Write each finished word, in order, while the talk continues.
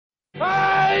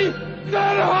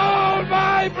can hold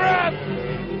my breath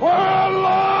for a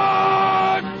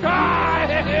long time.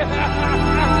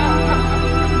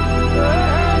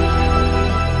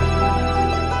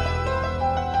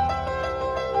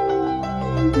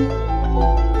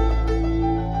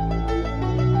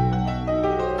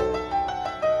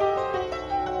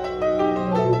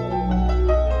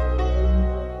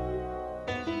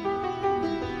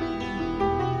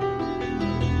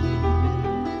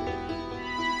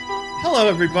 Hello,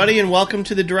 everybody, and welcome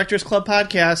to the Directors Club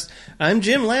podcast. I'm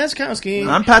Jim Laskowski.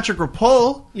 I'm Patrick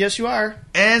Rapole. Yes, you are.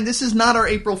 And this is not our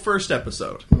April 1st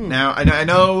episode. Now, I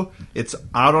know it's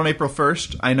out on April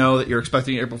 1st. I know that you're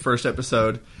expecting an April 1st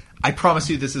episode. I promise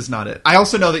you this is not it. I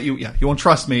also know that you won't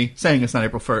trust me saying it's not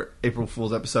April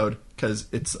Fool's episode because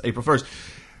it's April 1st.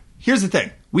 Here's the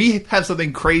thing. We have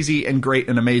something crazy and great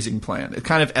and amazing planned. It's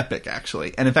kind of epic,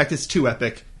 actually. And in fact, it's too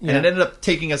epic. Yeah. And it ended up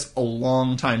taking us a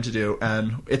long time to do.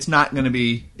 And it's not going to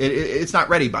be... It's not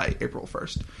ready by April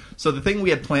 1st. So the thing we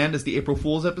had planned is the April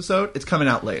Fool's episode. It's coming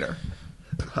out later.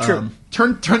 True.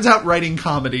 Turns out writing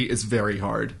comedy is very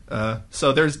hard.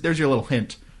 So there's your little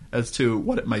hint as to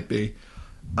what it might be.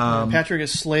 Patrick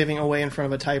is slaving away in front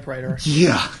of a typewriter.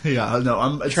 Yeah.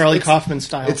 No, Charlie Kaufman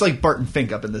style. It's like Barton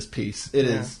Fink up in this piece. It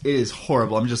is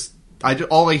horrible.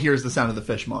 All I hear is the sound of the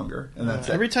fishmonger, and that's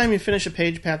it. Every time you finish a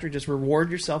page, Patrick, just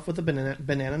reward yourself with a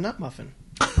banana nut muffin.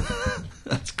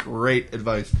 That's great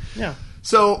advice. Yeah.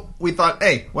 So we thought,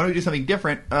 hey, why don't we do something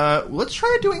different? Let's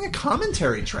try doing a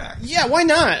commentary track. Yeah, why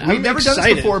not? We've never done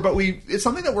this before, but it's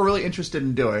something that we're really interested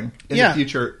in doing in the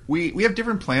future. We have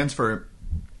different plans for,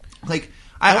 like.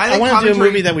 I want to do a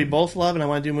movie that we both love, and I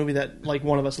want to do a movie that like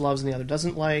one of us loves and the other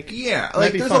doesn't like. Yeah,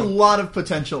 like there's a lot of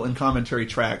potential in commentary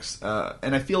tracks,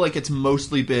 and I feel like it's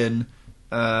mostly been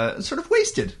sort of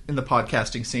wasted in the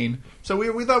podcasting scene. So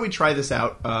we thought we'd try this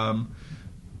out.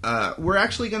 We're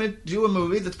actually going to do a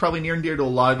movie that's probably near and dear to a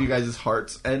lot of you guys'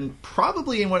 hearts, and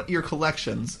probably in one of your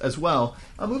collections as well.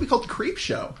 A movie called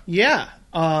Creepshow. Yeah.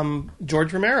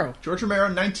 George Romero.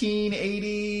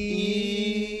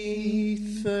 1980.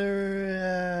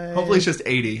 Hopefully it's just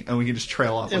 80, and we can just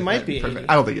trail off. It might be 80.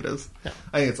 I don't think it is. No.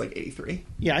 I think it's like 83.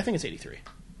 Yeah, I think it's 83.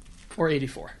 Or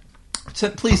 84.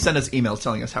 Please send us emails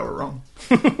telling us how we're wrong.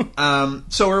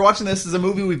 So we're watching this. This is a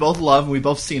movie we both love, and we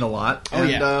both seen a lot.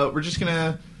 And we're just going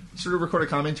to sort of record a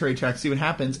commentary track, see what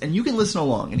happens, and you can listen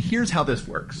along. And here's how this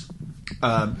works.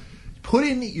 Put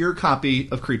in your copy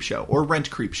of Creepshow, or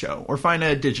rent Creepshow, or find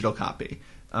a digital copy.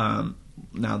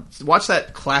 Now, watch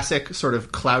that classic sort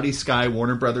of cloudy sky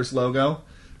Warner Brothers logo.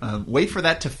 Wait for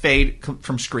that to fade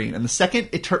from screen. And the second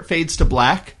it fades to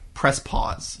black, press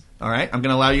pause. All right? I'm going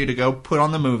to allow you to go put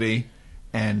on the movie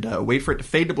and wait for it to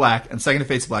fade to black. And the second it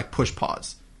fades to black, push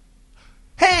pause.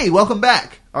 Hey, welcome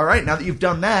back. All right, now that you've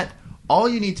done that, all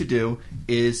you need to do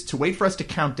is to wait for us to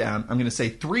count down. I'm going to say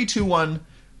 3, 2, 1...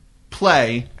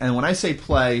 play, and when I say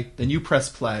play, then you press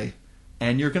play,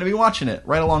 and you're going to be watching it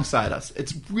right alongside us.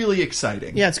 It's really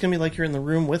exciting. Yeah, it's going to be like you're in the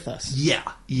room with us. Yeah.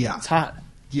 It's hot.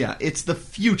 Yeah, it's the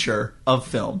future of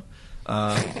film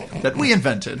that we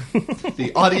invented,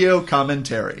 the audio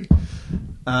commentary.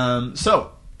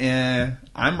 So,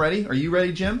 I'm ready. Are you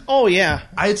ready, Jim? Oh, yeah.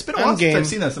 It's been a while since I've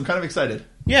seen this. I'm kind of excited.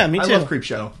 Yeah, me too. I love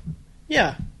Creepshow.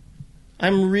 Yeah.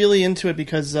 I'm really into it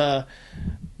because...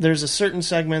 there's a certain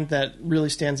segment that really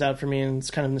stands out for me, and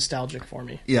it's kind of nostalgic for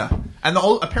me. Yeah, and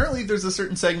apparently there's a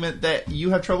certain segment that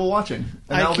you have trouble watching.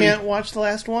 And I can't watch the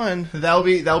last one. That'll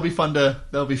be fun to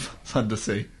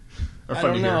see. Or fun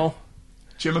I don't know. Hear.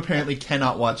 Jim apparently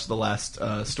cannot watch the last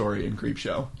story in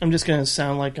Creepshow. I'm just going to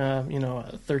sound like a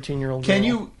 13-year-old. Can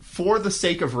you, for the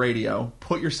sake of radio,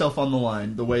 put yourself on the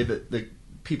line the way that the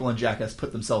people in Jackass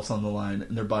put themselves on the line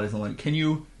and their bodies on the line? Can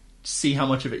you see how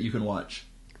much of it you can watch?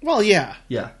 Well, yeah.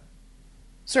 Yeah.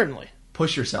 Certainly.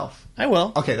 Push yourself. I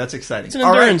will. Okay, that's exciting. It's an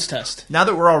endurance test. Now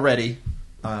that we're all ready,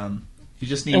 you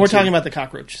just need And we're talking about the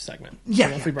cockroach segment.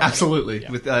 Yeah, absolutely.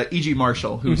 Yeah. With E.G.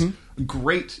 Marshall, who's a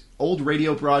great old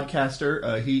radio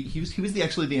broadcaster. He was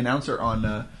actually the announcer on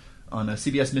a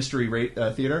CBS Mystery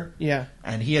Theater. Yeah.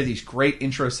 And he had these great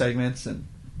intro segments and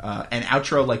an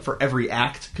outro like for every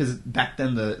act, because back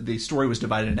then the story was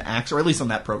divided into acts, or at least on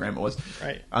that program it was.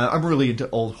 Right. I'm really into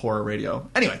old horror radio.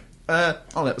 Anyway,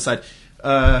 all that aside,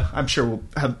 I'm sure we'll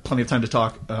have plenty of time to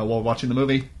talk while watching the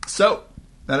movie. So,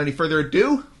 without any further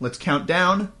ado, let's count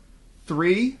down.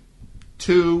 3,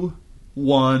 2,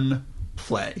 1,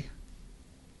 play.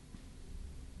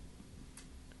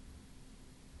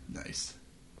 Nice.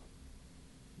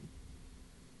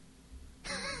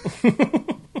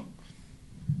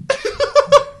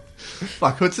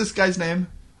 Fuck, what's this guy's name?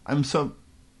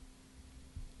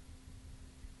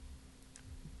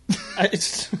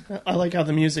 I like how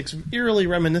the music's eerily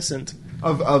reminiscent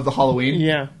of the Halloween.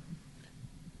 Yeah.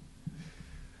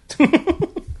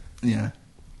 Yeah.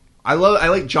 I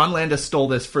like John Landis stole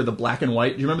this for the black and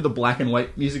white. Do you remember the black and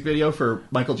white music video for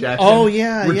Michael Jackson? Oh,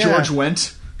 yeah, where yeah. George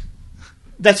went.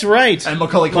 That's right. And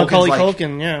Macaulay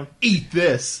Culkin, yeah. Eat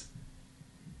this.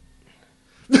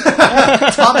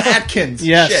 Tom Atkins.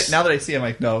 Yes. Shit, now that I see him,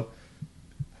 I know.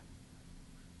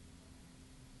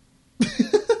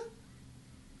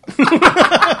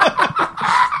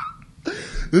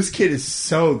 This kid is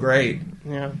so great.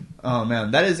 Yeah. Oh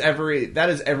man, that is every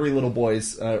little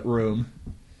boy's room.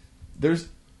 There's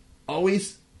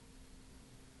always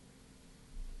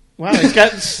Wow, he's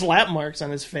got slap marks on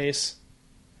his face.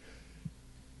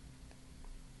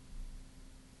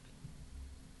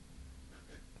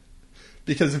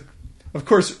 because of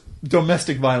course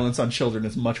domestic violence on children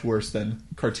is much worse than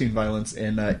cartoon violence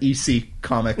in EC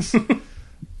comics.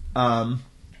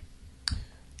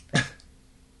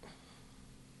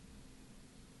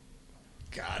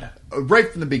 God, right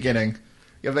from the beginning,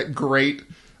 you have that great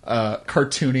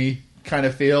cartoony kind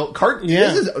of feel.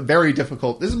 This is very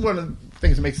difficult. This is one of the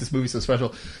things that makes this movie so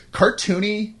special.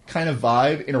 Cartoony kind of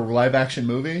vibe in a live action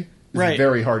movie is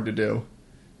very hard to do.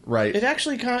 Right. It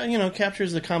actually,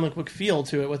 captures the comic book feel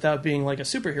to it without being like a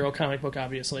superhero comic book,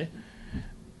 obviously.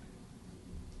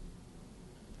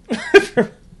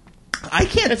 I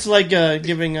can't. It's like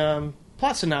giving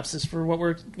plot synopsis for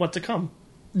what to come.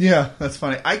 Yeah, that's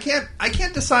funny. I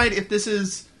can't decide if this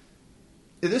is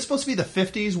supposed to be the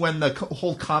 50s when the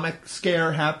whole comic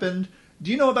scare happened. Do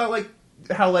you know about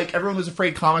how everyone was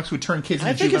afraid comics would turn kids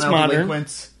into juvenile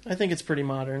delinquents? I think it's pretty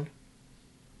modern.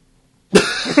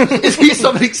 Is he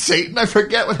summoning Satan? I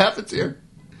forget what happens here.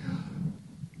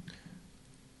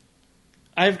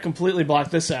 I've completely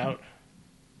blocked this out.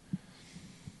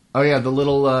 Oh yeah, the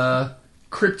little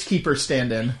crypt keeper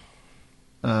stand-in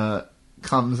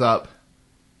comes up.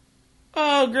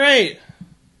 Oh, great!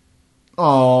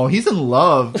 Oh, he's in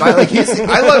love.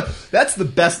 I love. That's the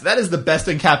best. That is the best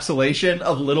encapsulation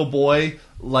of little boy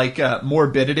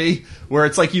morbidity, where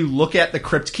it's like you look at the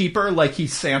crypt keeper like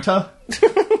he's Santa.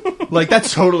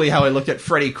 That's totally how I looked at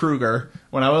Freddy Krueger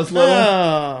when I was little.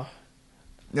 Oh,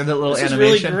 and the little this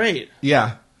animation. is really great.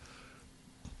 Yeah.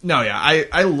 No, yeah,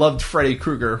 I loved Freddy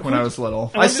Krueger when I was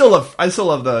little. I still love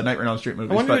the Nightmare on Elm Street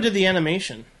movies. I wonder who did the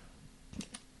animation.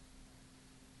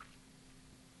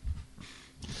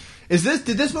 Did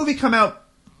this movie come out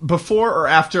before or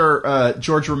after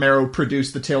George Romero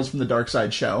produced the Tales from the Dark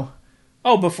Side show?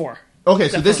 Oh, before. Okay,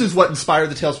 so this is what inspired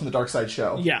the Tales from the Dark Side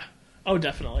show. Yeah. Oh,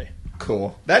 definitely.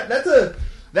 Cool. That's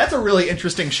a really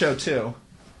interesting show too.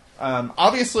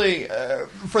 Obviously,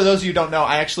 for those of you who don't know,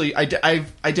 I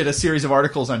did a series of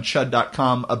articles on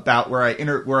Chud.com about where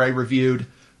I reviewed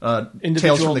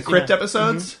Tales from the Crypt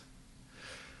episodes.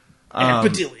 And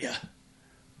Bedelia.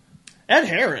 Ed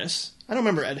Harris. I don't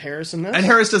remember Ed Harris in this. Ed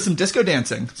Harris does some disco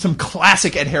dancing. Some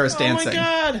classic Ed Harris dancing. Oh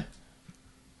my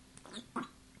god.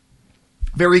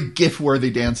 Very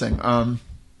GIF-worthy dancing.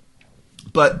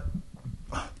 But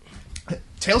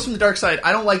Tales from the Dark Side,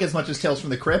 I don't like as much as Tales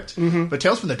from the Crypt, but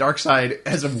Tales from the Dark Side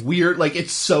has a weird,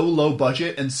 it's so low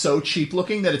budget and so cheap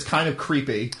looking that it's kind of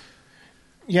creepy.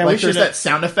 Yeah, there's that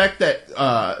sound effect that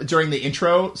during the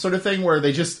intro sort of thing where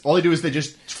all they do is they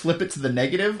just flip it to the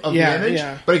negative of the image,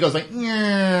 but it goes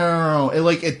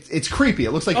it's creepy.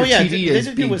 It looks like your TV is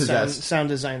being possessed. Sound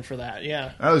design for that,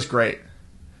 yeah. That was great.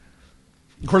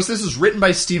 Of course, this is written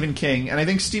by Stephen King, and I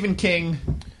think Stephen King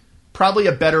probably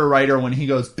a better writer when he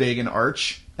goes big and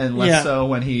arch, and less so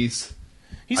when he's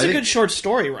a good short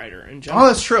story writer in general. Oh,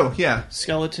 that's true. Yeah,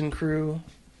 Skeleton Crew,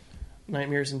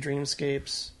 Nightmares and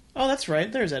Dreamscapes. Oh, that's right.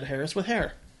 There's Ed Harris with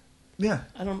hair. Yeah.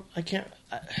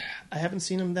 I haven't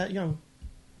seen him that young.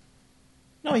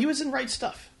 No, he was in Right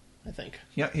Stuff, I think.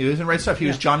 Yeah, he was in Right Stuff. He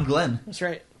was John Glenn. That's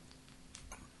right.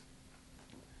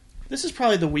 This is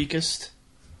probably the weakest.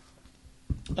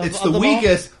 It's the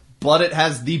weakest, but it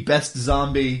has the best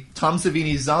zombie, Tom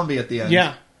Savini's zombie at the end.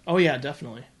 Yeah. Oh, yeah,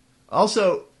 definitely.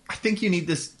 Also, I think you need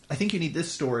this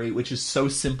story, which is so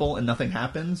simple and nothing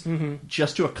happens,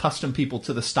 just to accustom people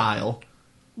to the style.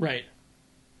 Right.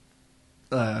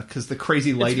 Because the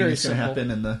crazy lighting is going to happen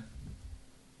and the...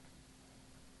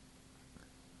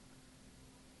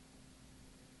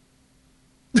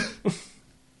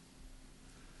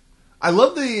 I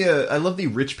love the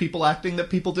rich people acting that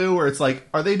people do, where it's like,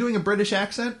 are they doing a British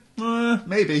accent?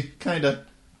 Maybe, kind of.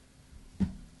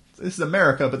 This is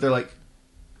America, but they're like,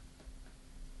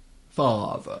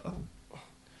 father.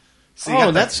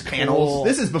 So that's panels. Cool.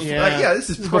 This is before. This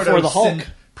is before the Hulk.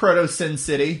 Proto Sin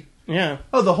City. Yeah.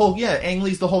 Oh, the Hulk. Yeah, Ang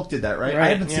Lee's The Hulk did that, right? Right, I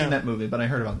haven't seen that movie, but I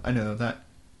know that.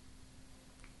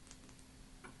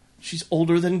 She's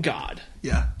older than God.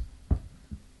 Yeah.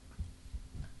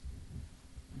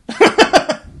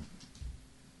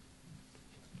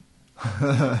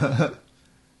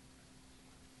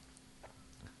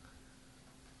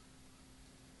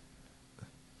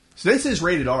 So this is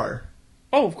rated R.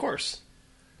 Oh, of course.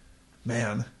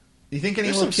 Man. You think any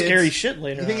There's little some kids, scary shit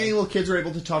later You think on. any little kids were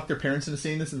able to talk their parents into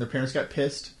seeing this and their parents got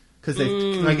pissed? Because they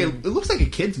like it looks like a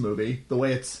kid's movie, the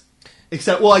way it's...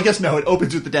 Except, well, I guess no, it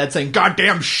opens with the dad saying,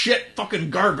 "Goddamn shit, fucking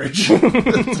garbage."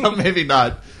 So maybe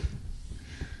not.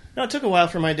 No, it took a while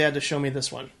for my dad to show me this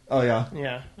one. Oh, yeah.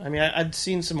 Yeah. I mean, I'd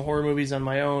seen some horror movies on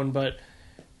my own, but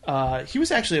he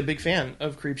was actually a big fan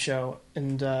of Creepshow.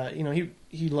 And, you know,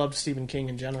 he loved Stephen King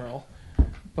in general.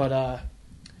 But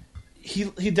he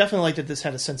definitely liked that this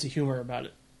had a sense of humor about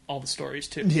it. All the stories,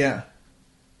 too. Yeah.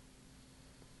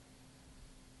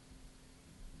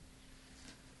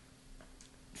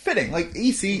 Fitting. Like,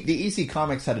 the EC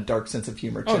comics had a dark sense of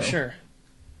humor, too. Oh, sure.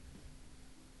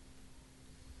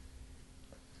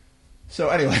 So,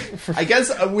 anyway, I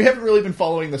guess we haven't really been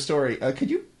following the story.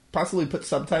 Could you possibly put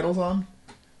subtitles on?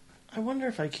 I wonder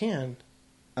if I can.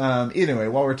 Anyway,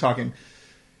 while we're talking,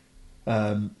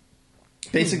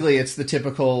 basically it's the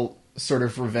typical sort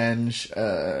of revenge.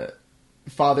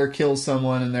 Father kills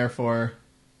someone and therefore...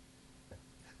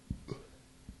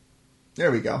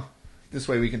 There we go. This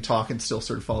way we can talk and still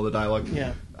sort of follow the dialogue.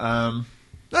 Yeah.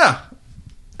 Yeah.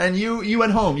 And you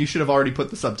went home. You should have already put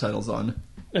the subtitles on.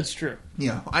 That's true.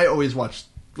 Yeah. I always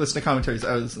listen to commentaries. I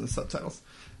always listen to subtitles.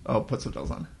 Oh, put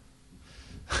subtitles on.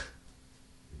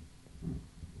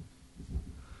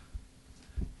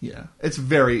 Yeah. It's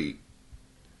very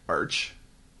arch.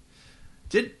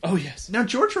 Oh, yes. Now,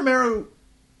 George Romero...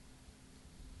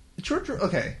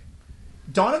 Okay.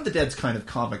 Dawn of the Dead's kind of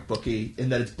comic booky in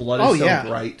that its blood is so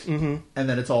bright, mm-hmm. and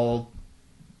that it's all,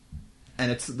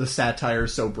 and it's the satire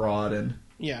is so broad, and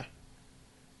yeah,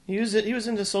 he was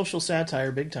into social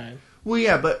satire big time. Well,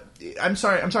 yeah, but I'm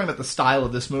sorry, I'm talking about the style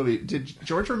of this movie. Did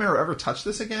George Romero ever touch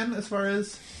this again? As far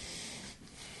as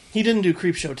he didn't do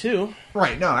Creepshow 2,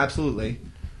 right? No, absolutely.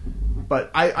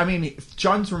 But I mean,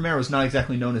 John Romero is not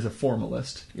exactly known as a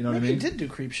formalist. You know what I mean? He did do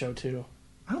Creepshow 2.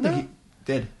 I don't think he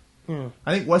did.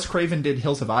 I think Wes Craven did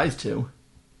Hills Have Eyes too,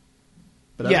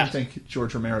 but I don't think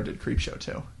George Romero did Creepshow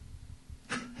 2.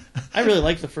 I really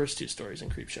like the first two stories in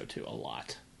Creepshow 2 a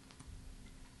lot.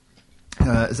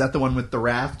 Is that the one with the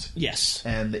raft? Yes.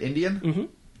 And the Indian? Mm-hmm.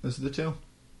 Those are the two?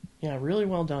 Yeah, really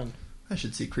well done. I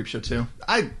should see Creepshow 2.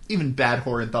 Even bad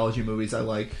horror anthology movies I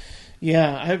like.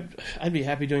 Yeah, I'd be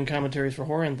happy doing commentaries for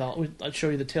horror anthology. I'd show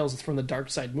you the Tales from the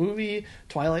Dark Side movie,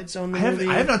 Twilight Zone movie.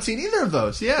 I have not seen either of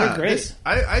those. Yeah, they're great.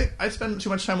 I spend too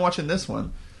much time watching this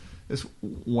one. This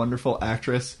wonderful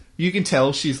actress. You can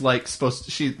tell she's like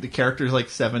the character's like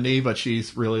 70, but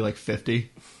she's really like 50.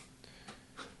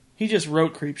 He just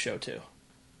wrote Creepshow 2.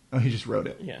 Oh, he just wrote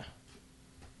it. Yeah.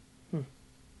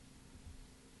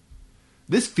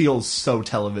 This feels so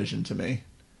television to me.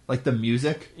 Like the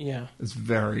music. Yeah. Is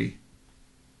very.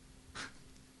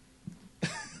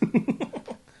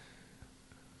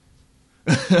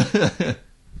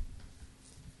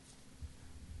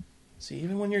 See,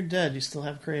 even when you're dead, you still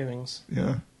have cravings.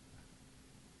 Yeah.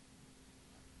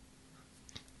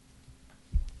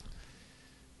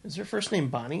 Is her first name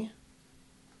Bonnie?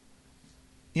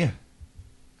 Yeah.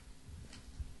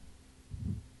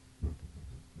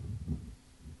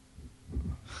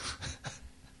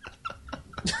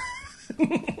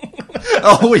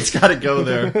 Always got to go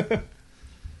there.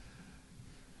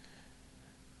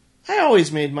 I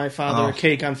always made my father a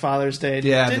cake on Father's Day.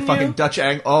 Yeah, didn't the fucking you? Dutch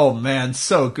egg. Oh man,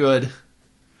 so good.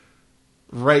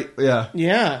 Right? Yeah.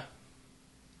 Yeah.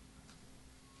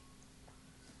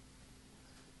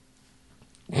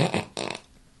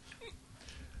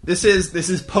 This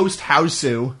is post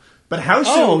Hausu, but Hausu.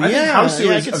 Oh, I think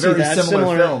Hausu is a very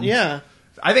similar film. Yeah.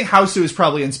 I think Hausu is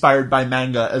probably inspired by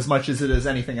manga as much as it is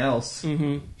anything else.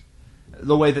 Mm-hmm.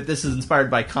 The way that this is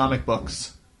inspired by comic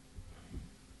books.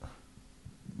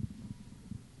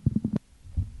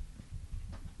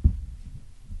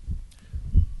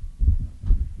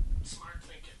 Smart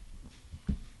thinking.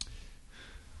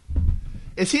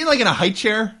 Is he like in a high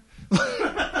chair?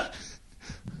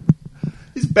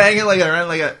 He's banging like around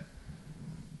like a.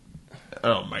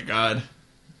 Oh my god.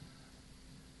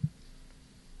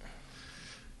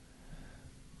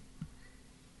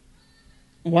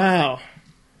 Wow.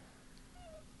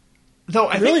 Though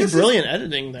I really think brilliant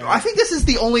editing there. I think this is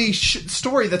the only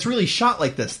story that's really shot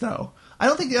like this, though. I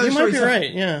don't think the other you might stories. be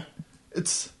right. Yeah.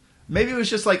 It's maybe it was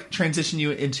just like transition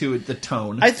you into the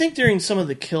tone. I think during some of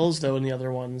the kills, though, in the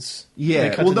other ones.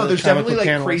 Yeah. Well, no, there's definitely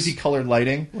like crazy colored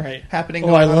lighting, right, happening.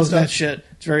 Oh, I love that shit.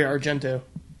 It's very Argento.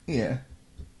 Yeah.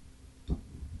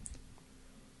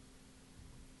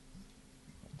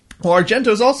 Well,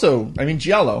 Argento's also, I mean,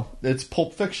 Giallo. It's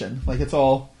Pulp Fiction. Like, it's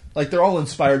all, like, they're all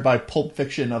inspired by Pulp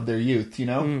Fiction of their youth, you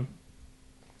know? Mm.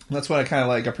 That's what I kind of,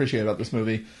 like, appreciate about this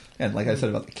movie. And, like I said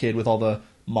about the kid with all the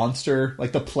monster,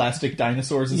 like, the plastic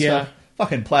dinosaurs and stuff.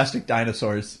 Fucking plastic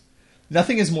dinosaurs.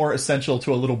 Nothing is more essential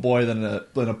to a little boy than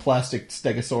a plastic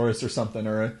Stegosaurus or something,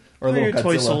 or a little Godzilla.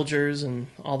 Toy soldiers and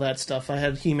all that stuff. I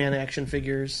had He-Man action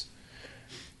figures.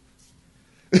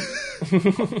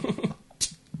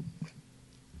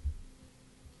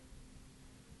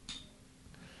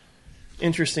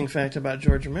 Interesting fact about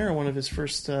George Romero, one of his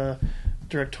first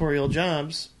directorial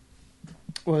jobs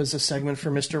was a segment for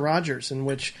Mr. Rogers, in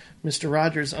which Mr.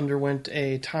 Rogers underwent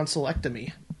a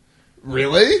tonsillectomy.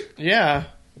 Really? Yeah,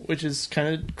 which is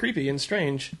kind of creepy and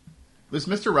strange. Was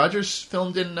Mr. Rogers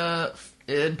filmed in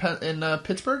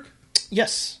Pittsburgh?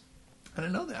 Yes. I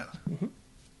didn't know that. Mm-hmm.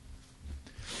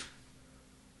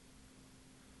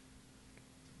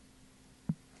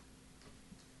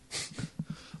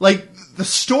 Like, the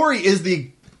story is the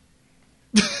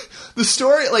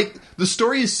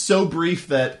story is so brief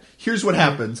that here's what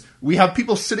happens. We have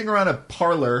people sitting around a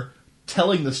parlor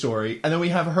telling the story, and then we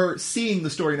have her seeing the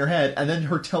story in her head, and then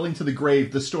her telling to the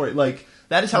grave the story. Like,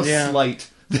 that is how slight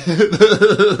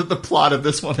the plot of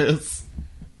this one is.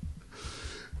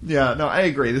 Yeah, no, I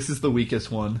agree. This is the weakest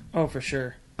one. Oh, for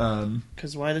sure.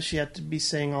 Because why does she have to be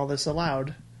saying all this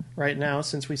aloud right now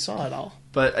since we saw it all?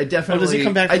 But I definitely, does he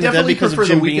come back from the dead because of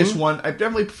Jim weakest Beam? one. I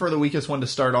definitely prefer the weakest one to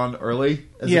start on early,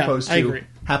 as opposed to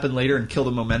happen later and kill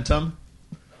the momentum.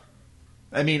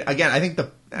 I mean, again, I think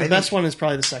the best one is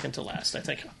probably the second to last. I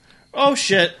think. Oh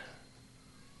shit!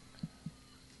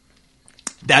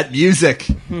 That music,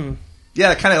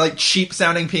 yeah, kind of like cheap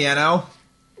sounding piano.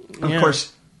 Of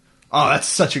course. Oh, that's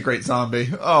such a great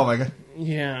zombie. Oh my god.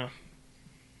 Yeah.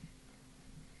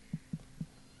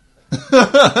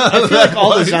 I feel like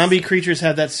all the zombie creatures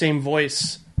have that same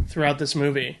voice throughout this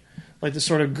movie, like the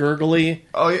sort of gurgly.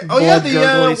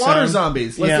 The water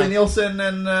zombies. Leslie Nielsen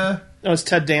and no, it's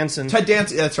Ted Danson. Ted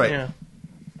Danson, that's right. Yeah.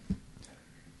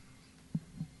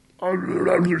 I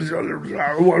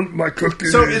want my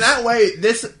cookies. So in that way,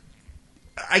 this,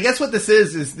 I guess what this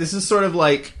is sort of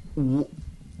like,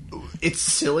 it's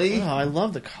silly. Oh, I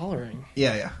love the coloring.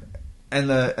 Yeah. And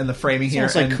the framing it's here,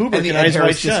 like and Kubrick the Eyes Wide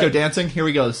disco Shut. dancing. Here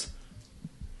he goes.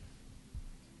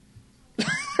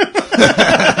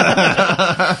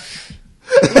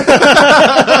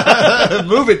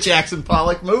 Move it, Jackson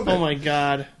Pollock. Move it. Oh my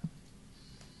god.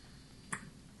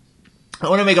 I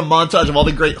want to make a montage of all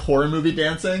the great horror movie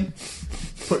dancing.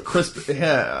 Put Crispin.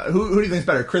 Yeah, who do you think's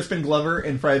better, Crispin Glover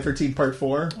in Friday the 13th Part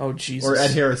 4? Oh Jesus. Or Ed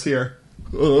Harris here?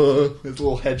 His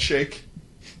little head shake.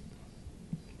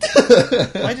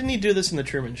 Why didn't he do this in the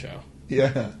Truman Show?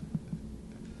 Yeah.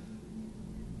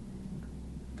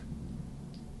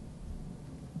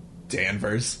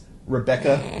 Danvers.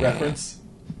 Rebecca reference.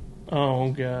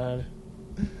 Oh god.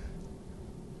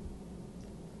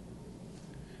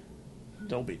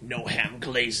 There'll be no ham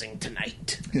glazing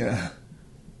tonight. Yeah.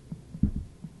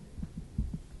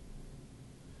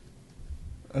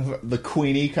 The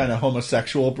Queenie kind of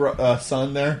homosexual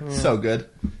son there. Yeah. So good.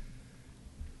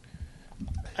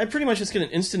 I pretty much just get an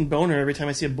instant boner every time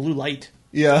I see a blue light.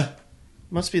 Yeah.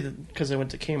 Must be because I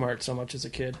went to Kmart so much as a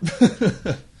kid.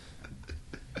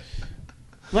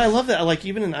 But I love that. Like,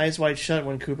 even in Eyes Wide Shut,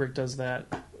 when Kubrick does that,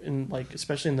 in like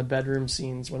especially in the bedroom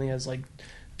scenes, when he has like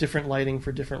different lighting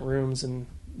for different rooms, and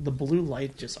the blue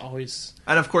light just always.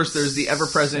 And of course, there's the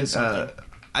ever-present.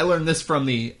 I learned this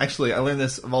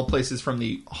of all places from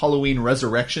the Halloween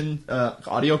Resurrection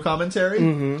audio commentary.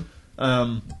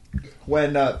 Mm-hmm.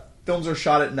 When films are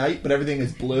shot at night, but everything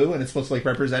is blue, and it's supposed to like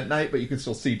represent night, but you can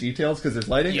still see details because there's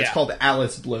lighting. Yeah. It's called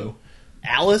Alice Blue.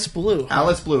 Alice Blue. Huh?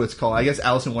 Alice Blue, it's called. I guess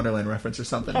Alice in Wonderland reference or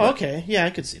something. Oh, okay. Yeah, I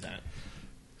could see that.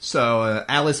 So,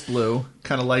 Alice Blue,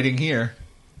 kind of lighting here.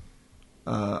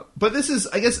 But this is,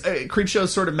 I guess, Creepshow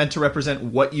is sort of meant to represent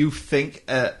what you think.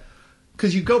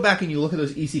 Because you go back and you look at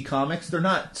those EC comics, they're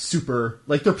not super,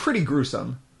 like, they're pretty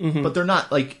gruesome. Mm-hmm. But they're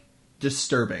not, like,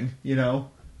 disturbing, you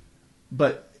know?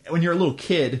 But when you're a little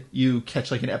kid, you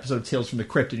catch like an episode of Tales from the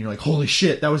Crypt, and you're like, "Holy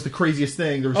shit, that was the craziest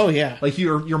thing!" Oh yeah, like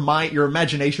your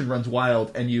imagination runs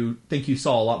wild, and you think you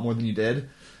saw a lot more than you did.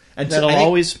 And that'll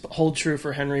always hold true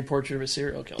for Henry: Portrait of a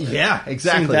Serial Killer. Yeah,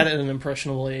 exactly. Seeing that at an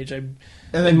impressionable age, and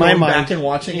then going back and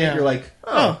watching it, you're like,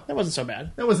 "Oh, that wasn't so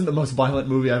bad. That wasn't the most violent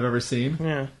movie I've ever seen."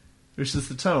 Yeah, it's just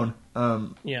the tone.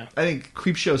 Yeah, I think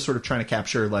Creepshow is sort of trying to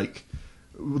capture like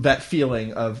that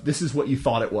feeling of this is what you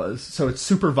thought it was. So it's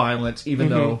super violent, even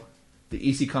though the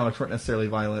EC comics weren't necessarily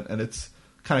violent, and it's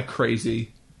kind of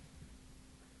crazy.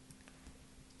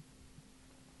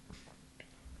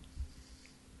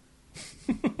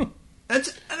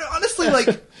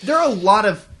 like, there are a lot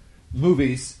of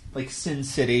movies like Sin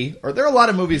City, or there are a lot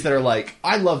of movies that are like,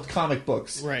 I loved comic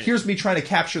books. Right. Here's me trying to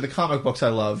capture the comic books I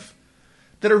love.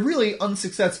 That are really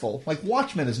unsuccessful. Like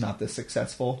Watchmen is not this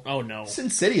successful. Oh no,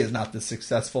 Sin City is not this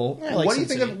successful. I like what do you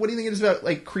Sin think? City. What do you think it is about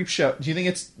like Creepshow? Do you think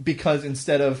it's because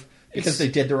they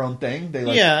did their own thing? They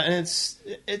like and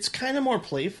it's kind of more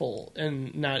playful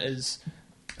and not as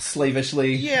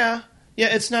slavishly. Yeah.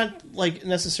 It's not like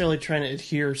necessarily trying to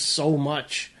adhere so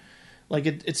much. Like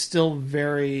it's still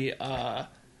very.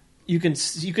 You can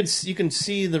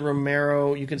see the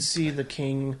Romero, you can see the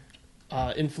King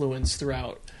influence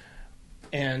throughout.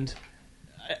 And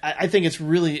I think it's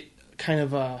really kind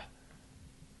of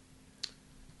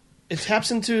it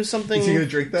taps into something. Is he going to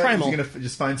drink that? Primal. Is he going to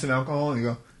just find some alcohol and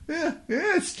go, yeah,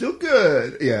 it's still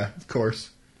good. Yeah, of course.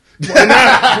 You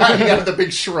got the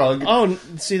big shrug. Oh,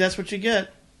 see, that's what you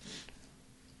get.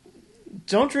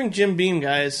 Don't drink Jim Beam,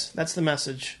 guys. That's the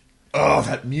message. Oh,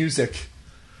 that music.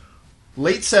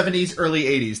 Late 70s, early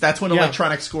 80s. That's when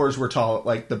electronic scores were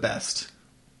like the best.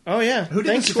 Oh yeah. Who did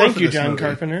Thank the you, score thank for you, this John movie?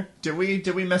 Carpenter. Did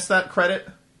we miss that credit?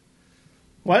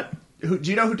 What? Do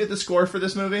you know who did the score for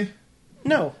this movie?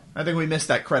 No. I think we missed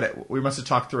that credit. We must have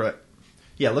talked through it.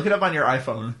 Yeah, look it up on your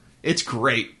iPhone. It's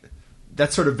great.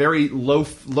 That sort of very low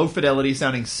fidelity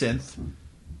sounding synth.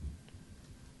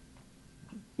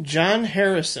 John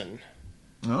Harrison.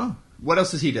 Oh, what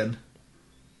else has he done?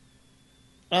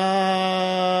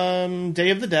 Day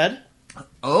of the Dead.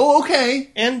 Oh, okay.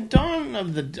 And Dawn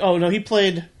of the... Oh, no, he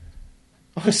played...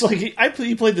 It's like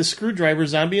he played the Screwdriver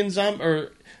Zombie and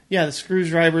the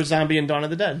Screwdriver Zombie and Dawn of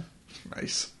the Dead.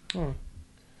 Nice. Oh,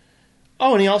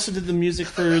 and he also did the music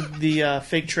for the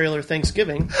fake trailer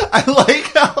Thanksgiving. I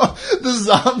like how the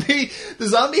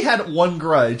zombie had one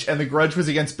grudge, and the grudge was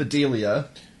against Bedelia.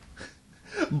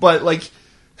 But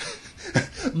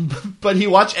he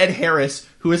watched Ed Harris,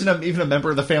 who isn't even a member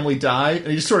of the family, die, and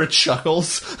he just sort of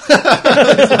chuckles.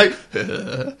 It's like,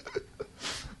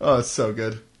 oh, it's so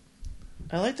good.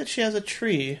 I like that she has a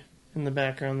tree in the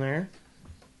background there.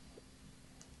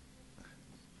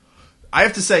 I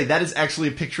have to say that is actually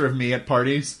a picture of me at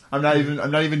parties. I'm not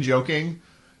even joking.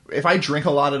 If I drink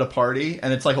a lot at a party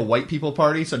and it's like a white people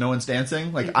party, so no one's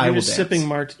dancing, like I will dance. Sipping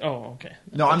Oh, okay.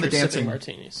 No, I'm the You're dancing sipping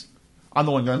martinis. I'm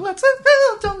the one going, let's let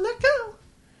go, don't let go.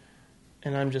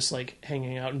 And I'm just like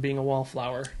hanging out and being a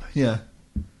wallflower. Yeah.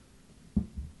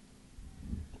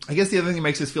 I guess the other thing that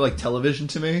makes this feel like television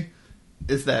to me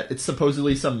is that it's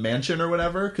supposedly some mansion or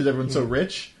whatever because everyone's so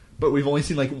rich, but we've only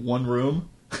seen like one room.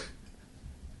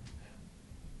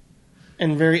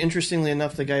 And very interestingly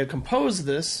enough, the guy who composed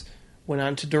this went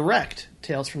on to direct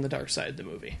Tales from the Dark Side, the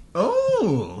movie.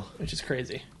 Oh. Which is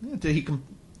crazy. Yeah, did he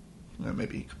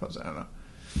maybe he composed it, I don't know.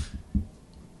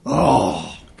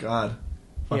 Oh, God.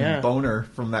 Fucking boner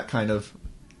from that kind of...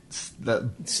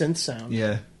 that synth sound.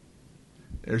 Yeah.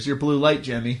 There's your blue light,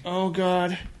 Jimmy. Oh,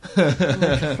 God.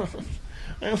 I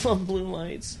love blue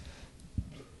lights.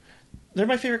 They're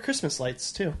my favorite Christmas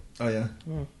lights, too. Oh, yeah.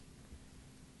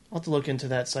 I'll have to look into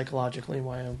that psychologically,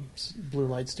 why blue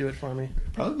lights do it for me.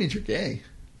 Probably means you're gay.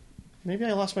 Maybe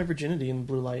I lost my virginity in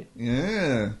blue light.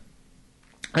 Yeah.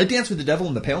 I danced with the devil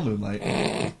in the pale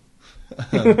moonlight.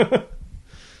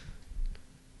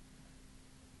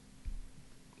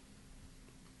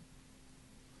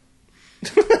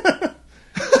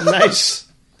 Nice.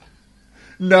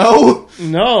 No.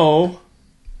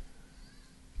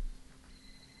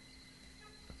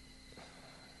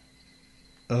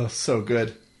 Oh, so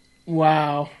good.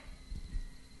 Wow.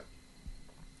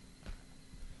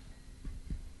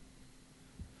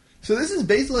 So this is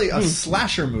basically a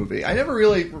slasher movie. I never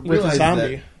really realized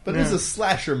zombie. that. But this is a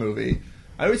slasher movie.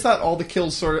 I always thought all the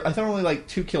kills I thought only like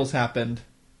 2 kills happened.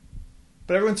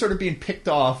 But everyone's sort of being picked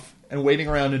off and waiting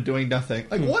around and doing nothing.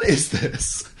 Like, what is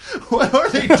this? What are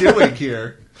they doing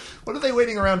here? What are they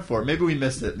waiting around for? Maybe we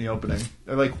missed it in the opening.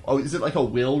 They're like, oh, is it like a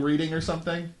will reading or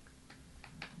something?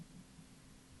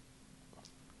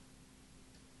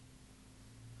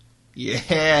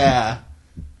 Yeah.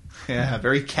 Yeah,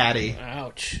 very catty.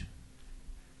 Ouch.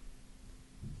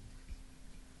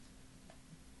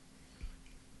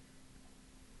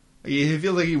 He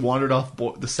feels like he wandered off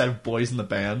the set of Boys in the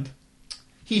Band.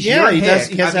 He's yeah, your he hick. does.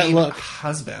 He has that look.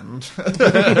 Husband.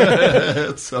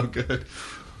 It's so good.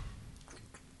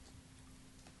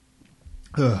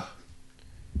 Ugh.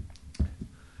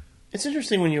 It's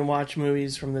interesting when you watch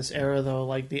movies from this era, though.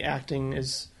 Like the acting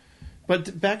is,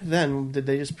 but back then, did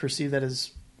they just perceive that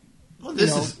as? Well,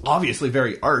 this is obviously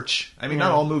very arch. I mean,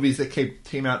 not Yeah. all movies that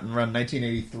came out in around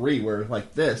 1983 were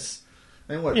like this.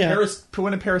 I mean, Yeah.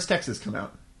 when did Paris, Texas come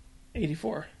out?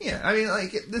 84. Yeah, I mean,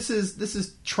 like this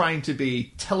is trying to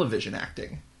be television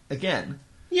acting. again.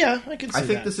 Yeah, I can see I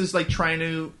think that. this is like trying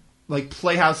to like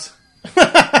Playhouse.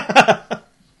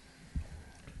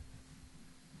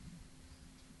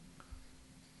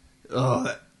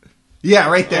 Oh, yeah,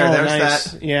 right there. Oh, There's nice.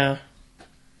 that. Yeah.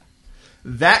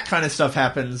 That kind of stuff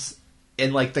happens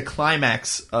in like the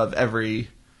climax of every.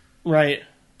 Right.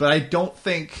 But I don't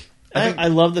think. I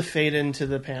love the fade into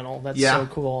the panel. That's so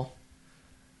cool.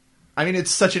 I mean,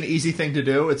 it's such an easy thing to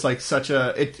do. It's like such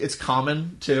a. It's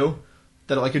common too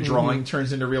that like a drawing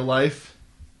turns into real life.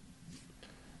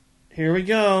 Here we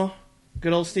go.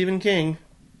 Good old Stephen King.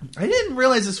 I didn't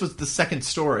realize this was the second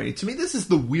story. To me, this is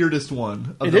the weirdest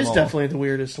one of It them is all. definitely the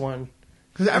weirdest one.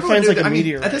 Because everyone knew like that, a I mean,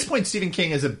 meteorite. at this point, Stephen King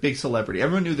is a big celebrity.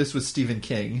 Everyone knew this was Stephen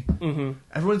King. Mm-hmm.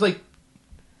 Everyone's like,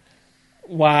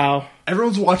 wow,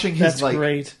 everyone's watching his that's like.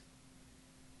 great.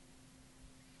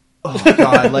 Oh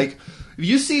god! Like, if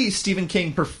you see Stephen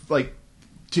King,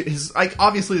 his like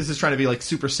obviously this is trying to be like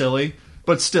super silly,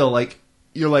 but still like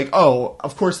you're like, oh,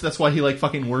 of course that's why he like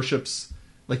fucking worships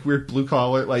like weird blue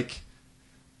collar like.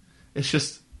 It's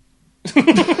just.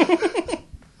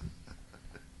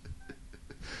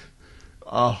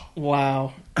 Oh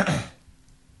wow!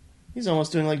 He's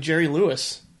almost doing like Jerry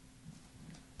Lewis.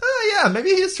 yeah, maybe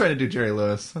he is trying to do Jerry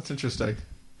Lewis. That's interesting.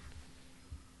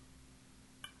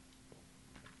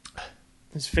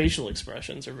 His facial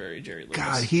expressions are very Jerry Lewis.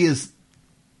 God, he is.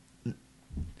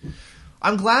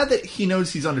 I'm glad that he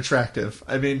knows he's unattractive.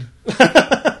 I mean,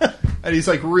 and he's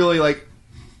like really like.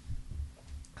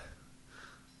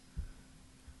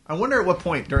 I wonder at what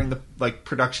point during the like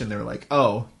production they were like,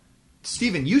 "Oh,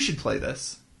 Steven, you should play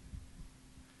this,"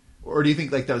 or do you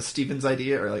think like that was Steven's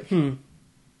idea, or like,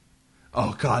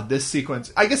 oh god, this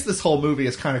sequence. I guess this whole movie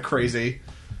is kind of crazy.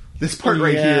 This part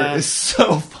right here is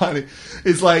so funny.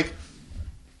 It's like.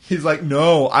 He's like,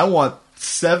 no, I want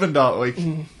 $7. Like,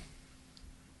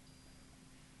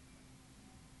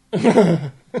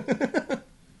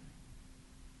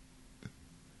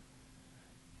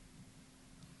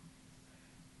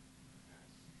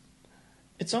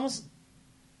 it's almost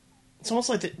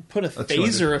like they put a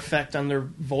phaser effect on their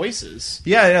voices.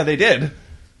 yeah, they did.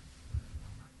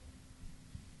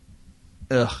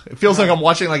 Ugh, it feels like I'm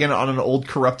watching like on an old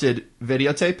corrupted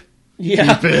videotape.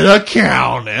 Yeah. Keep it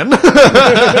a-counting.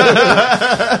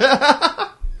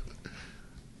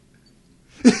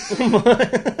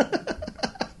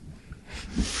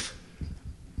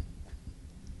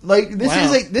 Like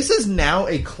this is now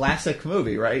a classic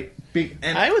movie, right?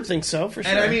 And I would think so for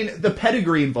sure. And I mean the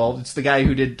pedigree involved. It's the guy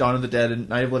who did Dawn of the Dead and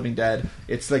Night of the Living Dead.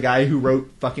 It's the guy who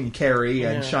wrote fucking Carrie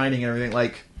and Shining and everything.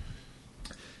 Like,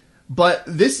 but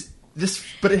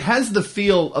but it has the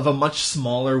feel of a much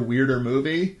smaller, weirder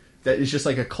movie. That is just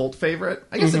like a cult favorite.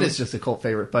 I guess it is just a cult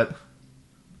favorite, but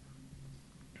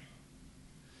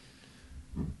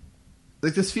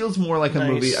like this feels more like a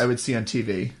movie I would see on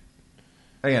TV.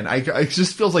 Again, it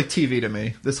just feels like TV to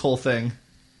me. This whole thing.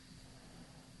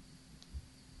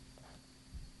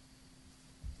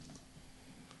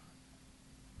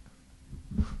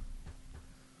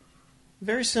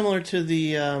 Very similar to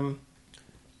the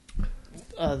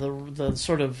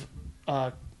sort of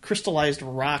crystallized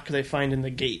rock they find in the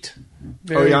gate.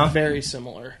 Very, very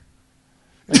similar.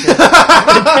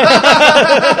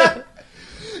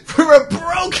 For a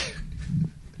broke.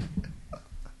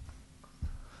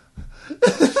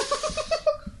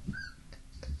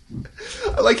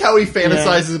 I like how he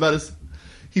fantasizes about his.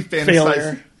 He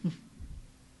fantasizes.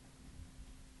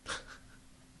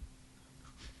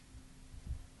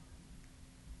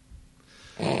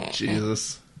 Failure.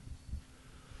 Jesus.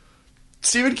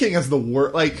 Stephen King has the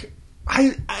worst. Like,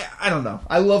 I don't know.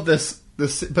 I love this,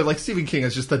 but like Stephen King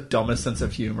has just the dumbest sense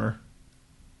of humor.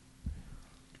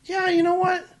 Yeah, you know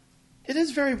what? It is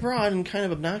very broad and kind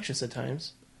of obnoxious at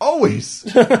times.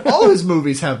 Always, all his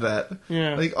movies have that.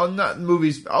 Yeah, like not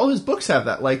movies. All his books have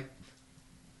that. Like,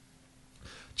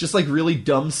 just like really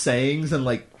dumb sayings and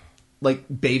like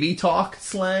baby talk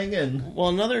slang and. Well,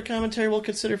 another commentary we'll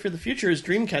consider for the future is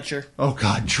Dreamcatcher. Oh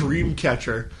God,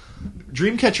 Dreamcatcher.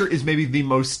 Dreamcatcher is maybe the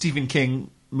most Stephen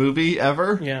King movie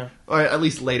ever. Yeah. Or at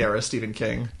least late era Stephen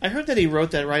King. I heard that he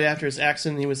wrote that right after his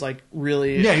accident. He was like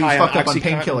really he was high fucked up on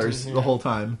Oxycontin, painkillers the whole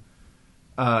time.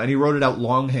 And he wrote it out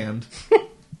longhand.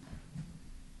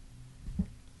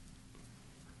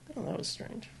 Oh, that was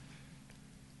strange.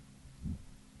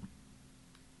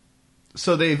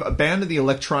 So they've abandoned the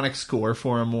electronic score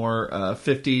for a more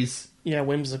 50s... Yeah,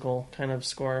 whimsical kind of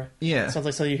score. Yeah. Sounds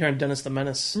like something you hear on Dennis the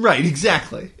Menace. Right,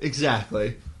 exactly.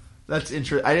 That's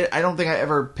interesting. I don't think I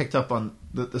ever picked up on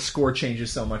the score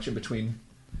changes so much in between.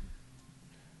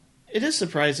 It is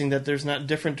surprising that there's not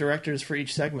different directors for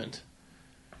each segment.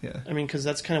 Yeah. I mean, because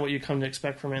that's kind of what you come to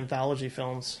expect from anthology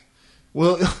films.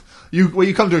 Well, what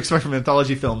you come to expect from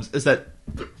anthology films is that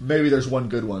maybe there's one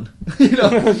good one. You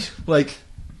know, like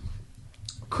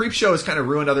Creepshow has kind of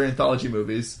ruined other anthology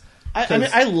movies. I mean,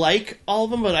 I like all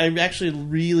of them, but I actually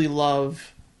really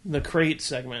love the Crate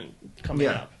segment coming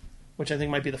up, which I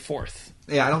think might be the 4th.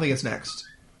 Yeah, I don't think it's next.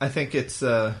 I think it's...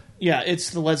 Yeah, it's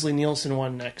the Leslie Nielsen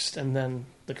one next, and then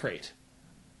the Crate.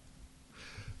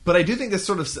 But I do think this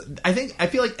sort of... I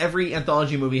feel like every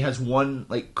anthology movie has one,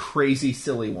 like, crazy,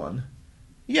 silly one.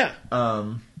 Yeah.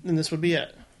 And this would be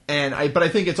it. But I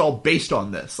think it's all based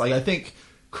on this. Like, I think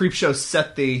Creepshow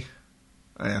set the...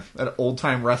 that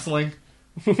old-time wrestling.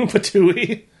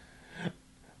 Patooey.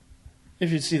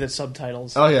 If you'd see the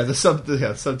subtitles. Oh, yeah, the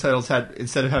subtitles had...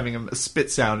 Instead of having a spit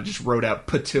sound, it just wrote out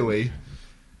Patooey.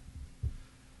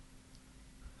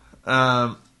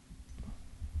 Oh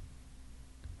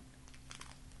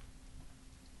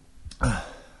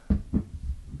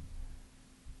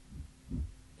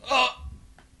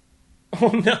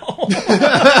no.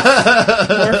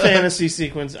 More fantasy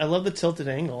sequence. I love the tilted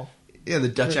angle. Yeah, the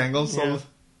Dutch angles. Yeah.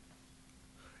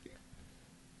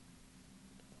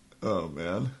 Oh,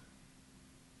 man.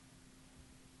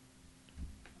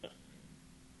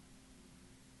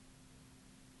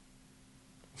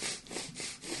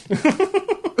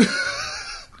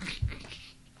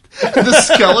 The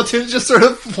skeleton's just sort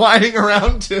of flying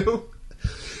around too,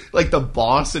 like the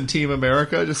boss in Team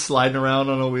America, just sliding around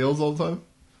on the wheels all the time.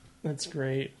 That's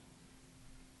great.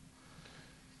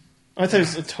 I thought it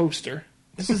was a toaster.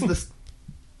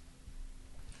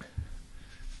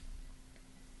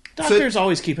 Doctors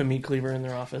always keep a meat cleaver in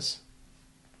their office.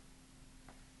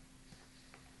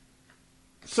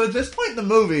 So at this point in the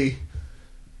movie,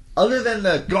 other than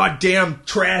the goddamn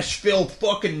trash-filled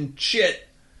fucking shit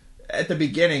at the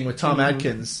beginning with Tom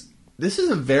Atkins, this is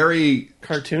a very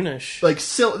cartoonish, like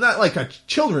not like a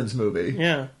children's movie.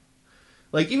 Yeah,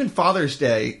 like even Father's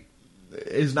Day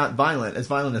is not violent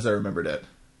as I remembered it.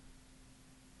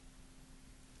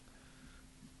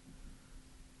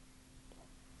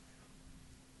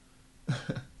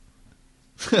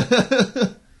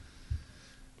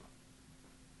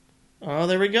 Oh,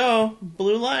 there we go.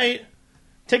 Blue light.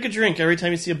 Take a drink every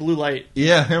time you see a blue light.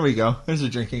 Yeah, there we go. There's a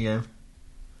drinking game.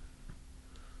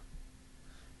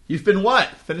 You've been what?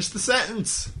 Finish the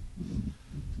sentence.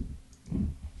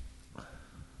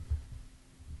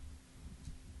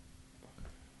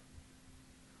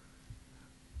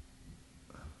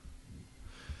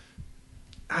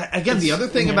 The other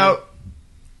thing about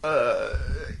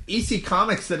EC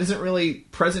Comics that isn't really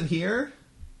present here.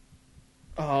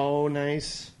 Oh,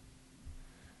 nice.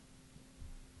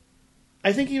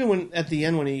 I think even at the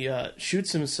end when he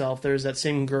shoots himself, there's that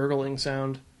same gurgling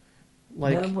sound.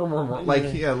 Like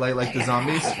the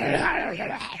zombies.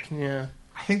 Yeah.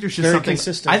 I think there's just very something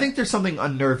consistent. I think there's something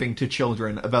unnerving to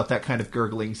children about that kind of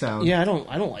gurgling sound. Yeah, I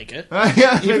don't like it.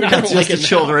 Yeah, maybe I not don't just like to it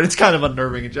children. now. It's kind of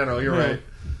unnerving in general. You're right.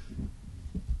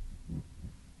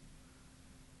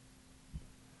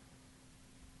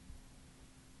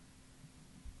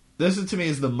 This, to me,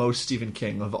 is the most Stephen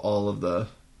King of all of the...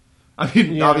 I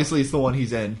mean, obviously it's the one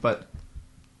he's in, but...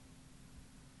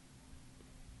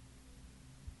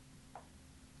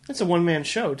 It's a one-man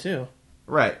show, too.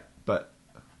 Right, but...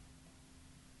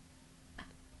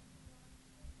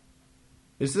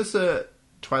 Is this a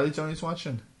Twilight Zone he's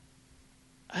watching?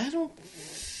 I don't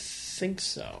think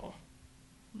so.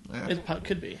 Yeah. It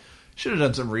could be. Should have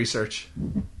done some research.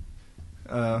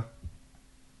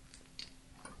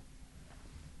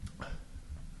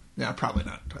 Yeah, probably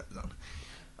not Twilight Zone.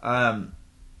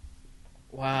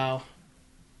 Wow.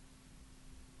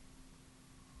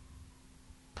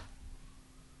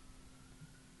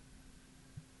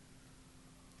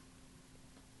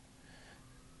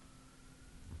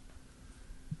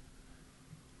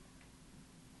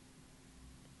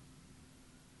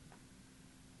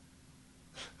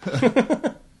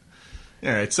 All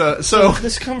right, so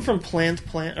this come from plant,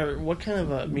 or what kind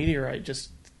of a meteorite just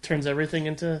turns everything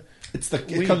into?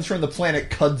 It comes from the planet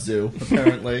Kudzu,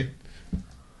 apparently.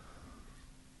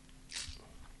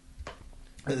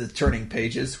 The turning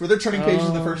pages. Were there turning pages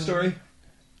in the first story?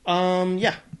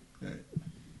 Yeah. Right.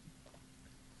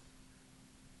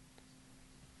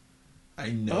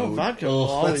 I know. Oh, vodka will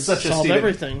always solve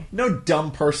everything. No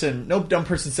dumb person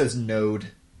says node.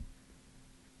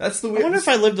 That's the I weird. wonder if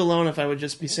I lived alone, if I would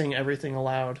just be saying everything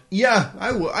aloud. Yeah,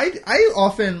 I would. I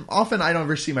often I don't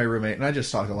ever see my roommate and I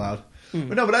just talk aloud.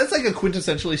 But that's like a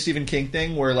quintessentially Stephen King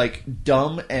thing where like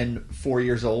dumb and 4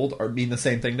 years old mean the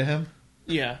same thing to him.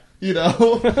 Yeah. You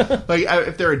know? Like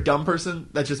if they're a dumb person,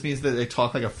 that just means that they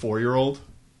talk like a 4-year-old.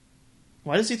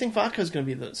 Why does he think vodka is going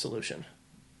to be the solution?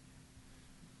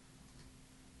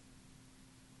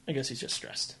 I guess he's just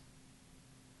stressed.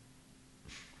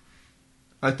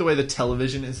 I like the way the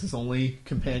television is his only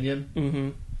companion. Mm-hmm.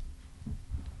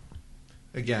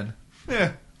 Again,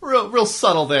 real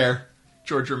subtle there,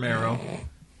 George Romero.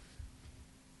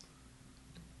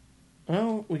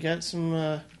 Well, we got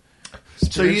some.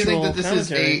 So you think that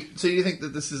commentary. you think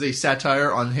that this is a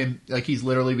satire on him? Like he's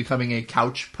literally becoming a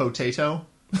couch potato?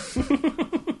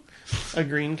 A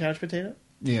green couch potato?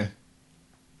 Yeah.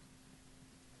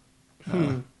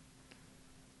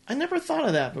 I never thought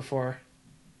of that before.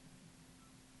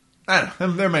 I don't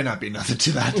know. There may not be nothing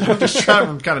to that. I'm just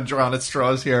trying to kind of draw at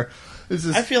straws here.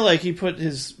 I feel like he put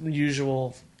his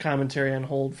usual commentary on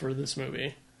hold for this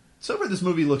movie. So far, this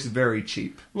movie looks very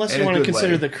cheap. Unless you want to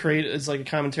consider the crate as like a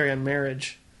commentary on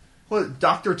marriage. Well,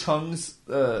 Dr. Tongue's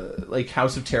like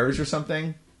House of Terrors or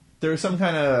something. There was some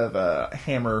kind of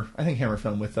Hammer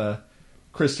film with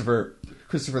Christopher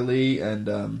Lee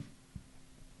and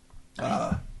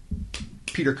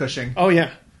Peter Cushing. Oh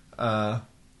yeah.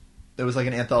 There was like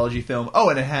an anthology film. Oh,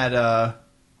 and it had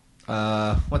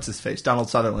what's his face? Donald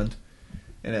Sutherland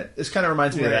in it. This kind of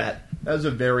reminds me of that. That was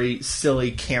a very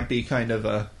silly, campy kind of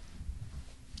a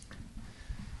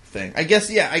thing. I guess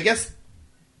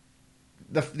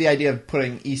the idea of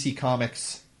putting EC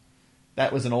Comics,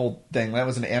 that was an old thing. That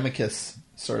was an Amicus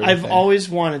sort of I've thing. always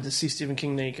wanted to see Stephen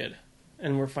King naked,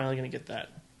 and we're finally going to get that.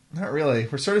 Not really.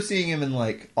 We're sort of seeing him in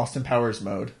like Austin Powers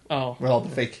mode. Oh. With all the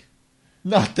fake...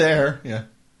 Not there. Yeah.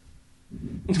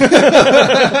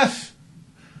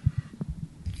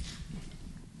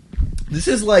 This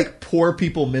is like poor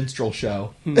people minstrel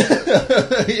show. You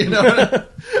know?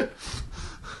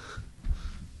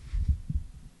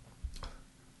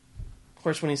 Of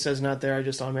course, when he says not there, I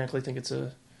just automatically think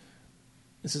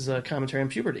this is a commentary on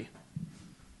puberty.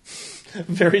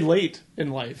 Very late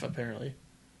in life, apparently.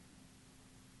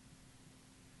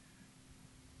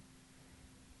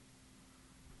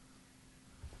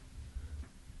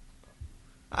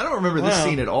 I don't remember this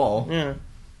scene at all. Yeah.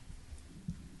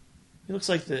 He looks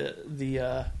like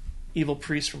the evil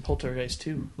priest from Poltergeist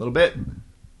 2. A little bit.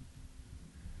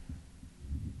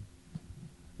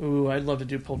 Ooh, I'd love to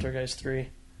do Poltergeist 3.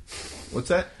 What's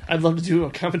that? I'd love to do a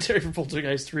commentary for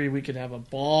Poltergeist 3. We could have a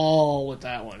ball with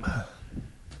that one.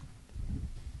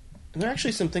 And there are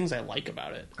actually some things I like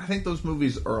about it. I think those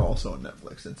movies are also on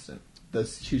Netflix instant.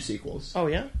 Those two sequels. Oh,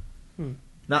 yeah?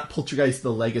 Not Poltergeist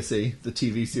The Legacy, the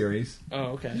TV series.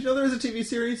 Oh, okay. Did you know there was a TV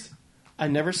series? I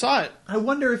never saw it. I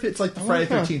wonder if it's like the Friday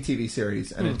 13th TV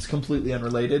series and it's completely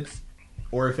unrelated,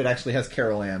 or if it actually has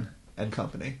Carol Ann and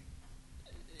company.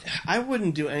 I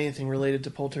wouldn't do anything related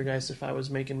to Poltergeist if I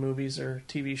was making movies or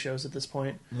TV shows at this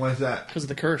point. Why is that? Because of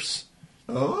the curse.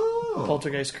 Oh.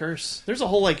 Poltergeist curse. There's a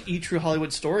whole like E! True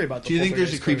Hollywood story about the Do you think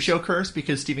Poltergeist there's a creep curse. show curse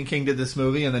because Stephen King did this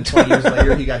movie and then 20 years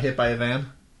later he got hit by a van?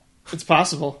 It's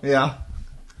possible. Yeah.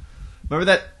 Remember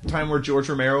that time where George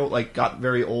Romero like got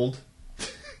very old?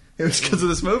 It was because of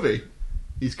this movie.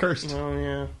 He's cursed. Oh,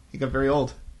 yeah. He got very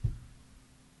old.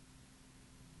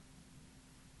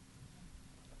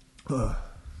 Ugh.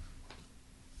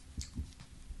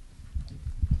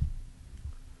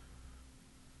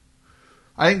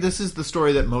 I think this is the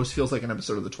story that most feels like an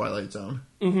episode of The Twilight Zone.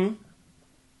 Mm-hmm.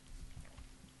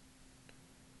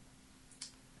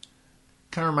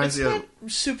 Kind of reminds It's me not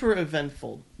of... super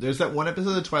eventful. There's that one episode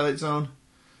of The Twilight Zone.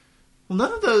 Well,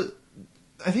 none of the...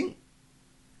 I think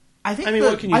mean,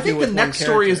 what can you do the with next one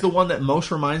story is character? the one that most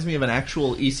reminds me of an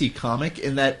actual EC comic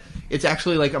in that it's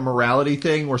actually like a morality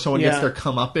thing where someone gets Yeah. their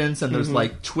comeuppance and there's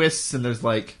like twists and there's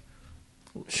like...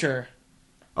 Sure.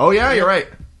 Oh yeah, you're right.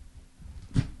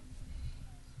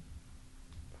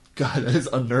 God, that is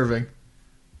unnerving.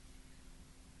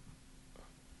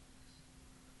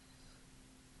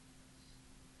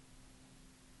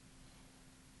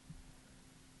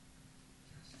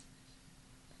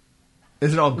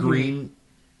 Is it all green?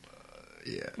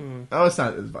 Yeah. Oh, it's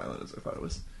not as violent as I thought it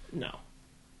was. No.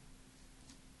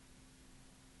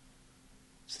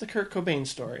 It's the Kurt Cobain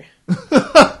story.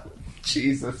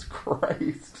 Jesus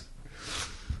Christ.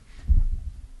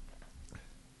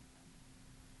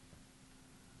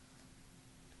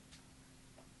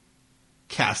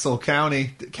 Castle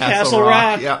County. Castle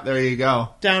Rock. Yeah, there you go.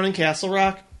 Down in Castle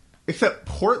Rock. Except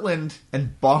Portland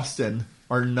and Boston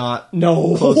are not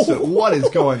No. close to... What is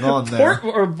going on there?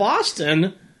 Or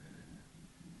Boston.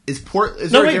 Is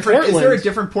there wait, a Portland.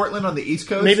 different Portland on the East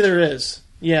Coast? Maybe there is.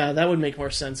 Yeah, that would make more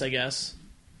sense, I guess.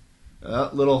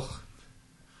 Little...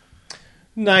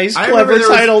 Nice, I clever remember there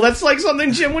was- title. That's like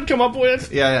something Jim would come up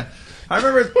with. Yeah. I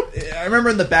remember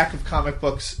in the back of comic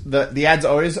books, the ads I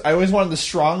always wanted the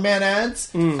strongman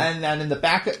ads, and then in the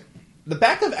back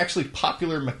of actually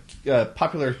popular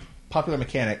Popular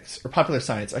Mechanics or Popular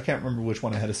Science. I can't remember which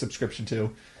one I had a subscription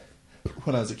to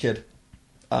when I was a kid.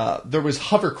 There was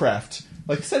hovercraft.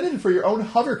 Like, send in for your own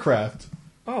hovercraft.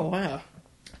 Oh, wow.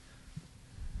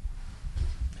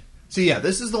 So yeah,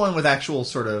 this is the one with actual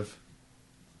sort of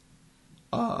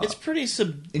it's pretty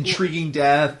intriguing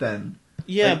death and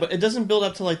yeah, but it doesn't build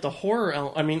up to like the horror.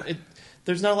 I mean,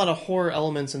 there's not a lot of horror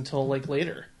elements until like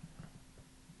later.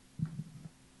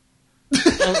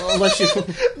 Unless you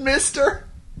Mister.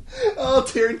 Oh,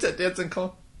 Terry Ted Danson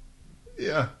call.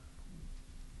 Yeah.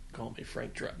 Call me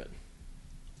Frank Drebin.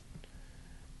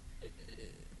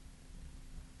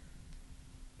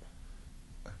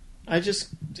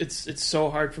 It's so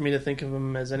hard for me to think of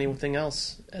him as anything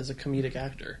else as a comedic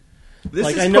actor. This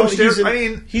like is I know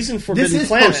he's in Forbidden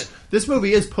Planet. This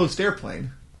movie is post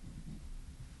Airplane.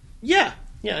 Yeah,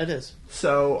 it is.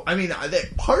 So I mean,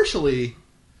 partially,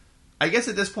 I guess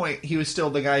at this point he was still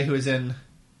the guy who was in.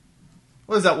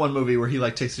 What is that one movie where he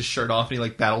like takes his shirt off and he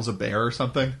like battles a bear or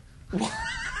something?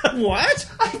 What?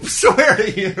 I swear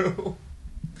to you.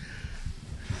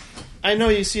 I know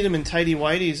you see him in Tidy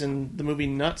Whities in the movie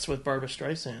Nuts with Barbra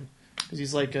Streisand. Because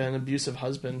he's like an abusive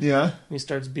husband. Yeah. And he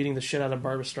starts beating the shit out of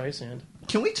Barbra Streisand.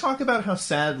 Can we talk about how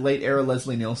sad late era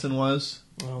Leslie Nielsen was?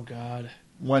 Oh, God.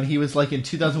 When he was like in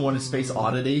 2001 A Space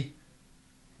Oddity.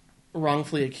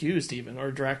 Wrongfully Accused, even.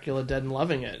 Or Dracula Dead and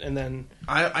Loving It. And then...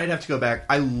 I'd have to go back.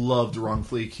 I loved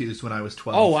Wrongfully Accused when I was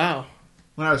 12. Oh, wow.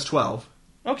 When I was 12.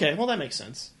 Okay, well, that makes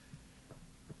sense.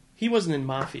 He wasn't in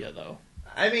Mafia, though.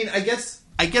 I mean, I guess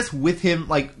with him,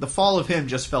 like, the fall of him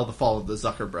just fell the fall of the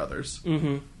Zucker brothers.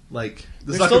 Mm-hmm. Like,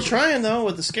 they're still trying, though,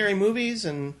 with the scary movies,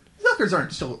 and... Zuckers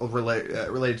aren't still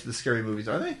related to the scary movies,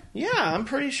 are they? Yeah, I'm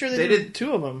pretty sure they did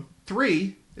 2 of them.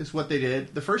 3 is what they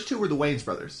did. The first 2 were the Wayans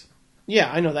brothers.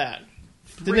 Yeah, I know that.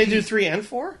 3, did they do 3 and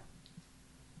 4?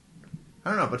 I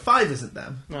don't know, but 5 isn't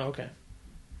them. Oh, okay.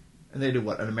 And they did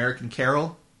what? An American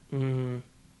Carol? Mm-hmm.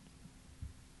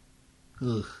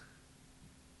 Ugh.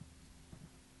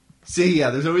 See, yeah,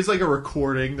 there's always like a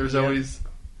recording. There's always...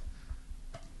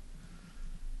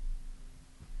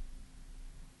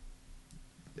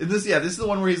 This is the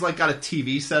one where he's like got a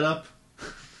TV set up.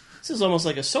 This is almost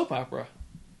like a soap opera.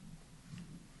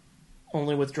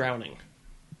 Only with drowning.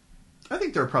 I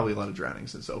think there are probably a lot of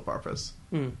drownings in soap operas.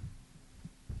 Hmm.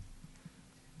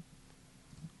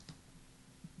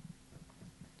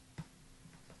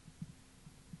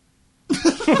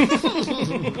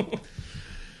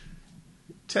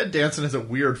 Ted Danson has a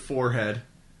weird forehead.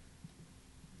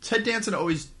 Ted Danson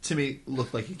always, to me,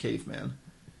 looked like a caveman.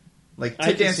 Like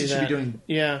Ted Danson should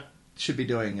be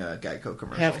doing Geico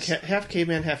commercials. Half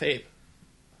caveman, half ape.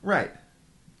 Right.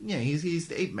 Yeah, he's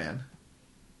the ape man.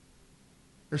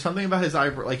 There's something about his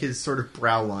eyebrow, like his sort of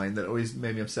brow line, that always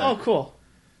made me upset. Oh, cool.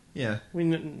 Yeah.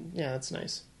 Yeah, that's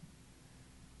nice.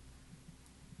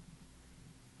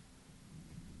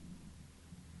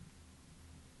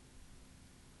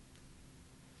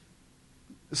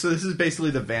 So this is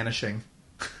basically The Vanishing.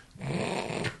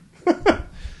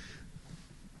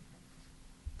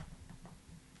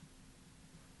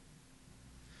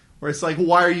 Where it's like,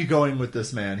 why are you going with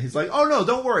this man? He's like, oh no,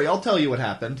 don't worry, I'll tell you what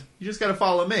happened. You just gotta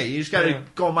follow me. You just gotta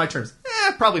go on my terms.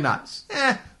 Probably not.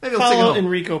 Maybe I'll follow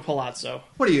Enrico Palazzo.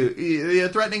 What are you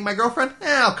threatening my girlfriend?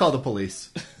 I'll call the police.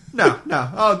 No.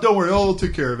 Oh, don't worry, I'll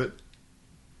take care of it.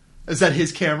 Is that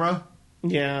his camera?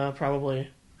 Yeah, probably.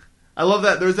 I love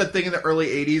that. There was that thing in the early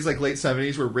 80s, like late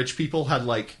 70s, where rich people had,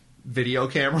 like, video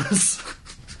cameras.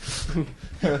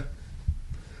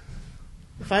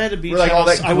 If I had a beach like house... all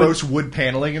that gross wood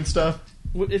paneling and stuff.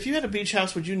 If you had a beach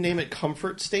house, would you name it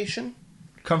Comfort Station?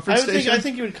 Comfort Station? I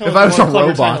think you would come If I was a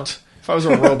robot. If I was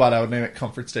a robot, I would name it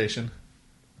Comfort Station.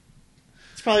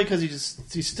 It's probably because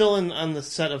he's still on the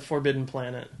set of Forbidden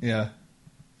Planet. Yeah.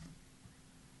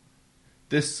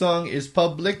 This song is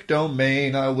public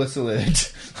domain. I'll whistle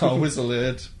it. I'll whistle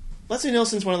it. Leslie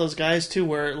Nielsen's one of those guys, too,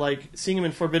 where like seeing him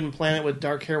in Forbidden Planet with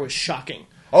dark hair was shocking.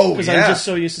 Oh, because I'm just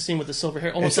so used to seeing him with the silver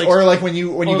hair. Almost or like when you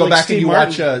go back Steve and you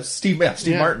Martin. watch Steve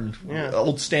Martin,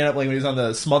 old stand-up, like when he was on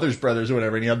the Smothers Brothers or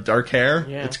whatever, and he had dark hair.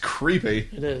 Yeah. It's creepy.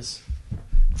 It is.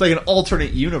 It's like an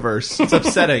alternate universe. It's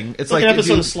upsetting. It's like an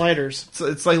episode of Sliders.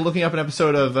 It's like looking up an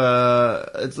episode of.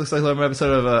 It looks like an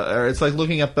episode of. Or it's like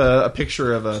looking up a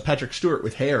picture of Patrick Stewart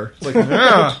with hair. It's like,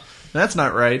 that's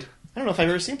not right. I don't know if I've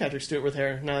ever seen Patrick Stewart with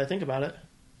hair. Now that I think about it,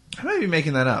 I might be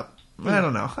making that up. I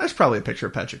don't know. There's probably a picture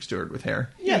of Patrick Stewart with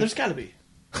hair. Yeah, there's got to be.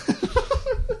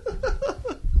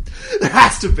 There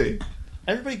has to be.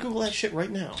 Everybody Google that shit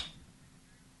right now.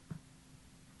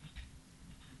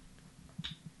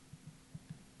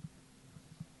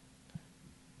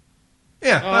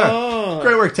 Yeah. Oh.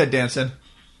 Great work, Ted Danson.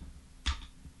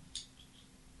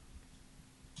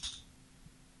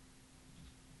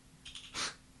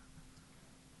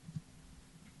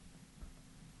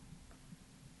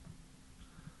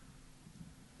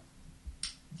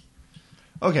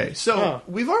 Okay, so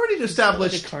we've already Like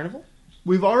established. a carnival?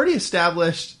 We've already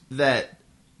established that.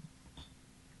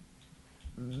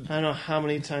 I don't know how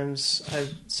many times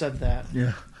I've said that.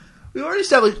 Yeah. We've already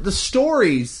established the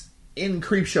stories in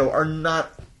Creepshow are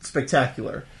not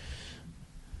spectacular.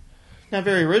 Not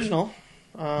very original.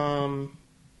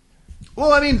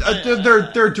 Well, I mean,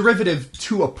 they're derivative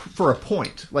for a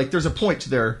point. Like, there's a point to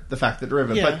the fact they're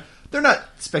derivative, Yeah. but they're not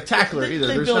spectacular either.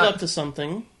 They There's build not, up to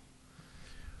something.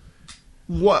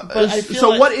 What? But I feel So,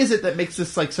 like- what is it that makes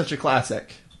this like such a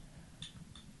classic?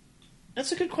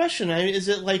 That's a good question. I mean, is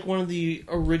it like one of the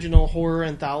original horror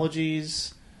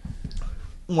anthologies?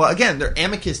 Well, again, their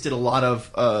Amicus did a lot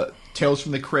of Tales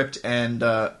from the Crypt and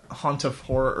Haunt of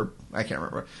Horror. Or, I can't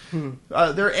remember.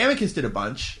 Their Amicus did a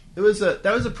bunch. That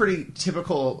was a pretty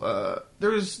typical. There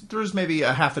was maybe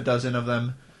a half a dozen of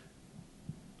them.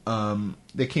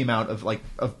 That came out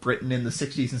of Britain in the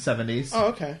 60s and 70s. Oh,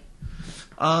 okay.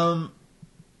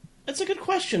 That's a good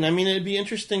question. I mean, it'd be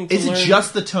interesting to Is learn. it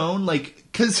just the tone? Like,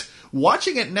 because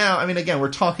watching it now, I mean, again,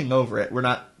 we're talking over it. We're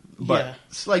not, but Yeah.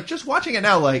 it's like just watching it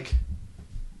now, like,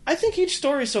 I think each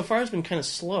story so far has been kind of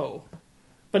slow,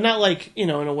 but not like in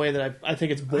a way that I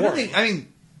think it's boring. I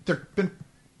mean, there've been.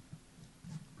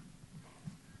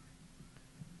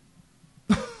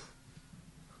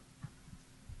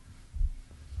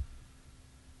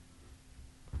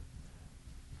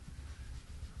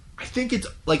 I think it's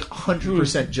like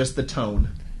 100% just the tone.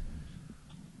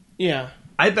 Yeah,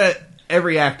 I bet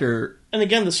every actor. and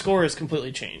again, the score has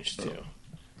completely changed too.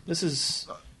 This is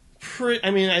I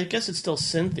mean, I guess it's still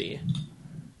synthy,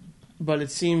 but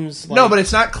it seems like No, but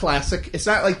it's not classic. It's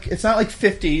not like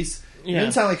 50s. It Yeah.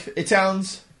 doesn't sound like it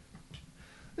sounds.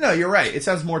 No, you're right. It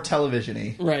sounds more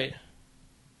television-y. right.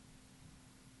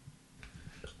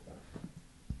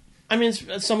 I mean,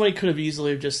 somebody could have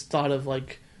easily just thought of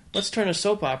like, let's turn a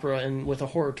soap opera in with a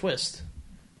horror twist,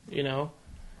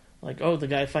 Like, oh, the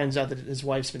guy finds out that his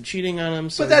wife's been cheating on him,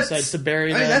 so he decides to bury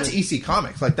them. I mean, that's EC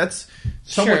Comics. Like, that's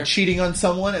someone Sure. cheating on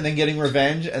someone and then getting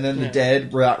revenge, and then the Yeah.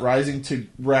 dead rising to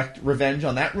wreak revenge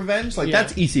on that revenge. Like, Yeah.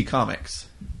 that's EC Comics.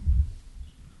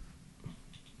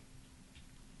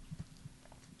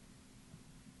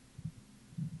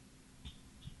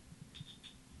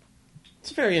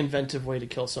 It's a very inventive way to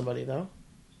kill somebody, though.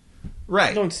 I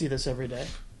Right. don't see this every day.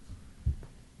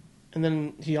 And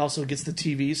then he also gets the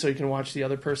TV so he can watch the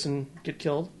other person get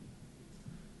killed.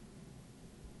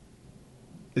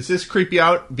 Is this creepy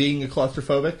out being a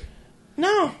claustrophobic?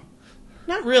 No,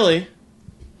 not really.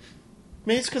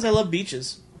 Maybe it's because I love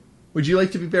beaches, Would you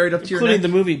like to be buried up to your including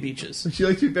neck? the movie Beaches. Would you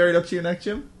like to be buried up to your neck,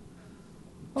 Jim?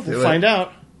 I'll do We'll it. find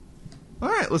out. All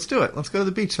right, let's do it. Let's go to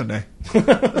the beach someday.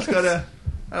 Let's go to.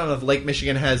 I don't know if Lake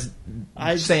Michigan has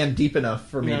sand deep enough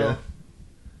for me No.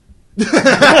 to.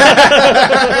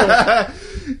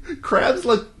 Crabs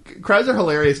are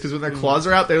hilarious because when their claws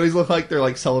are out, they always look like they're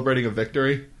like celebrating a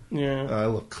victory. Yeah. I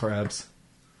love crabs.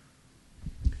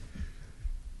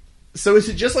 So is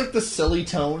it just like the silly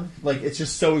tone? Like it's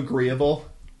just so agreeable,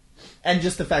 and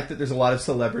just the fact that there's a lot of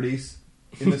celebrities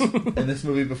in this in this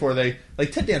movie before they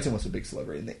like Ted Danson was a big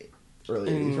celebrity in the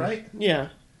early 80s, right? Yeah.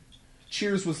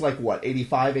 Cheers was like what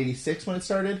 85, 86 when it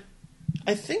started.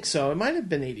 I think so. It might have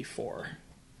been 84.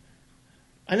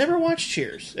 I never watched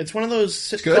Cheers. It's one of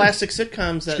those good. classic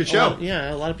sitcoms that It's a good show.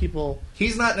 a lot of people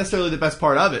He's not necessarily the best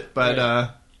part of it, but Right.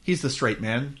 he's the straight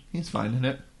man. He's fine in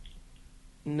it.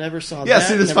 never saw. Yeah, that.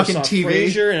 see this never fucking saw TV.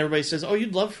 Frasier, and everybody says, "Oh,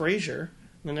 you'd love Frasier."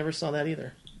 And I never saw that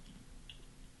either.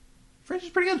 French is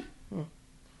pretty good.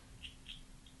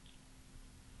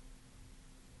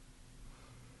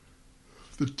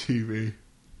 The TV.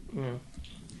 Yeah.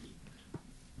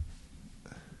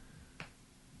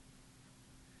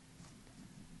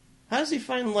 How does he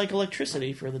find like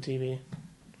electricity for the TV?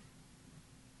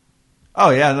 Oh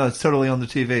yeah, no, it's totally on the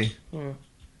TV. Hmm.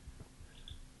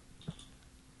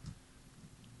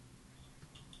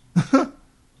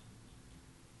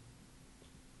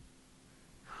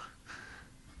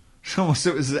 It's almost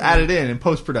it was added in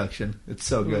post production. It's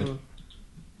so good.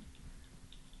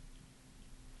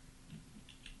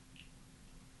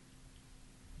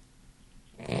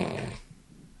 Mhm.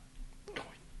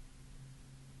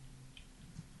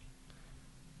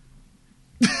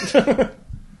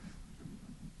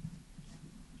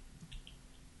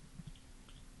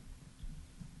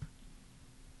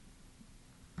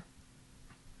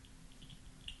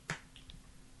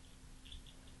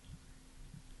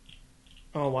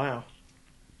 Oh wow.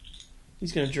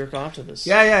 He's gonna jerk off to this.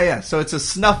 Yeah. So it's a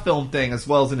snuff film thing as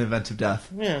well as an inventive death.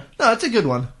 Yeah. No, it's a good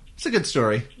one. It's a good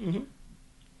story. Mm-hmm.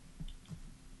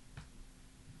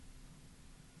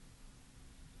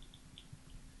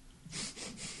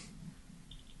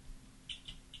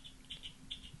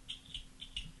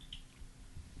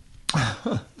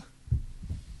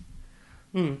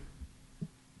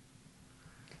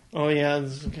 Oh yeah,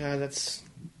 God, that's.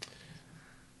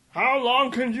 How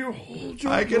long can you hold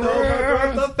your I can hold my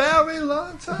breath a very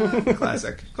long time.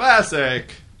 Classic.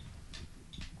 Classic.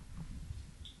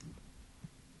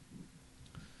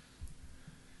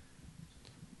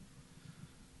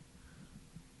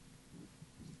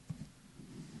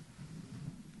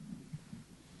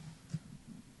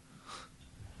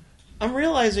 I'm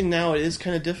realizing now it is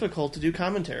kind of difficult to do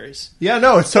commentaries. Yeah,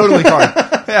 no, it's totally hard.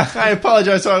 Yeah, I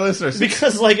apologize to our listeners.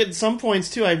 Because, like, at some points,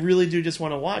 too, I really do just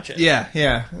want to watch it.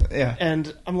 Yeah.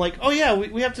 And I'm like, oh, yeah,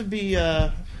 we have to be...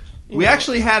 we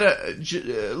actually had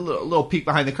a little peek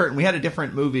behind the curtain. We had a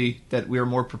different movie that we were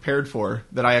more prepared for,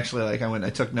 that I actually, like, I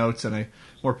took notes and I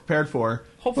more prepared for.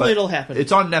 Hopefully it'll happen.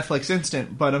 It's on Netflix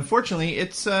Instant, but unfortunately,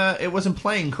 it wasn't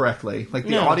playing correctly. Like,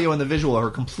 the audio and the visual are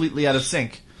completely out of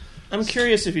sync. I'm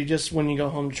curious if you just, when you go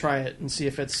home, try it and see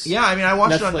if it's I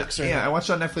watched Netflix it on I watched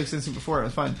it on Netflix Instant before. It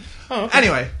was fun. Oh, okay.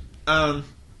 Anyway,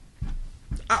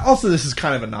 also this is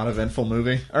kind of a not eventful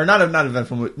movie, or not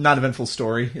eventful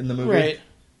story in the movie, right?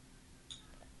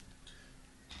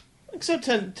 Except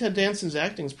Ted Danson's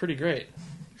acting is pretty great.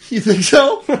 You think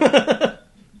so?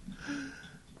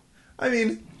 I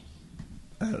mean,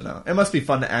 I don't know. It must be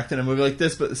fun to act in a movie like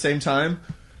this, but at the same time,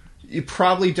 you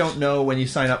probably don't know when you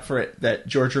sign up for it that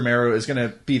George Romero is going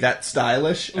to be that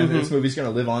stylish and that this movie's going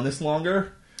to live on this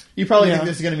longer. You probably think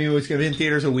this is going to be it's going to be in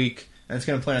theaters a week and it's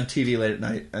going to play on TV late at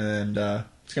night and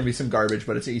it's going to be some garbage,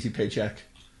 but it's an easy paycheck.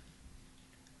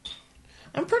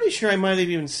 I'm pretty sure I might have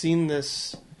even seen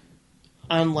this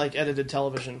on, like, edited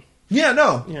television. Yeah,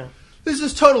 no. Yeah. This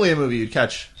is totally a movie you'd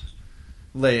catch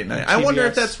late at night. I wonder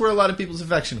if TBS. that's where a lot of people's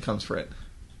affection comes for it.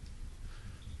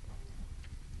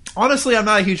 Honestly, I'm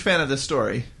not a huge fan of this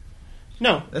story.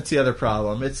 No. That's the other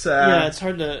problem. It's it's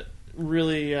hard to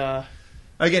really...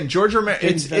 again, George Romero...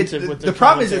 inventive with the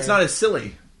problem is it's not as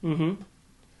silly. Mm-hmm.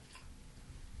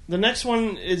 The next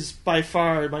one is by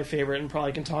far my favorite and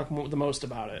probably can talk the most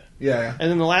about it. Yeah. And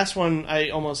then the last one, I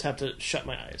almost have to shut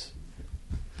my eyes.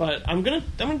 But I'm gonna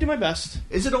do my best.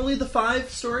 Is it only the 5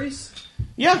 stories?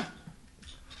 Yeah.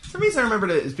 For some reason I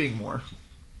remembered it as being more.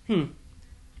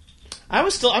 I'm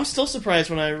still surprised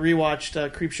when I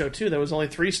rewatched Creepshow 2. There was only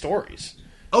 3 stories.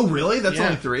 Oh, really? That's Yeah.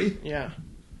 only 3? Yeah.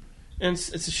 And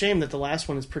it's a shame that the last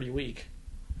one is pretty weak.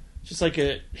 It's just like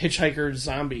a hitchhiker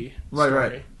zombie story.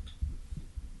 Right.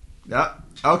 Yeah.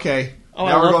 Okay. Oh, I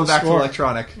now we're love going the back score. to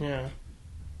electronic. Yeah.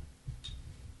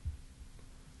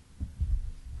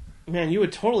 Man, you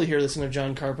would totally hear this in a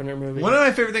John Carpenter movie. One of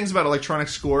my favorite things about electronic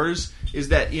scores is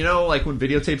that, you know, like when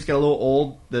videotapes get a little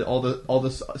old, that all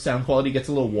the sound quality gets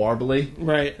a little warbly.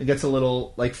 Right. It gets a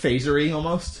little, like, phasery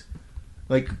almost.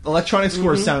 Like, electronic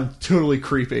scores sound totally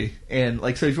creepy. And,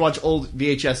 like, so if you watch old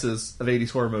VHSs of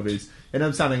 80s horror movies, it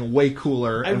ends up sounding way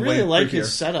cooler I and really way like creepier.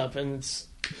 his setup, and it's...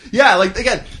 Yeah, like,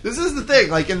 again, this is the thing.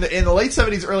 Like, in the late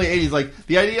 70s, early 80s, like,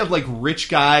 the idea of, like, rich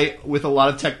guy with a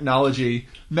lot of technology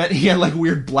meant he had, like,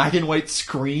 weird black and white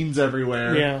screens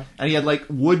everywhere. Yeah. And he had, like,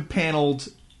 wood-paneled...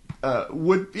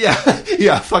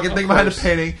 fucking thing behind a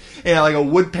painting. And like a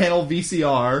wood-panel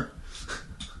VCR.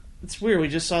 It's weird. We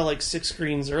just saw like 6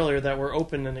 screens earlier that were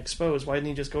open and exposed. Why didn't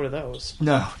he just go to those?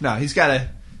 No, he's got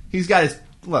his...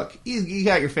 Look, you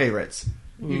got your favorites.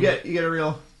 You get a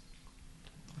real...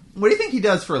 What do you think he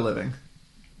does for a living?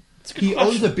 It's a good He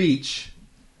question. owns a beach.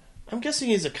 I'm guessing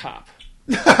he's a cop.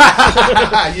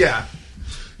 Yeah.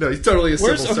 No, he's totally a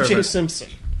Where's civil O.J. servant. Simpson?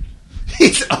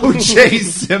 He's O.J.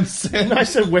 Simpson. No, I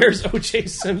said, where's O.J.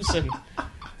 Simpson?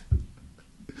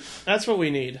 That's what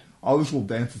we need. All This Will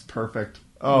Dance is perfect.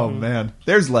 Oh, man.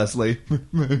 There's Leslie.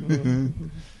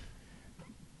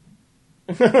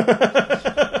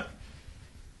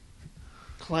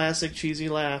 Classic cheesy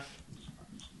laugh.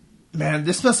 Man,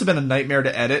 this must have been a nightmare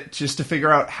to edit, just to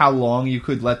figure out how long you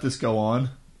could let this go on.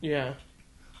 Yeah.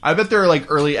 I bet there are,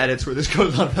 like, early edits where this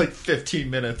goes on for, like, 15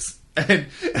 minutes. And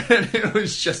it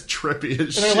was just trippy as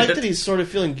And shit. I like that he's sort of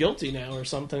feeling guilty now or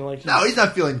something. Like No, he's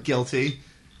not feeling guilty.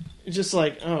 It's just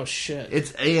like, oh, shit.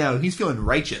 It's, he's feeling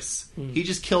righteous. He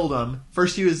just killed him.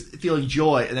 First he was feeling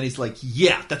joy, and then he's like,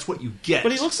 yeah, that's what you get.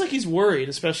 But he looks like he's worried,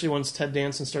 especially once Ted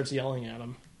Danson starts yelling at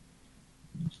him.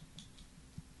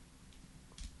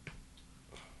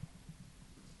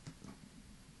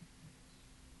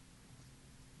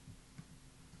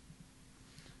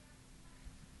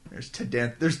 There's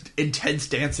There's Intense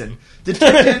Dancing. Did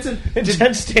Ted Danson...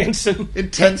 Intense Danson.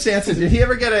 Intense Dancing. Did he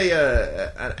ever get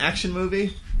an action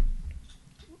movie?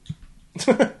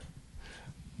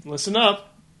 Listen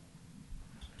up.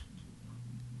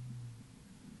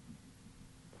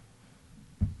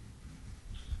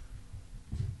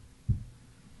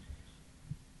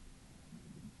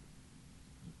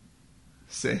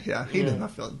 See, yeah, he does not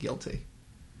feel guilty.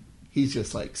 He's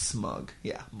just like smug.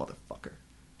 Yeah, motherfucker.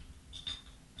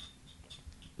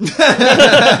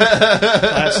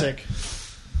 Classic.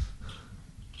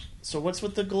 So what's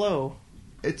with the glow?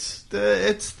 It's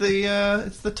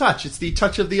the touch. It's the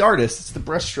touch of the artist. It's the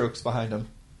brushstrokes behind him.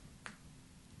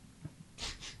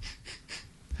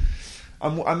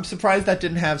 I'm surprised that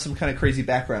didn't have some kind of crazy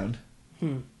background.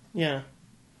 Yeah.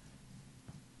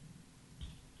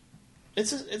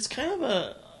 It's kind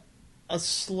of a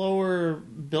slower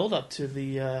build up to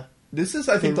the. This is,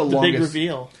 I think, the longest big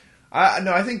reveal.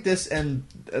 No, I think this and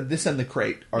the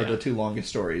crate are the two longest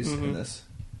stories in this.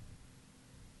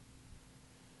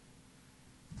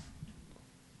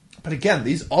 But again,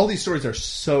 all these stories are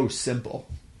so simple.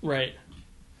 Right.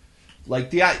 Like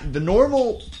the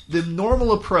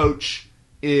normal approach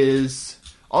is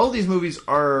all of these movies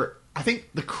are. I think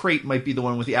the crate might be the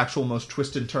one with the actual most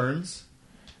twists and turns.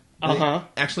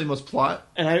 Actually, most plot.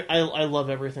 And I love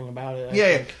everything about it. I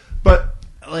think. But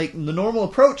like the normal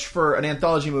approach for an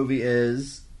anthology movie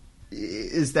is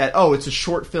that it's a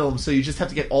short film, so you just have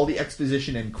to get all the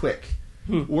exposition in quick.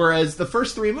 Whereas the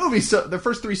first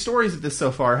three stories of this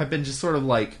so far have been just sort of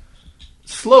like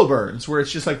slow burns, where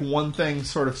it's just like one thing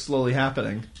sort of slowly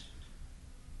happening.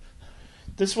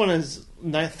 This one is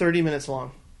 30 minutes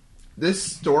long. This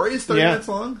story is 30 minutes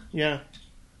long? Yeah.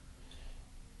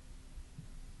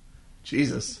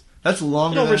 Jesus. That's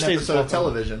longer than an episode of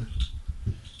television.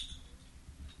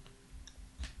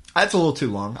 That's a little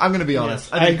too long. I'm going to be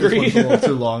honest. Yeah, I agree. This one's a little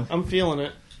too long. I'm feeling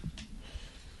it.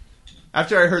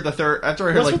 After I heard the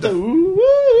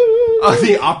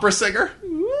the opera singer?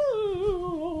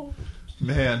 Ooh.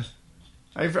 Man.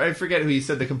 I forget who he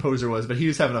said the composer was, but he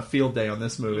was having a field day on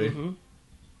this movie. Mm-hmm.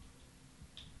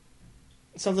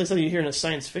 It sounds like something you hear in a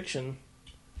science fiction.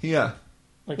 Yeah.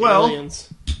 Like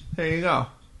Aliens. There you go.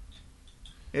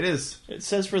 It is. It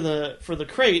says for the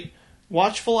crate,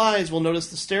 watchful eyes will notice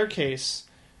the staircase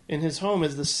in his home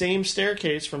is the same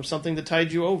staircase from Something That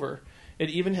Tied You Over. It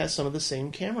even has some of the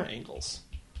same camera angles.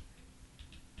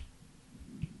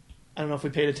 I don't know if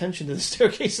we paid attention to the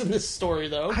staircase in this story,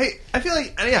 though. I feel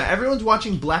like, everyone's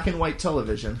watching black and white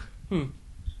television.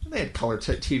 They had color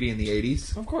TV in the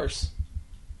 80s. Of course.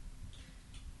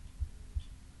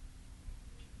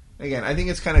 Again, I think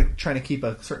it's kind of trying to keep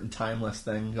a certain timeless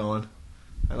thing going.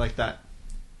 I like that.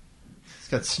 It's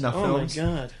got snuff films. Oh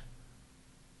my god.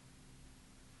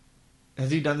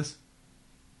 Has he done this?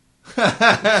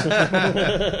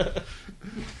 I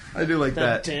do like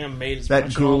that. Damn maid is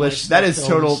that ghoulish. That is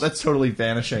films. That's totally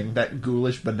vanishing. That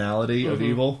ghoulish banality of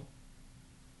evil.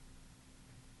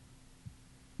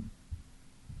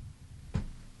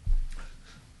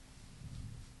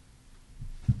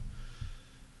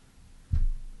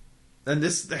 And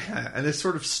this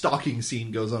sort of stalking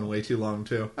scene goes on way too long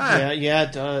too. Yeah,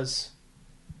 it does.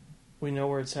 We know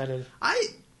where it's headed. I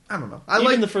don't know.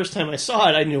 Even the first time I saw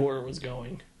it, I knew where it was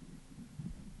going.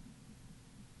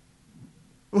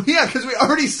 Well, yeah, because we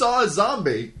already saw a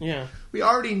zombie. Yeah, we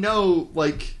already know.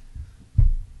 Like,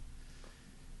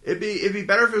 it'd be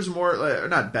better if it was more. Or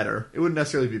not better. It wouldn't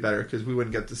necessarily be better because we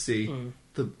wouldn't get to see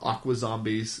the aqua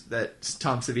zombies that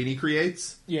Tom Savini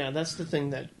creates. Yeah, that's the thing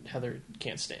that Heather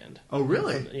can't stand. Oh,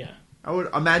 really? Yeah. I would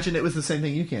imagine it was the same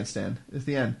thing you can't stand at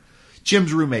the end.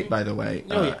 Jim's roommate, by the way,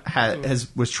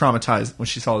 was traumatized when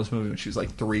she saw this movie when she was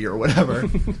like 3 or whatever.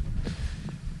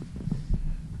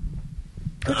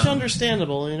 Which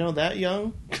understandable, that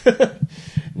young.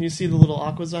 You see the little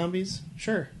aqua zombies?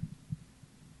 Sure.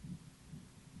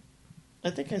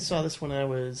 I think I saw this when I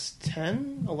was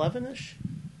 10, 11-ish.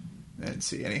 I didn't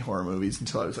see any horror movies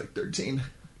until I was like 13.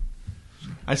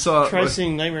 Try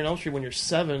seeing Nightmare on Elm Street when you're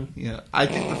 7. Yeah, I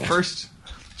think the first...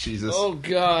 Jesus. Oh,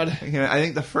 God. I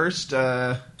think the first...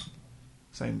 was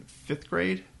I in 5th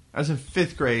grade? I was in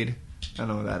 5th grade. I don't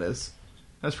know what that is.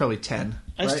 That was probably 10.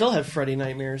 I still have Freddy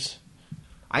nightmares.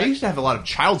 I used to have a lot of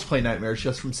Child's Play nightmares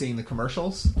just from seeing the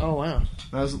commercials. Oh, wow.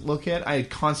 When I was a little kid, I had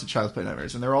constant Child's Play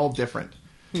nightmares, and they're all different.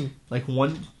 Like,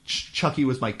 one, Chucky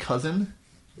was my cousin.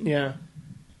 Yeah.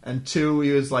 And 2,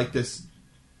 he was like this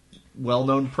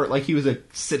well-known... like, he was a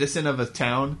citizen of a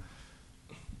town.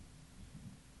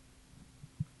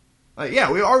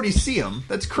 Yeah, we already see him.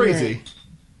 That's crazy. Right.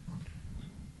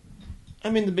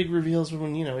 I mean, the big reveals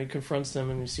when, he confronts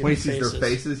them and you see when their faces. When he sees their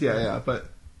faces, yeah, but...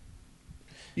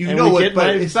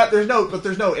 It's not.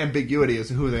 There's no ambiguity as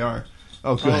to who they are.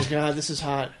 Oh, good. Oh, God, this is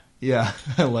hot. Yeah,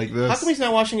 I like this. How come he's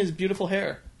not washing his beautiful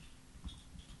hair?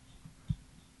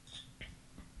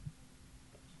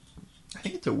 I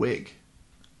think it's a wig.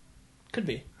 Could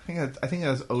be. I think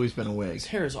that's always been a wig. His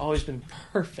hair has always been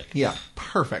perfect. Yeah,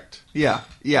 perfect. Yeah.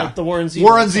 Like the Warren Zevon.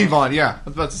 Warren Zevon, yeah. I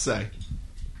was about to say.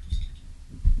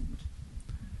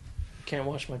 can't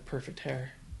wash my perfect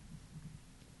hair.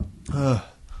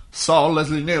 Saw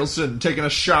Leslie Nielsen taking a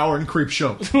shower in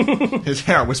Creepshow. His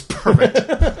hair was perfect.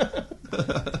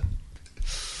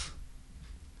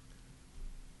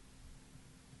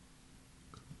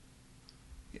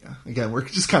 Yeah, again, we're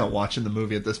just kind of watching the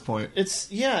movie at this point. There's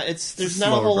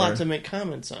not a whole lot to make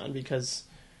comments on because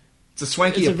it's a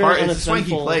swanky apartment. It's a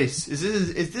swanky place. Is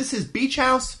this his beach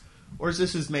house? Or is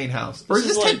this his main house? Or is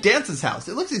this Ted Danson's house?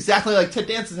 It looks exactly like Ted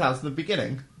Danson's house in the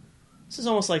beginning. This is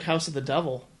almost like House of the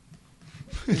Devil.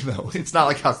 No, it's not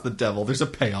like House of the Devil. There's a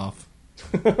payoff.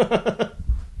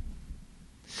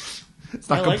 It's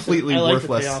not completely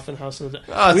worthless. I like the payoff in House of the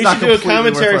Devil. Oh, we should do a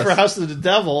commentary for House of the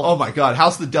Devil. Oh my god,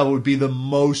 House of the Devil would be the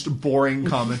most boring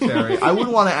commentary. I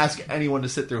wouldn't want to ask anyone to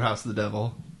sit through House of the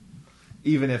Devil.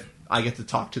 Even if I get to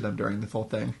talk to them during the full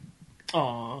thing.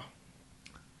 Aww.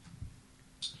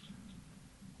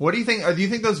 What do you think? Do you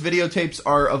think those videotapes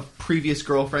are of previous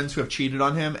girlfriends who have cheated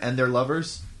on him and their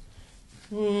lovers?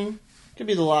 Could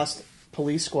be the Lost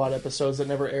Police Squad episodes that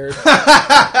never aired.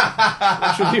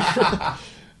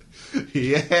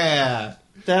 Yeah.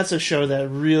 That's a show that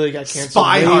really got canceled.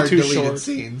 Spy Hard too deleted short.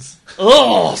 Scenes.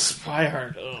 Oh, Spy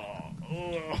Hard.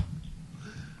 Oh.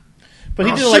 But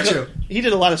he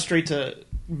did a lot of straight to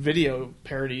video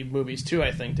parody movies too,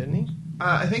 I think, didn't he?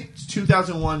 I think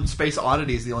 2001 Space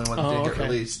Oddity is the only one that didn't get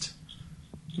released.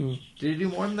 Did he do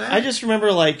more than that? I just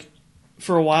remember,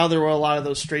 for a while there were a lot of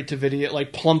those straight to video,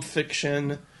 like Plump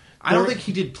Fiction. I don't think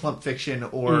he did Plump Fiction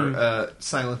or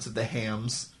Silence of the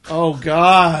Hams. Oh,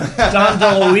 God. Don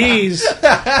DeLuise.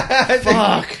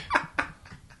 Fuck.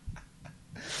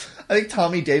 I think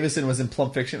Tommy Davison was in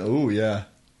Plump Fiction. Oh, yeah.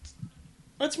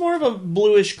 That's more of a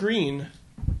bluish green.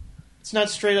 It's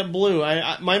not straight up blue.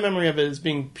 My memory of it is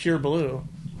being pure blue.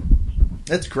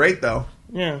 That's great, though.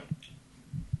 Yeah.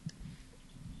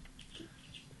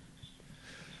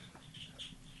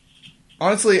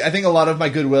 Honestly, I think a lot of my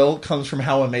goodwill comes from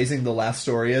how amazing the last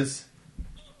story is.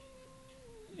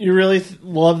 You really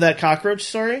love that cockroach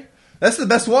story? That's the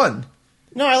best one.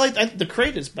 No, I the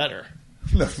crate is better.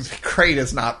 No, the crate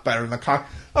is not better than the cock.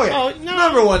 Okay, oh, no.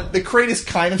 Number one, the crate is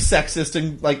kind of sexist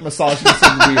and misogynist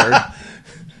and weird.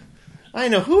 I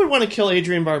know. Who would want to kill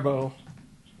Adrienne Barbeau?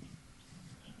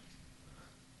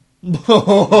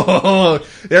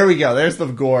 There we go. There's the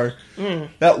gore.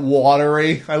 That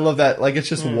watery. I love that. It's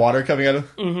just water coming out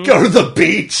of... Mm-hmm. Go to the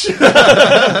beach!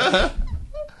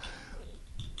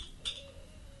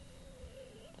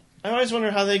 I always wonder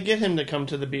how they get him to come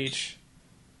to the beach.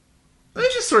 They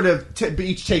just sort of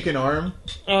each take an arm.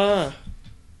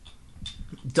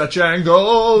 Dutch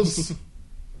angles!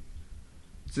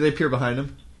 Do they appear behind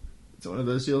him? Is it one of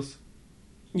those deals?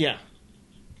 Yeah.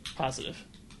 Positive.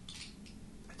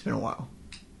 It's been a while.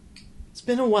 It's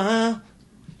been a while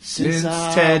since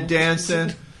Ted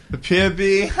Danson appeared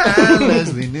behind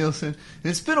Leslie Nielsen.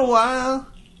 It's been a while.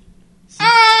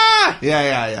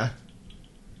 Yeah.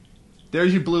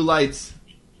 There's your blue lights.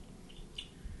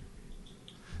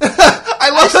 I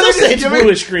love how they it's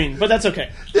bluish green, but that's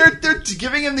okay. They're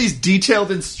giving him these detailed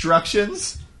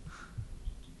instructions.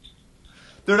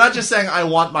 They're not just saying, I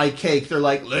want my cake. They're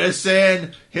like,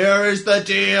 listen, here is the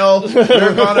deal.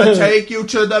 We're going to take you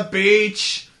to the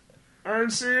beach.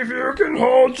 And see if you can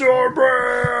hold your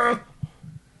breath.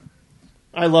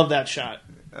 I love that shot.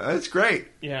 That's great.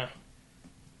 Yeah.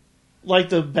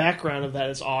 The background of that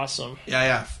is awesome.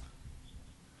 Yeah.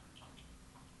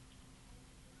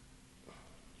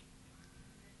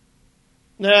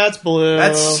 That's blue.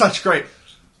 That's such great.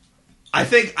 I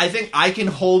think I can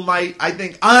hold my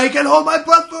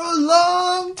breath for a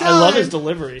long time. I love his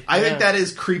delivery. I think that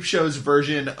is Creepshow's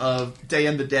version of Day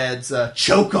of the Dead's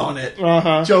Choke on It.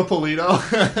 Uh-huh. Joe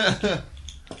Polito.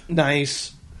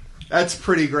 Nice. That's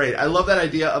pretty great. I love that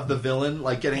idea of the villain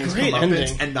getting his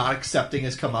comeuppance and not accepting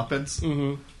his comeuppance.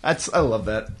 Mm-hmm. I love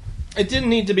that. It didn't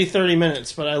need to be 30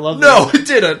 minutes, but I love that. No, it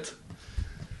didn't.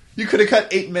 You could have cut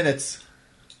 8 minutes.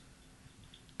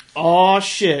 Aw,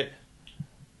 shit.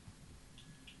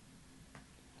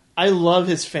 I love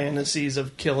his fantasies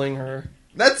of killing her.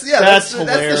 That's hilarious. That's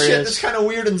the shit that's kind of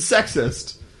weird and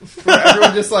sexist. Where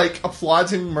everyone just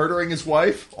applauds him murdering his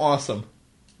wife. Awesome.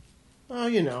 Oh,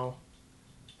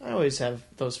 I always have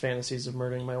those fantasies of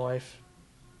murdering my wife.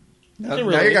 Now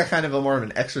you got kind of more of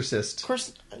an exorcist. Of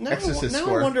course. Now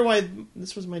score. I wonder why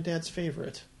this was my dad's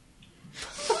favorite.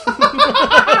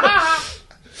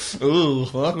 Ooh,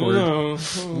 awkward.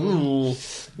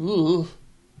 Ooh.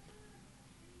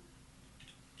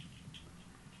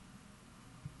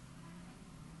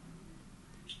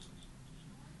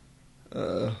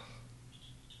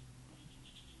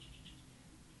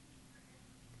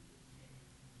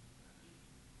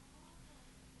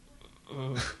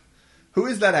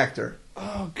 is that actor?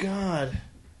 Oh, God.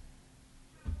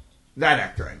 That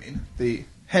actor, I mean. The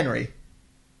Henry.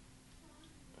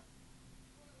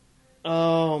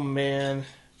 Oh, man.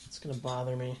 It's going to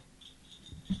bother me.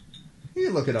 You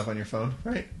can look it up on your phone,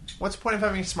 right? What's the point of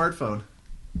having a smartphone?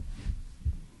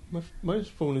 My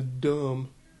phone is dumb.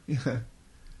 Yeah.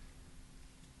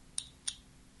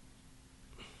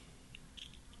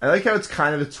 I like how it's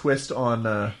kind of a twist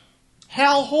on...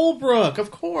 Hal Holbrook,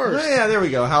 of course. Oh, yeah, there we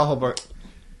go. Hal Holbrook.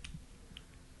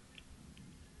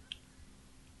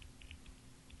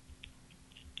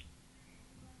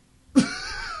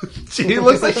 She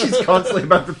looks like she's constantly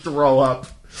about to throw up.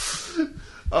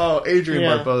 Oh,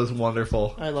 Adrienne Barbeau is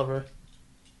wonderful. I love her.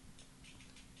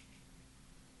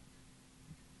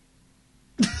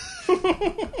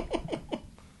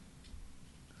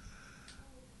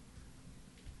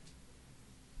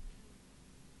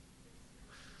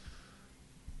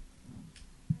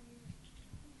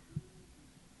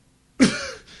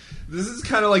 This is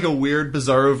kind of like a weird,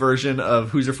 bizarro version of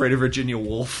Who's Afraid of Virginia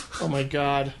Woolf. Oh my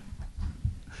god.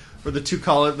 Where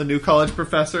the new college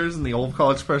professors and the old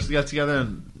college professors get together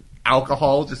and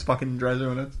alcohol just fucking drives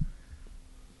everyone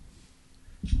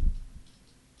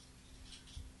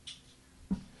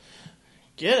nuts.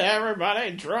 Get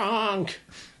everybody drunk.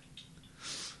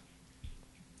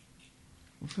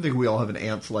 I think we all have an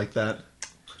aunt like that.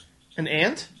 An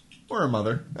aunt? Or a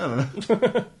mother. I don't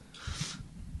know.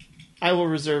 I will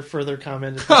reserve further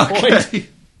comment at this point.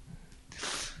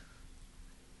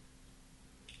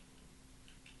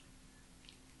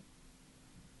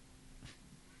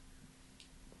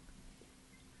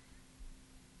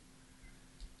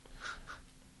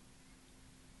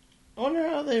 I wonder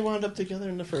how they wound up together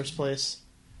in the first place.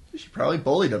 She probably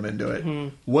bullied him into it.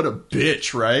 Mm-hmm. What a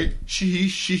bitch, right? He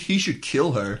should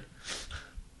kill her.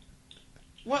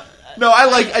 What? No,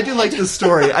 I do like the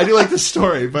story. I do like the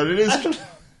story, but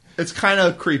it's kind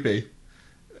of creepy.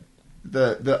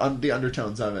 The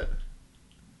undertones of it.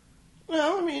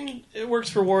 Well, I mean, it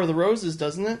works for War of the Roses,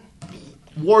 doesn't it?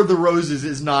 War of the Roses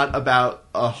is not about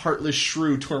a heartless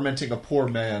shrew tormenting a poor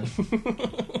man.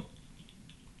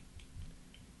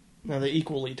 No, they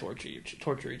equally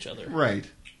torture each other. Right.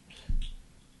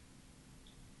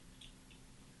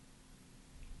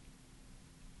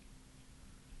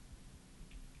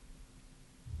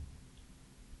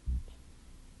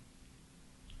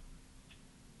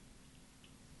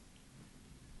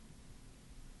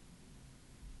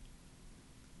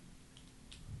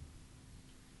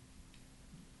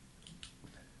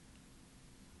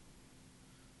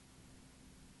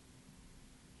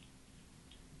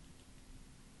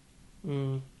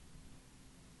 Mm.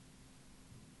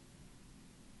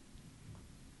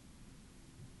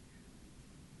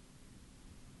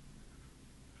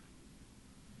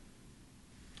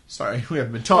 Sorry, we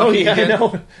haven't been talking. Oh yeah, again. I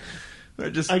know.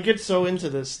 I get so into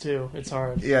this too. It's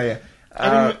hard. Yeah.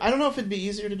 I don't know if it'd be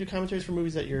easier to do commentaries for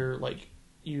movies that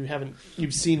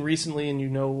you've seen recently and you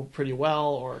know pretty well,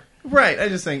 or right. I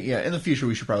just think in the future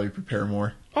we should probably prepare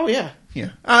more. Oh yeah,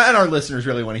 yeah. And our listeners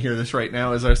really want to hear this right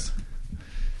now.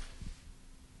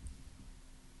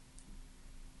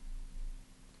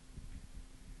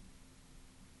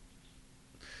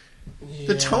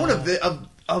 The tone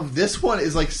of this one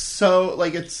is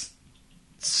it's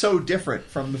so different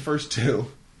from the first two.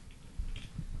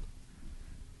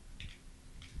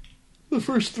 The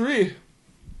first three.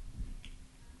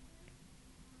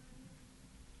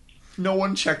 No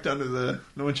one checked under the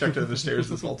stairs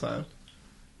this whole time.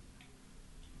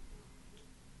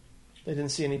 They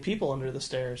didn't see any people under the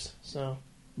stairs, so.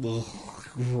 Ugh,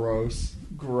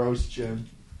 gross, Jim.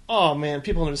 Oh man,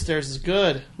 People Under the Stairs is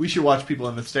good. We should watch People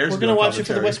Under the Stairs. We're going to watch it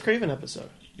for the Wes Craven episode.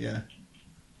 Yeah.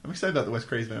 I'm excited about the Wes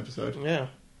Craven episode. Yeah.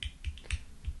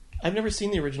 I've never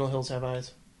seen the original Hills Have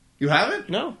Eyes. You haven't?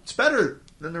 No. It's better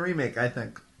than the remake, I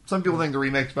think. Some people think the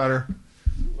remake's better.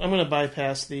 I'm going to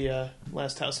bypass the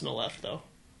Last House on the Left, though.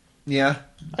 Yeah.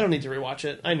 I don't need to rewatch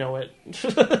it. I know it.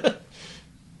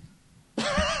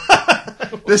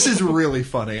 This is really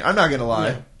funny. I'm not going to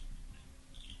lie. No.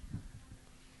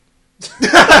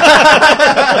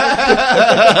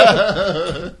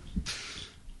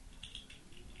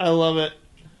 I love it.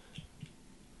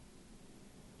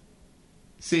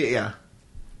 See, yeah.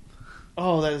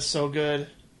 Oh, that is so good.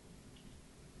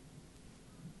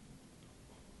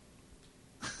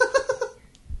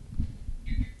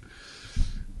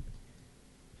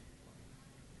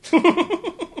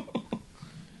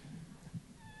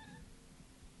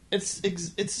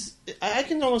 It's I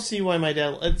can almost see why my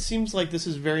dad. It seems like this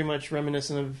is very much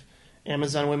reminiscent of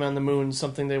Amazon Women on the Moon.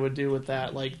 Something they would do with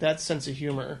that, like that sense of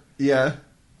humor. Yeah.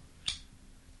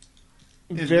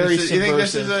 Very subversive. You think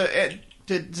this is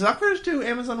Did Zuckers do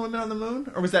Amazon Women on the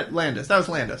Moon? Or was that Landis? That was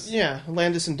Landis. Yeah,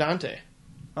 Landis and Dante.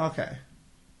 Okay.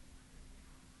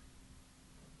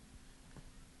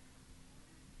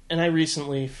 And I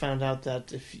recently found out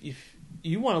that if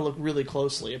you want to look really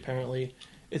closely, apparently,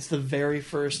 it's the very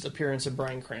first appearance of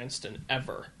Bryan Cranston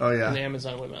ever in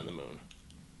Amazon Women on the Moon.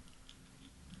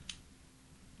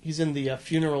 He's in the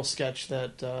funeral sketch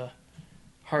that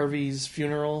Harvey's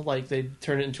funeral, like they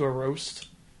turn it into a roast.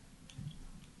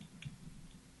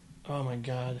 Oh my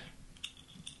god.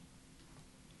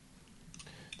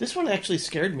 This one actually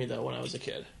scared me though when I was a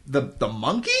kid. The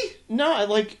monkey? No,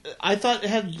 I thought it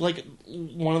had like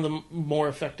one of the more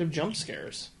effective jump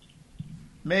scares.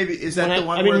 Maybe is that the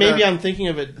one? I mean, maybe I'm thinking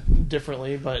of it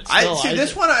differently, but still,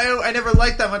 this one I never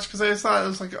liked that much because I just thought it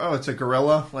was like, oh, it's a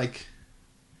gorilla, like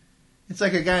it's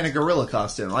like a guy in a gorilla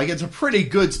costume. Like it's a pretty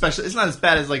good special. It's not as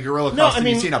bad as like gorilla costume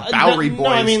you've seen a Bowery Boys. No,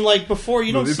 I mean like before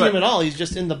you don't see him at all. He's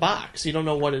just in the box. You don't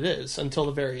know what it is until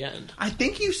the very end. I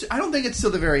don't think it's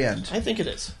till the very end. I think it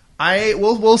is.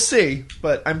 We'll see,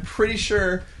 but I'm pretty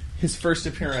sure his first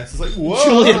appearance is like, whoa,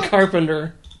 Julia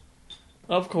Carpenter,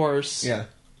 of course. Yeah.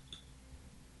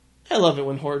 I love it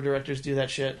when horror directors do that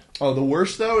shit. Oh, the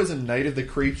worst, though, is in Night of the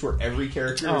Creeps, where every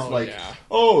character is like,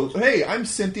 oh, hey, I'm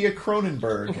Cynthia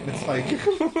Cronenberg. And it's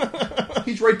like,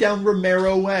 he's right down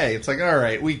Romero way. It's like, all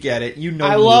right, we get it. You know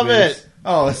I love it.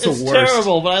 Oh, it's the worst. It's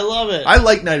terrible, but I love it. I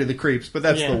like Night of the Creeps, but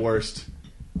that's the worst.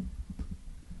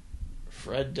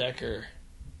 Fred Dekker.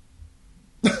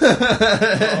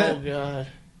 Oh, God.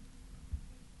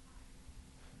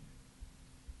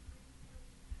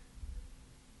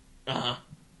 Uh-huh.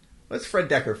 What's Fred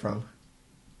Dekker from?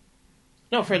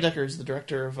 No, Fred Dekker is the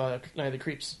director of Night of the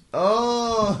Creeps.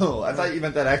 Oh, I thought you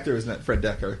meant that actor was not Fred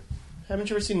Dekker. Haven't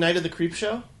you ever seen Night of the Creep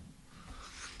Show?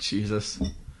 Jesus.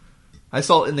 I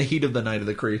saw it in the heat of the Night of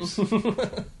the Creeps.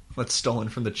 That's stolen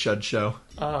from the Chud Show.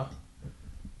 Oh.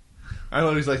 I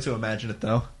always like to imagine it,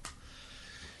 though.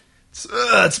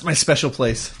 It's my special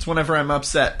place. It's whenever I'm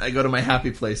upset, I go to my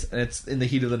happy place, and it's in the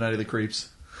heat of the Night of the Creeps.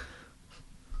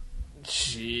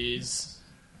 Jeez.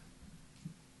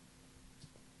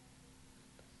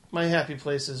 My happy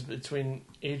place is between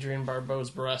Adrienne Barbeau's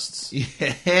breasts.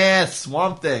 Yeah,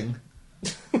 Swamp Thing.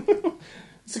 It's going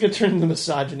to turn into the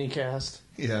misogyny cast.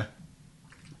 Yeah.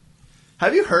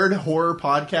 Have you heard horror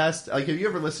podcast? Like, have you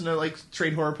ever listened to like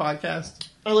Trade Horror podcast?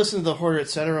 I listened to the Horror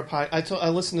Etc. I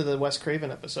listened to the Wes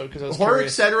Craven episode because I was Horror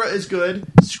curious. Etc. is good.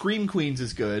 Scream Queens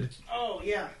is good. Oh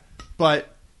yeah. But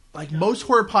like most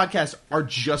horror podcasts are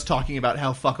just talking about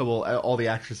how fuckable all the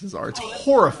actresses are. It's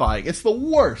horrifying. It's the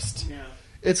worst. Yeah.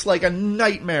 It's like a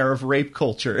nightmare of rape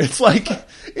culture. It's like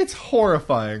it's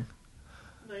horrifying.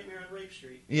 Nightmare on Rape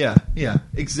Street. Yeah,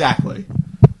 exactly.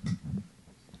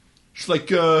 She's like,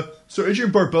 so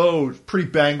Adrienne Barbeau is pretty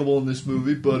bangable in this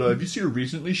movie, but have you seen her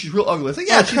recently? She's real ugly. It's like,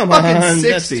 yeah, she's fucking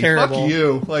 60. That's terrible. Fuck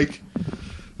you. Like,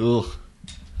 ugh.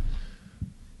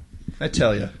 I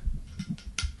tell you.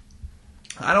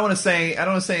 I don't want to say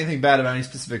anything bad about any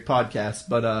specific podcast,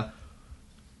 but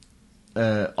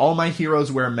All My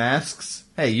Heroes Wear Masks.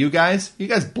 Hey, you guys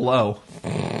blow.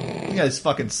 You guys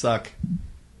fucking suck.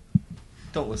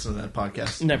 Don't listen to that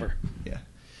podcast. Never. Yeah.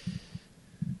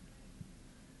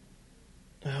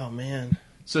 Oh, man.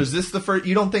 So is this the first...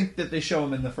 You don't think that they show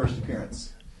him in the first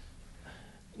appearance?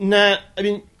 Nah, I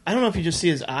mean, I don't know if you just see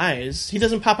his eyes. He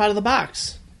doesn't pop out of the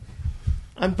box.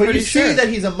 I'm pretty sure. But you see that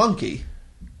he's a monkey.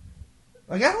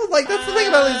 Like, I don't like... That's the thing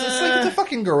about it. It's like it's a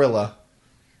fucking gorilla.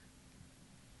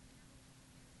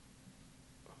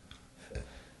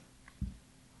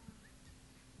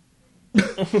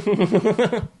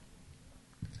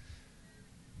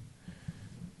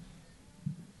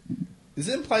 Is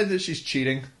it implied that she's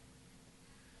cheating?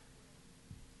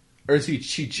 Or is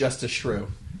she just a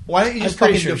shrew? Why don't you just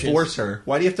fucking divorce her?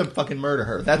 Why do you have to fucking murder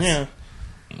her? That's... Yeah.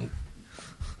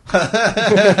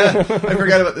 I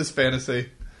forgot about this fantasy.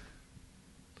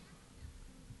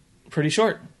 Pretty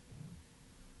short.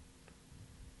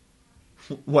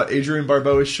 What, Adrienne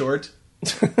Barbeau is short?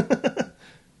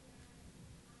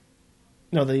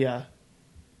 No,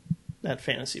 that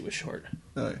fantasy was short.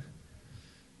 Oh, yeah.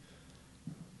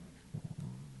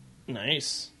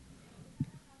 Nice.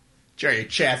 Jerry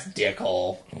chest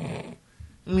dickhole.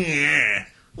 Yeah,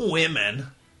 women.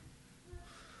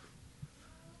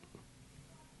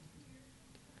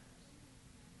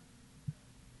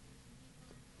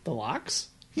 The locks?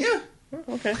 Yeah. Oh,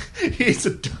 okay. He's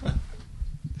a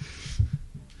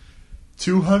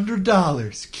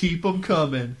 $200. Keep them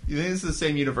coming. You think this is the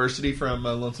same university from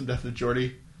Lonesome Death of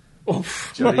Jody?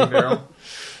 Jody Verrill?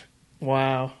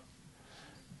 Wow.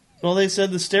 Well, they said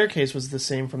the staircase was the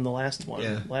same from the last one.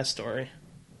 Yeah. Last story.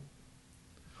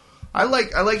 I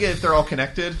like it if they're all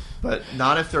connected, but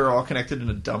not if they're all connected in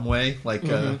a dumb way, like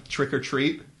Trick or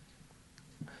Treat.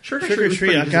 Trick or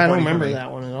Treat. I don't remember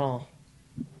that one at all.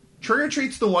 Trick or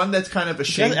Treat's the one that's kind of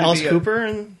ashamed. Is that Alice Cooper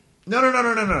and?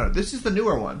 No. This is the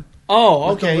newer one.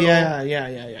 Oh, okay, yeah.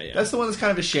 That's the one that's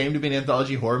kind of ashamed to be an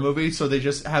anthology horror movie, so they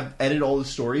just have edited all the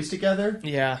stories together.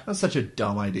 Yeah. That's such a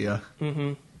dumb idea.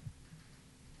 Mm-hmm.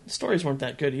 The stories weren't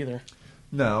that good either.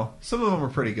 No. Some of them were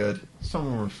pretty good. Some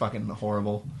of them were fucking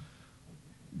horrible.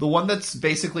 The one that's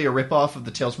basically a ripoff of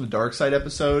the Tales from the Dark Side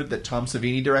episode that Tom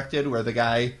Savini directed, where the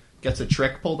guy gets a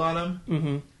trick pulled on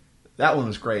him, that one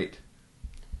was great.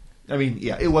 I mean,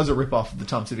 yeah, it was a ripoff of the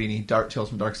Tom Savini Tales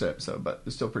from the Dark Side episode, but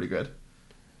it's still pretty good.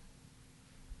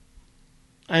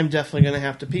 I'm definitely going to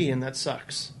have to pee, and that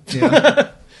sucks.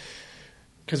 Yeah.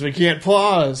 Because we can't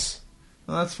pause.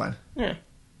 Well, that's fine. Yeah.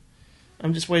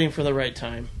 I'm just waiting for the right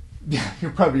time. Yeah,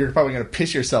 you're probably going to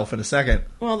piss yourself in a second.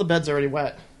 Well, the bed's already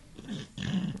wet.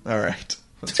 All right.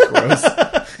 That's gross.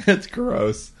 That's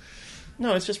gross.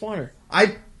 No, it's just water.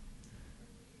 I'm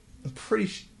pretty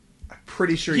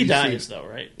sure he dies, though,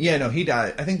 right? Yeah, no, he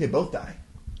died. I think they both die.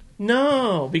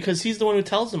 No, because he's the one who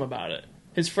tells them about it.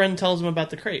 His friend tells him about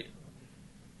the crate.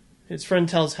 His friend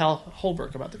tells Hal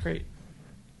Holbrook about the crate.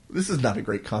 This is not a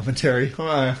great commentary.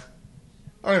 I'm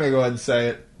going to go ahead and say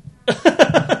it.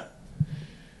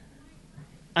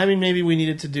 I mean, maybe we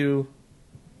needed to do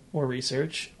more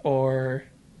research or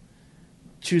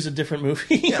choose a different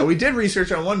movie. Yeah, we did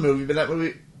research on one movie, but that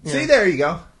movie... Yeah. See, there you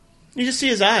go. You just see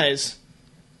his eyes.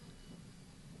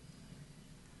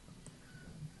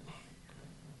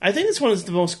 I think this one is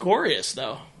the most goriest,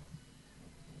 though.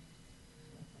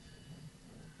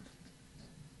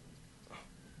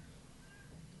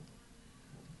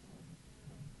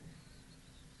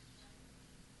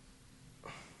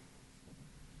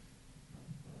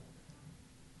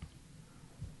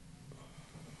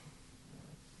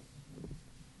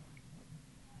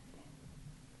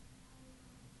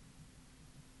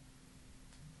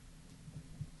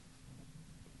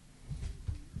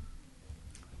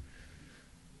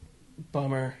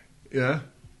 Bummer. Yeah.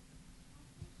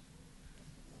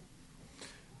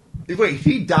 Wait,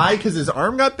 he died because his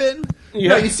arm got bitten? Yeah.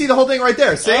 No, you see the whole thing right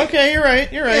there. See? Okay, you're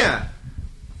right. Yeah.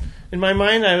 In my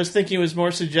mind, I was thinking it was more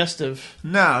suggestive.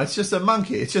 No, it's just a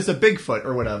monkey. It's just a Bigfoot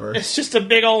or whatever. It's just a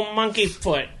big old monkey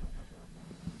foot.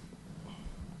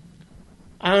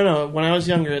 I don't know. When I was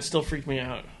younger, it still freaked me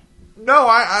out. No,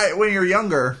 I when you're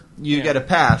younger, you get a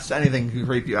pass. Anything can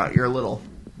creep you out. You're little.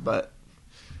 But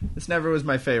this never was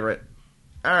my favorite.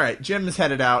 All right, Jim is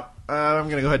headed out. I'm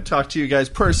going to go ahead and talk to you guys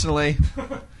personally.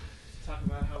 Talk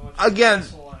about how much again,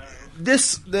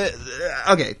 this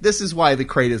is why The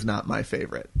Crate is not my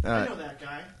favorite. I know that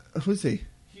guy. Who's he?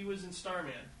 He was in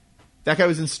Starman. That guy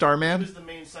was in Starman? He was the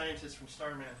main scientist from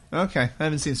Starman. Okay, I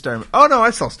haven't seen Starman. Oh, no,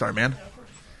 I saw Starman.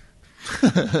 Yeah,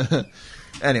 of course.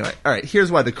 Anyway, all right,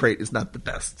 here's why The Crate is not the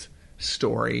best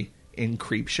story in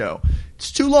Creepshow.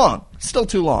 It's too long. Still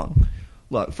too long.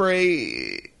 Look, for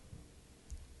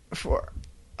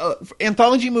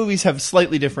anthology movies have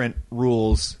slightly different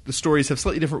rules. The stories have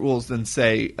slightly different rules than,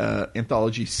 say,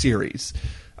 anthology series.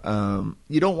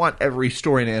 You don't want every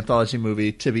story in an anthology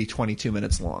movie to be 22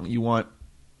 minutes long. You want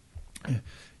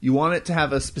it to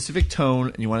have a specific tone,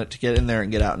 and you want it to get in there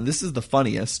and get out. And this is the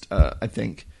funniest, I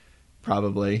think,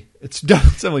 probably. It's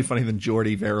definitely funnier than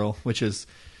Jordy Verrill, which is,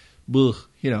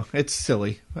 it's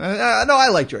silly. No, I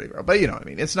like Jordy Verrill, but you know what I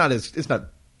mean. It's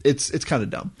kind of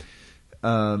dumb.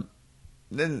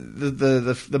 Then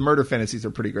the murder fantasies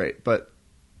are pretty great, but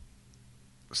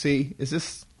see, this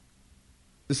is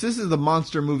the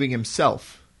monster moving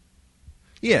himself.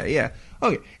 Yeah.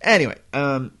 Okay. Anyway,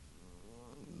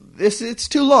 it's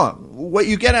too long. What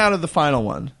you get out of the final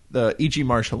one, the E.G.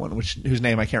 Marshall one, whose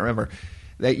name I can't remember,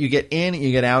 that you get in,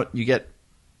 you get out, you get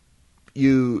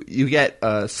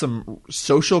some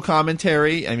social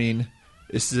commentary. I mean,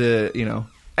 this is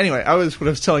Anyway, what I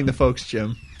was telling the folks,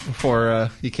 Jim, before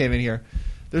you came in here.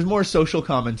 There's more social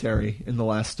commentary in the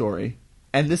last story,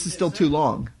 and this is still too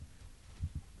long.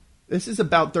 This is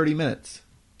about 30 minutes.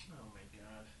 Oh my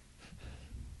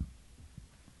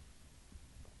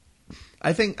god!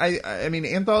 I think I mean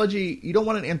anthology. You don't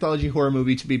want an anthology horror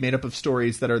movie to be made up of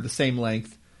stories that are the same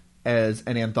length as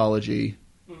an anthology.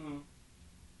 Mm-hmm.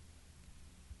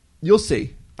 You'll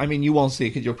see. I mean, you won't see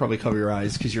because you'll probably cover your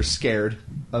eyes because you're scared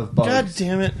of bugs. God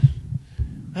damn it!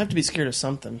 I have to be scared of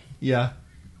something. Yeah.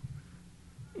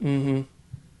 Mm-hmm.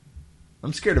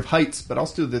 I'm scared of heights, but I'll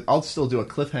still do a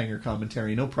cliffhanger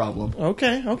commentary, no problem.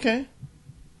 Okay.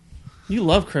 You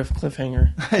love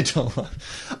cliffhanger. I don't.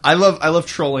 I love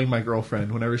trolling my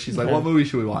girlfriend whenever she's like, "What movie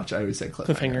should we watch?" I always say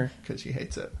cliffhanger because she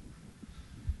hates it.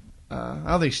 I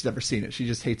don't think she's ever seen it. She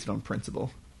just hates it on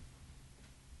principle.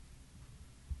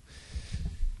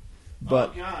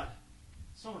 But oh God,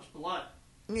 so much blood.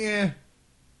 yeah,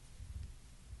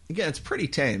 again, it's pretty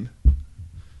tame.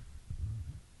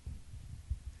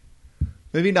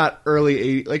 Maybe not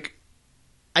early 80s. Like,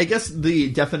 I guess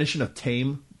the definition of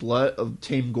tame blood, of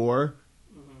tame gore,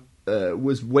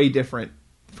 was way different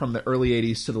from the early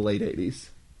 80s to the late 80s.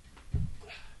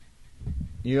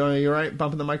 You all right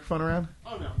bumping the microphone around?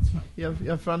 Oh, no, it's fine. You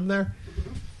have fun there?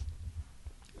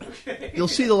 Okay. You'll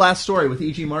see the last story with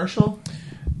E.G. Marshall.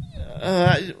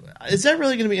 Is that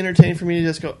really going to be entertaining for me to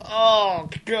just go, oh,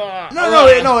 God? No,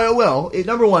 it will.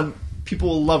 Number one, people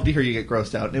will love to hear you get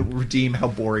grossed out, and it will redeem how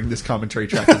boring this commentary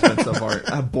track has been so far.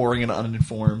 How boring and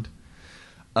uninformed.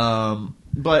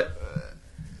 But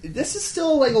this is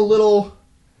still like a little...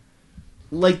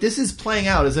 Like, this is playing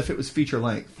out as if it was feature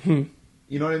length. You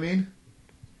know what I mean?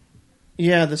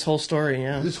 Yeah, this whole story,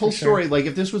 yeah. This whole story, like,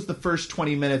 if this was the first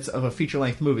 20 minutes of a feature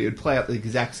length movie, it would play out the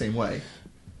exact same way.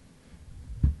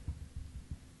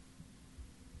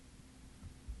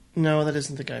 No, that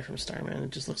isn't the guy from Starman. It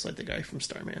just looks like the guy from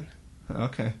Starman.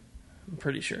 Okay. I'm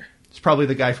pretty sure. It's probably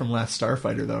the guy from Last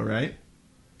Starfighter, though, right?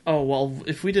 Oh, well,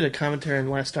 if we did a commentary on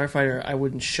Last Starfighter, I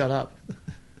wouldn't shut up.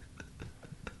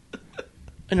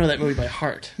 I know that movie by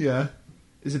heart. Yeah.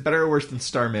 Is it better or worse than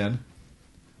Starman?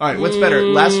 Alright, what's better?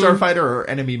 Last Starfighter or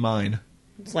Enemy Mine?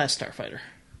 It's Last Starfighter.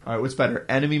 Alright, what's better?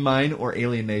 Enemy Mine or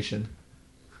Alien Nation?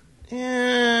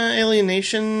 Yeah, Alien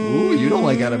Nation. Ooh, you don't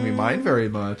like Enemy Mine very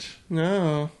much.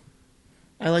 No.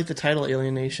 I like the title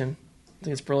Alien Nation. I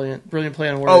think it's brilliant. Brilliant play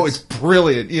on words. Oh, it's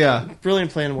brilliant, yeah. Brilliant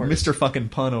play on words. Mr. fucking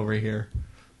Pun over here.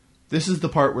 This is the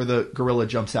part where the gorilla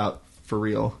jumps out for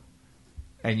real.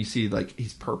 And you see, like,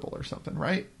 he's purple or something,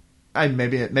 right?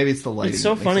 Maybe it's the lighting. It's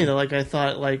so funny, though. Like, I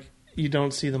thought, like, you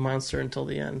don't see the monster until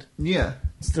the end. Yeah.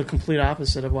 It's the complete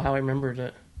opposite of how I remembered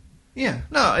it. Yeah.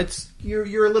 No, it's...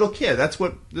 You're a little kid. That's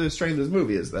what the strength of this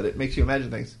movie is, that it makes you imagine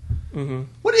things. Mm-hmm.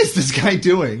 What is this guy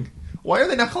doing? Why are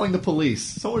they not calling the police?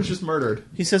 Someone's just murdered.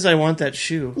 He says, I want that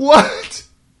shoe. What?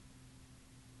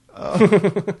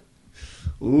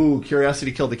 Ooh,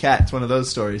 Curiosity Killed the Cat. It's one of those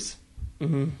stories.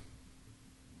 Mm-hmm.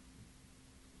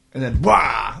 And then,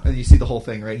 wah! And you see the whole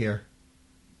thing right here.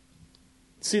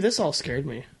 See, this all scared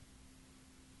me.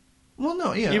 Well,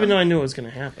 no, yeah. Even though I knew it was going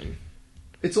to happen.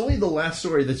 It's only the last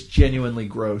story that's genuinely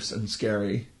gross and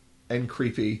scary and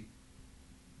creepy.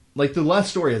 Like, the last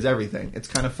story has everything. It's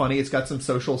kind of funny. It's got some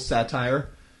social satire.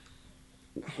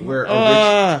 Where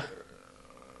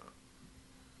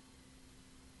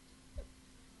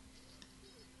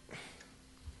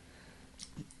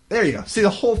there you go. See the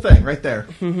whole thing right there.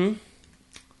 Mm-hmm.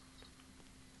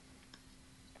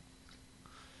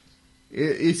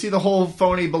 You see the whole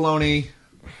phony baloney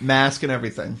mask and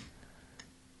everything.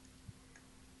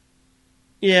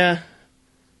 Yeah.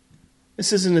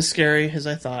 This isn't as scary as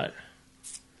I thought.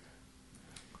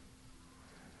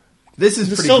 This is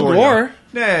It's pretty still gore. gore.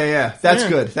 Yeah. That's Yeah.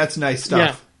 good. That's nice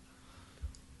stuff.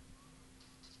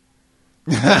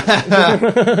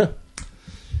 Yeah.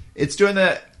 It's doing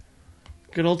that.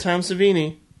 Good old Tom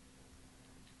Savini.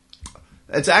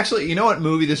 It's actually, you know what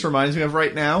movie this reminds me of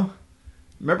right now?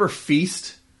 Remember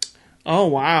Feast? Oh,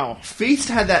 wow. Feast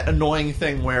had that annoying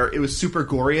thing where it was super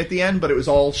gory at the end, but it was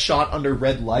all shot under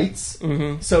red lights.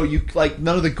 Mm-hmm. So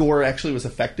none of the gore actually was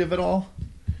effective at all.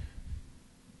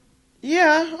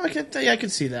 Yeah, I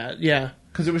could see that. Yeah.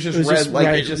 Because it was just It was red, just like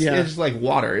red, it was just like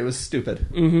water. It was stupid.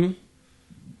 Mm-hmm.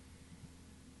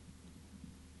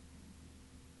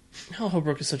 Hal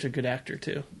Holbrook is such a good actor,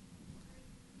 too.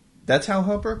 That's Hal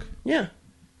Holbrook? Yeah.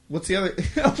 What's the other...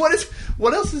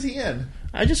 What else is he in?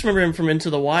 I just remember him from Into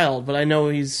the Wild, but I know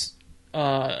he's...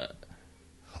 Oh,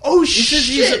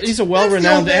 shit! He's a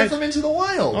well-renowned actor actor. from Into the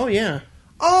Wild. Oh, yeah.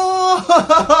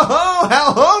 Oh,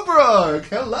 Hal Holbrook!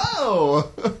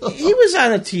 Hello! He was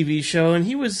on a TV show, and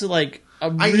he was, like, he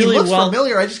really looks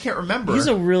familiar, I just can't remember. He's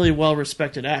a really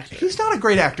well-respected actor. He's not a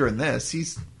great actor in this.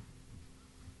 He's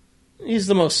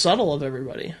the most subtle of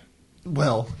everybody.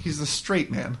 Well, he's the straight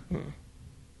man.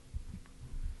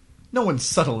 No one's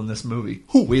subtle in this movie.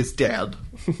 Who is Dad?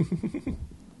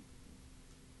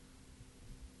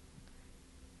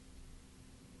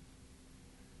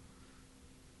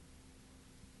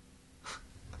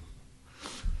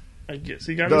 I guess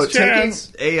he got his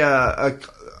chance. A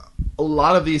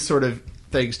lot of these sort of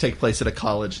things take place at a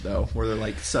college, though, where they're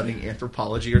like studying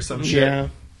anthropology or some shit. Yeah.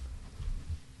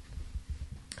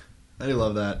 I do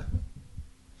love that.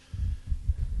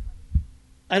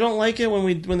 I don't like it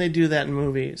when they do that in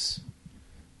movies.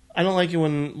 I don't like it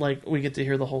when we get to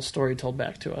hear the whole story told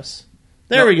back to us.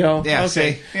 There we go. Yeah,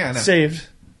 okay. see? Yeah, no. Saved.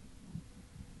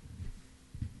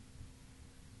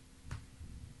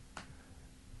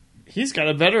 He's got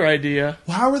a better idea.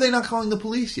 Well, how are they not calling the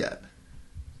police yet?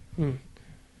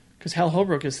 Because Hal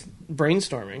Holbrook is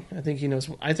brainstorming. I think he knows.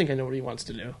 I think I know what he wants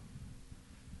to do.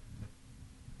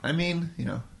 I mean,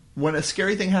 when a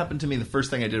scary thing happened to me, the first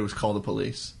thing I did was call the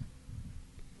police.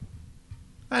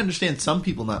 I understand some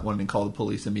people not wanting to call the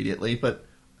police immediately, but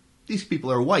these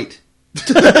people are white.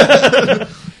 They don't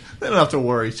have to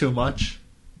worry too much.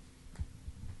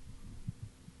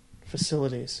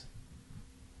 Facilities.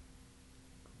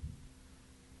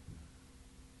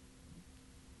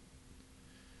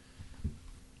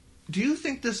 Do you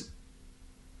think this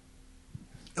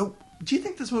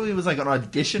movie was like an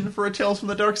audition for a Tales from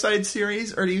the Dark Side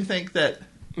series, or do you think that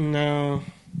No.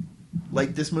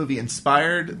 like this movie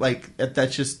inspired at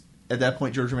that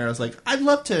point George Romero was like, I'd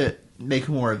love to make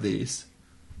more of these?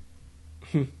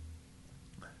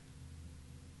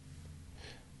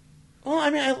 Well, I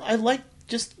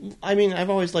mean, I've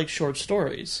always liked short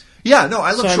stories. Yeah, no,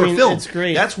 I love short films. It's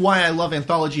great. That's why I love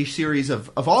anthology series of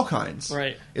all kinds.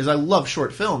 Right. Is I love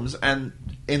short films, and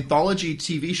anthology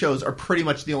TV shows are pretty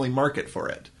much the only market for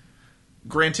it.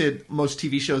 Granted, most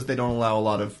TV shows, they don't allow a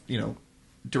lot of,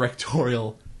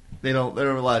 directorial. They don't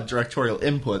have a lot of directorial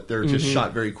input. They're just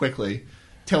shot very quickly.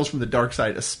 Tales from the Dark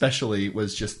Side especially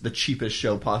was just the cheapest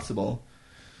show possible.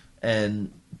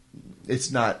 And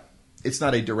it's not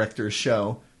a director's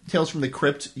show. Tales from the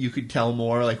Crypt, you could tell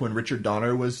more, like when Richard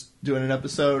Donner was doing an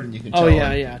episode, and you can tell. Oh,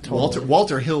 yeah, totally.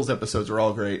 Walter Hill's episodes are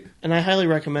all great. And I highly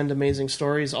recommend Amazing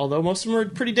Stories, although most of them are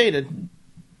pretty dated.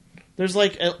 There's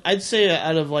I'd say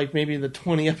out of maybe the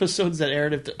 20 episodes that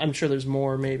aired, I'm sure there's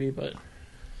more maybe, but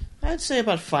I'd say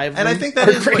about 5 of them I think that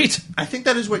is great. I think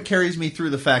that is what carries me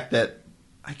through the fact that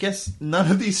I guess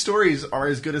none of these stories are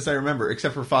as good as I remember,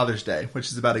 except for Father's Day,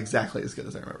 which is about exactly as good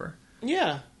as I remember.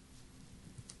 Yeah.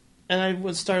 And I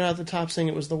would start out at the top saying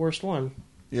it was the worst one.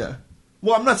 Yeah.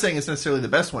 Well, I'm not saying it's necessarily the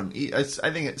best one. I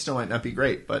think it still might not be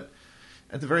great, but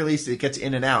at the very least, it gets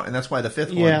in and out, and that's why the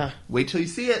fifth one. Wait till you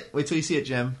see it. Wait till you see it,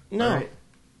 Jim. No. All right.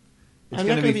 I'm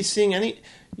not going to be seeing any...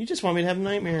 You just want me to have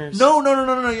nightmares. No. You're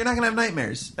not going to have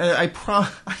nightmares. I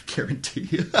guarantee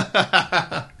you.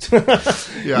 Yeah,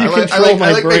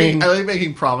 I like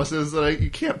making promises that you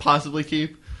can't possibly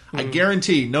keep. I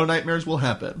guarantee no nightmares will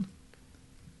happen.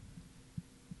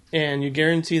 And you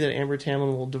guarantee that Amber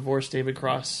Tamlin will divorce David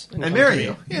Cross and marry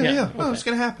you? Yeah. Okay. No, it's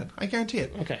going to happen. I guarantee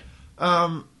it. Okay.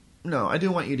 No, I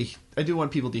do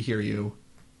want people to hear you,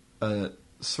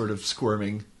 sort of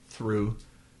squirming through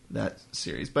that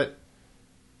series. But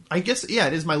I guess, it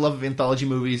is my love of anthology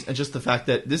movies, and just the fact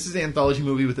that this is an anthology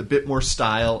movie with a bit more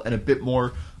style and a bit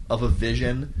more of a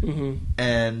vision,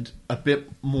 and a bit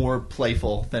more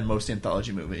playful than most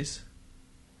anthology movies.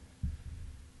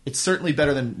 It's certainly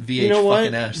better than VH You know what?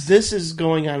 fucking S. This is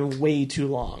going on way too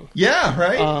long. Yeah,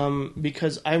 right?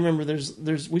 Because I remember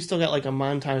we still got a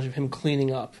montage of him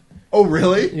cleaning up. Oh,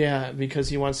 really? Yeah, because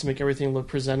he wants to make everything look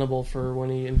presentable for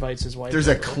when he invites his wife. There's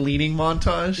a cleaning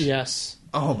montage? Yes.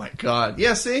 Oh my god.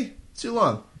 Yeah, see? Too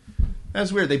long.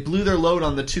 That's weird. They blew their load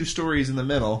on the 2 stories in the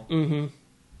middle. Mm-hmm.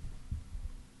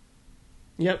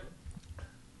 Yep.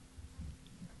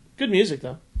 Good music,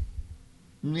 though.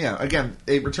 Yeah, again,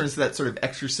 it returns to that sort of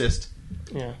Exorcist.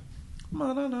 Yeah.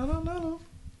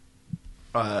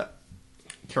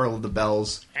 Carol of the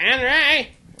Bells. Henry!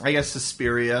 I guess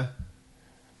Suspiria.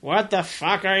 What the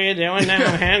fuck are you doing now,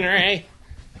 Henry?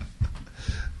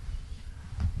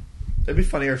 It'd be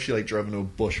funnier if she drove into a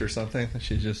bush or something.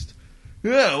 She just,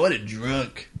 what a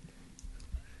drunk.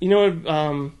 You know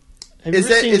what? Have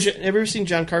you ever seen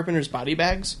John Carpenter's Body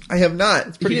Bags? I have not.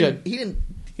 It's pretty good. He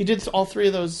He did all 3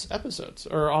 of those episodes,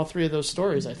 or all 3 of those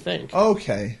stories, I think.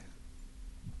 Okay.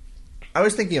 I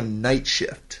was thinking of Night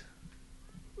Shift.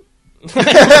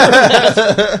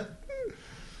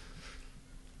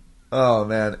 Oh,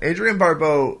 man. Adrienne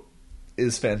Barbeau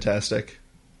is fantastic.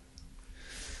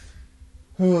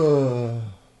 And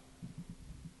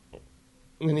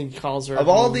then he calls her. Of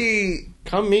all the...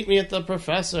 Come meet me at the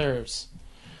professor's.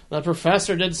 The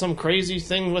professor did some crazy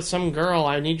thing with some girl.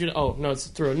 I need you to... Oh, no, it's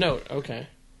through a note. Okay.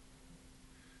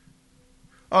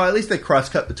 Oh, at least they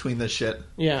cross-cut between this shit.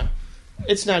 Yeah.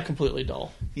 It's not completely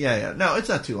dull. Yeah. No, it's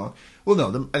not too long. Well,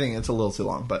 no, I think it's a little too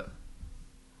long, but...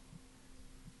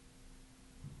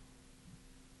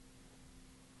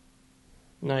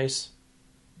 Nice.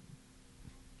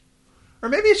 Or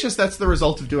maybe it's just that's the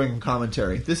result of doing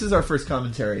commentary. This is our first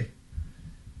commentary.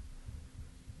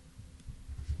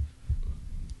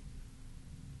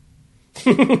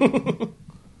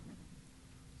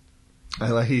 I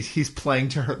like he's playing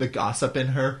to her the gossip in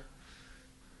her.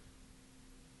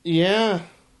 Yeah.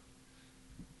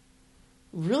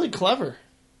 Really clever.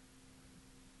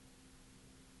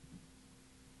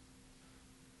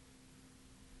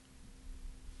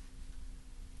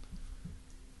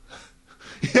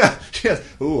 Yes.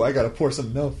 Ooh, I gotta pour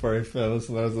some milk for you, fellas.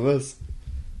 This.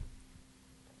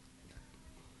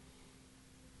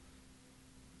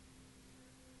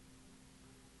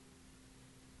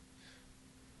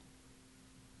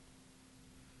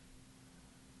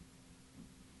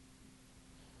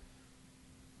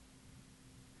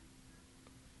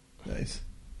 Nice.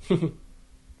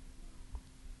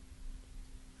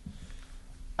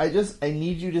 I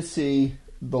need you to see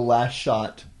the last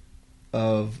shot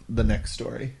of the next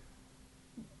story.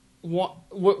 What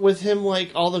with him?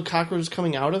 Like all the cockroaches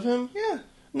coming out of him? Yeah.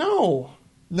 No.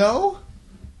 No.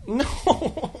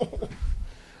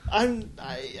 I'm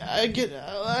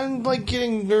like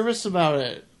getting nervous about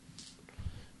it.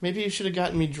 Maybe you should have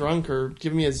gotten me drunk or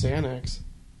given me a Xanax.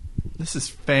 This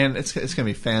is It's gonna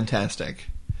be fantastic.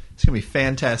 It's gonna be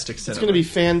fantastic cinema. It's gonna be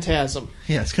Phantasm.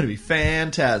 Yeah, it's gonna be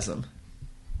Phantasm.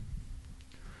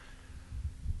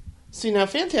 See, now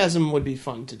Phantasm would be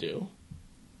fun to do.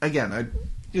 Again, I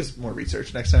just more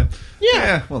research next time.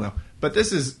 Yeah. Well, no, but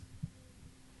this is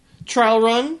trial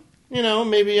run. You know,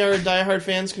 maybe our diehard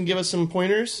fans can give us some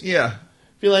pointers. Yeah.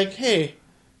 Be like, hey,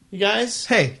 you guys.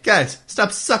 Hey, guys,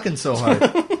 stop sucking so hard.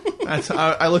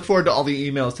 I look forward to all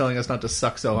the emails telling us not to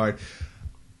suck so hard.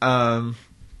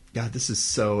 God, this is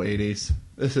so 80s.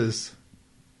 This is...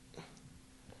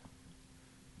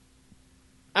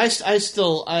 I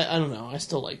don't know. I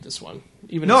still like this one.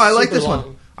 Even no, I like this long.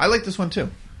 one. I like this one too.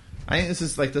 I think this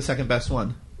is like the second best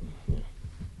one. Yeah.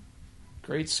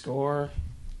 Great score.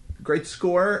 Great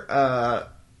score.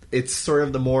 It's sort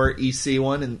of the more EC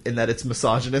one in that it's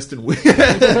misogynist and weird.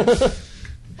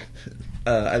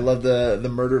 I love the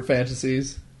murder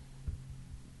fantasies.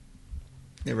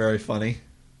 They're very funny.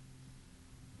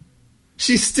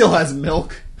 She still has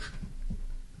milk.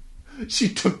 She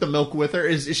took the milk with her.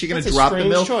 Is she going to drop the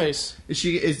milk? Choice.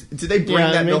 Did they bring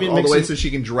that milk all the way so she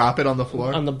can drop it on the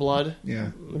floor? On the blood? Yeah.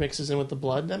 It mixes in with the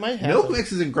blood? That might happen. Milk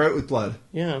mixes in great with blood.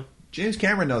 Yeah. James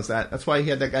Cameron knows that. That's why he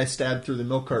had that guy stabbed through the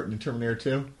milk carton in Terminator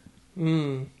 2.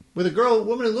 Mm. With a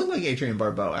woman who looked like Adrienne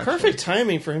Barbeau, actually. Perfect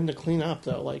timing for him to clean up,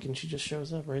 though. And she just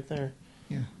shows up right there.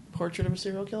 Yeah. Portrait of a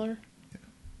serial killer? Yeah.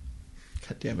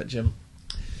 God damn it, Jim.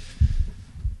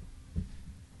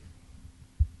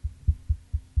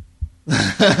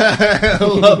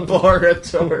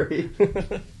 Laboratory.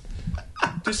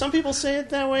 Do some people say it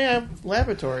that way?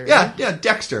 Laboratory, right? Yeah,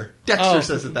 Dexter. Dexter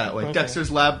says it that way. Okay.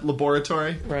 Dexter's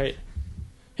laboratory. Right.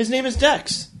 His name is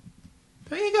Dex.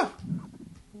 There you go.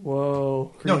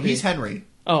 Whoa. Creepy. No, he's Henry.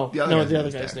 Oh, the other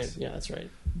guy's Dex. name. Yeah, that's right.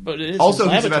 But it is also,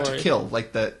 his he's laboratory. about to kill,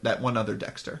 like that one other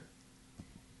Dexter.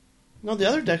 No, the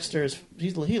other Dexter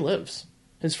he lives.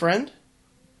 His friend?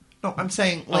 No, I'm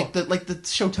saying like the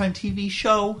Showtime TV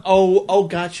show. Oh,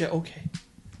 gotcha. Okay.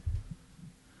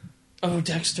 Oh,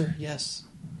 Dexter. Yes.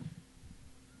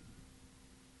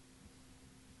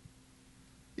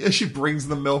 Yeah, she brings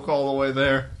the milk all the way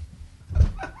there.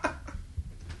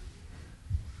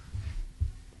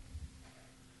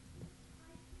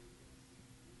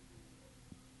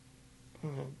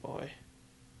 Oh boy.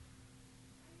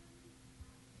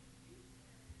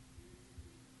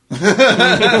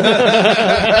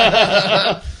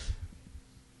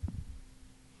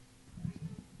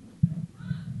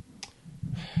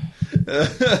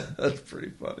 That's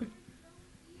pretty funny.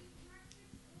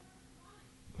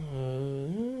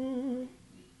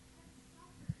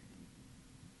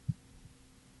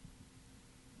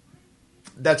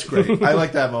 That's great. I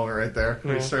like that moment right there.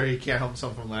 Where he can't help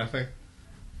himself from laughing.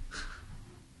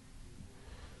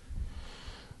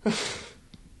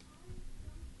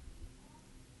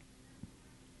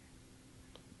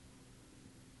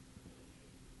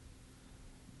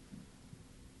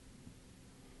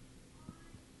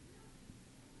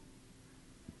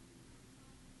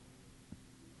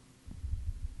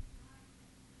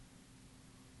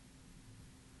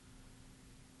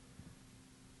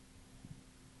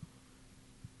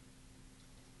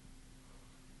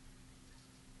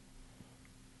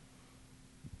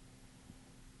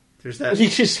 There's that. He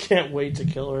just can't wait to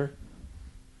kill her.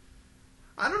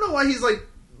 I don't know why he's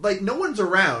like no one's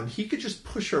around. He could just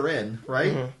push her in,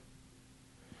 right? Mm-hmm.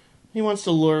 He wants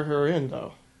to lure her in,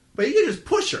 though. But he could just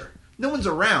push her. No one's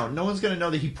around. No one's going to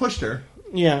know that he pushed her.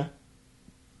 Yeah.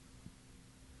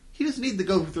 He doesn't need to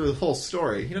go through the whole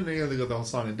story. He doesn't need to go through the whole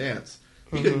song and dance.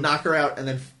 He could knock her out and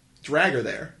then drag her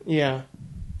there. Yeah.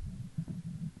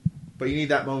 But you need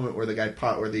that moment where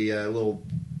where the little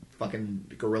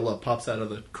fucking gorilla pops out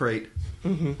of the crate.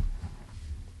 Mm-hmm.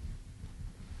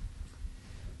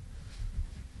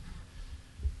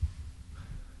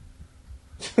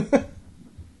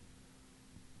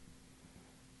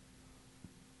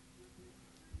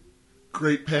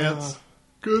 Great pants.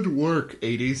 Good work,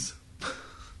 80s.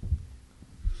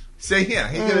 See, yeah,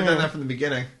 he could have done that from the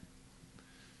beginning.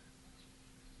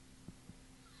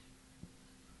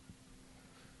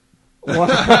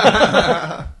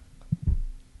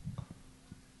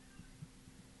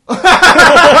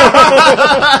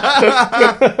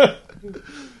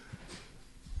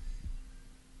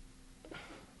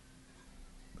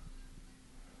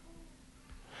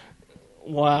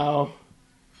 Wow.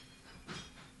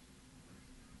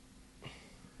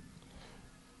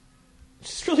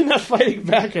 She's really not fighting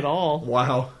back at all.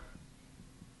 Wow.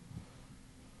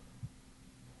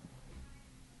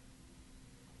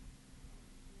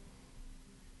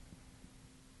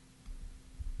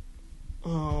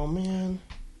 Oh, man.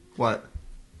 What?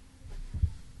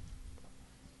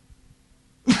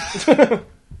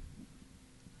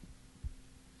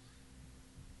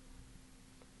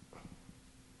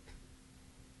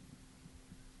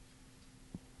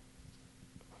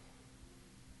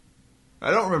 I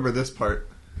don't remember this part.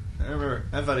 I remember.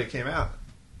 I thought it came out.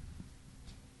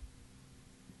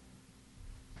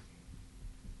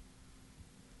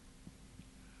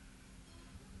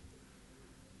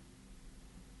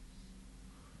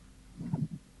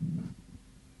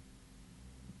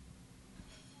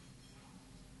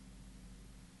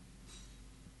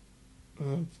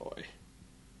 Oh, boy.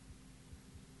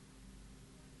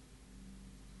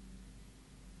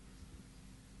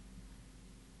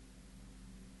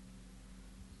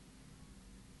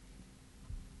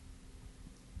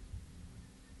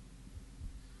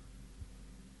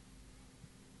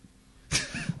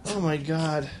 Oh, my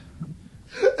God.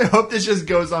 I hope this just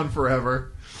goes on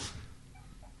forever.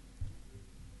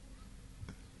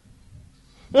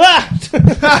 Ah!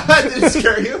 Did it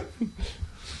scare you?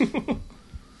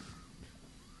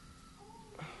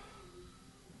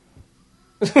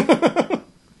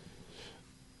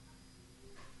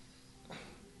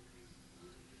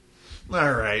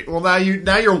 All right. Well, now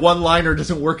your one-liner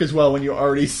doesn't work as well when you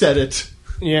already said it.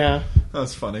 Yeah.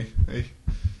 That's funny.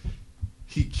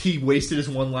 He wasted his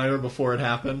one-liner before it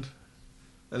happened,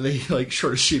 and then he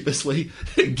sort of sheepishly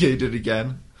did it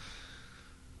again.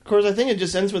 Of course, I think it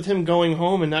just ends with him going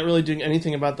home and not really doing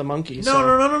anything about the monkey.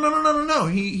 No.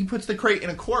 He puts the crate in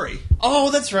a quarry.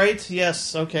 Oh, that's right.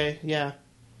 Yes. Okay. Yeah.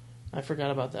 I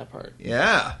forgot about that part.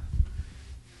 Yeah.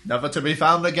 Never to be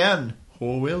found again.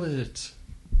 Or will it?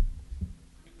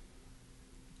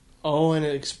 Oh, and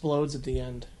it explodes at the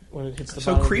end when it hits the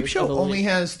So bottom Creepshow of the only lake.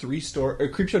 has 3 stories. Or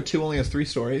Creepshow 2 only has 3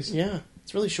 stories. Yeah,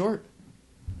 it's really short.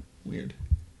 Weird.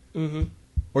 Mm-hmm.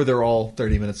 Or they're all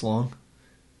 30 minutes long.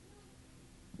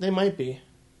 They might be.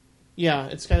 Yeah,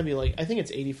 it's got to be I think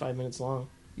it's 85 minutes long.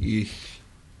 Eesh.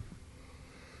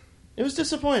 It was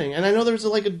disappointing, and I know there was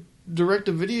a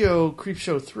direct-to-video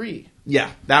Creepshow 3.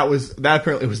 Yeah, that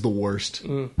apparently was the worst.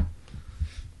 Because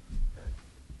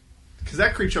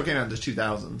that Creepshow came out in the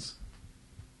 2000s.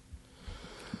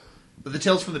 But the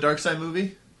Tales from the Dark Side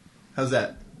movie? How's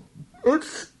that?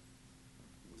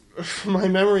 My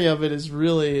memory of it is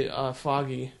really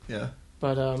foggy, Yeah.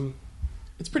 but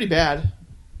it's pretty bad,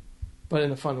 but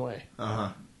in a fun way.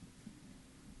 Uh-huh.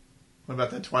 What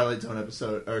about that Twilight Zone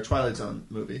episode, or Twilight Zone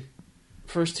movie?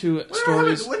 First 2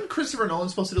 stories... Wasn't Christopher Nolan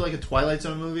supposed to do a Twilight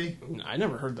Zone movie? I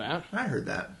never heard that. I heard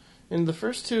that. And the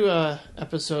first 2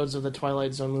 episodes of the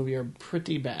Twilight Zone movie are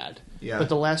pretty bad. Yeah. But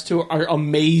the last 2 are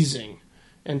amazing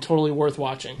and totally worth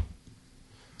watching.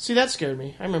 See, that scared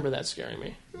me. I remember that scaring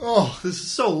me. Oh, this is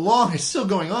so long. It's still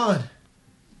going on.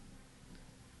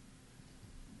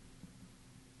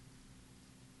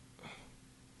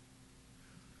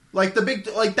 That should have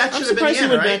been the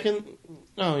end, right?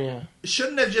 Oh, yeah.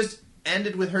 Shouldn't have just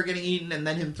ended with her getting eaten and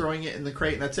then him throwing it in the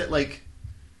crate and that's it.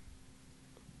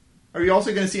 Are you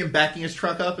also going to see him backing his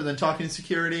truck up and then talking to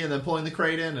security and then pulling the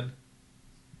crate in? And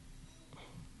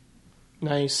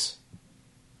Nice.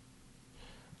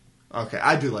 okay,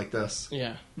 I do like this.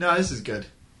 Yeah. No, this is good.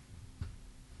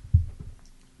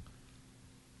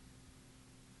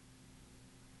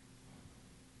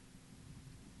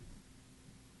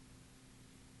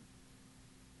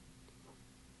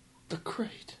 The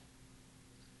crate.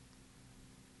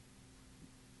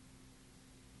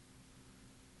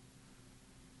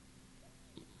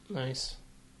 Nice.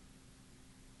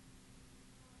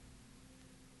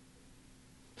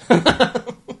 God.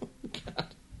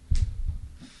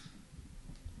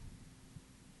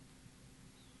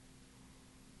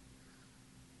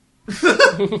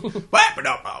 Whap it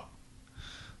up.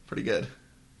 Pretty good.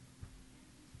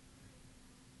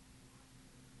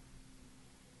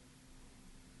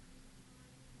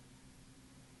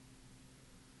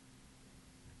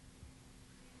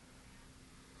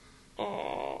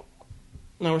 Oh.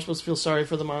 Now we're supposed to feel sorry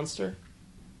for the monster?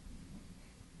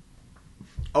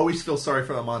 Always feel sorry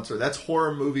for the monster. That's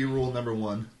horror movie rule number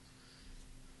 1.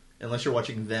 Unless you're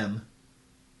watching Them.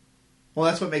 Well,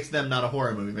 that's what makes Them not a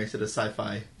horror movie. It makes it a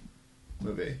sci-fi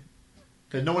movie.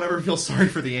 Because no one ever feels sorry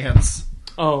for the ants.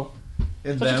 Oh.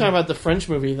 I thought you were talking about the French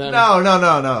movie then.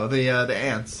 No. The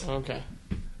ants. Okay.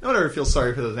 No one ever feels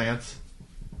sorry for those ants.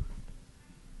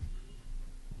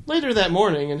 Later that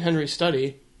morning in Henry's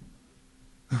study.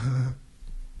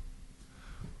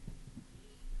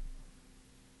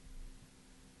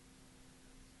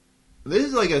 This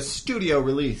is like a studio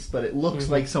release, but it looks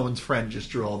like someone's friend just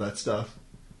drew all that stuff.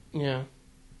 Yeah.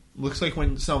 Looks like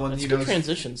when someone, That's good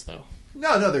transitions, though.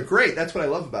 No, they're great. That's what I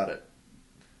love about it.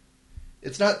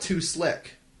 It's not too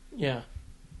slick. Yeah.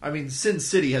 I mean, Sin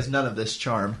City has none of this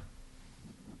charm.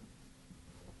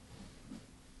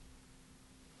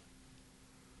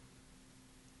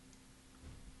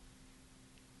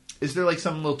 Is there like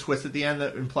some little twist at the end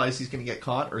that implies he's going to get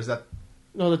caught, or is that?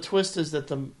 No, the twist is that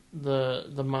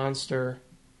the monster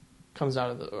comes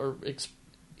out of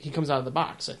he comes out of the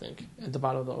box. I think at the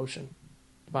bottom of the ocean,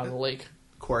 the bottom of the lake.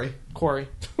 Corey.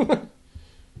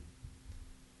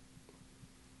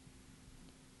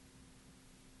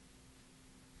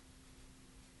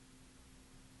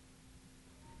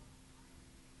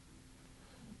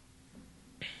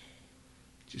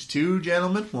 Just 2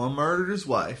 gentlemen, one murdered his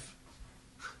wife.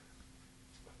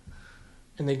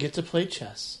 And they get to play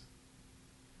chess.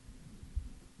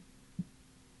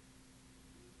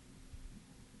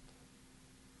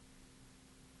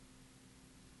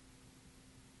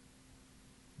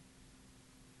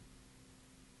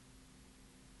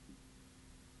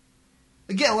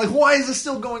 Again, like, why is this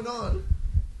still going on?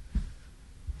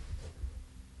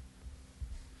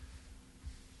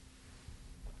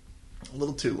 A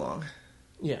little too long.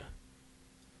 Yeah.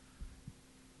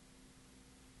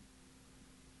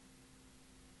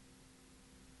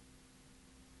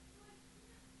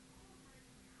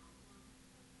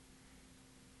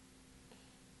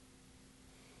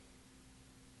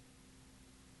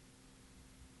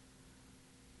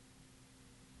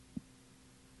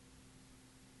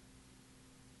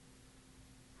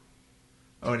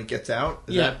 Oh, and he gets out?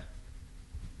 Is yeah. that...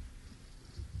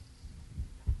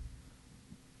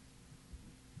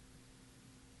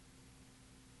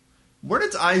 Weren't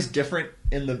its eyes different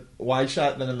in the wide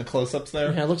shot than in the close-ups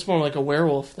there? Yeah, it looks more like a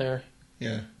werewolf there.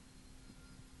 Yeah.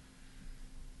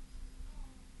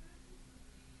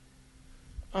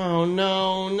 Oh,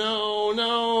 no.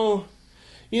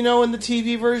 You know, in the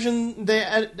TV version, they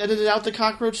edited out the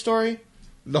cockroach story?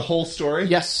 The whole story?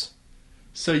 Yes.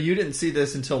 So you didn't see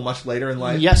this until much later in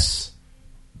life? Yes.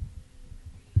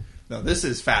 No, this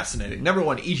is fascinating. Number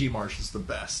 1, E.G. Marshall's the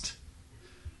best.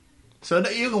 So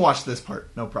you can watch this part,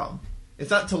 no problem. It's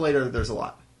not until later that there's a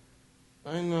lot.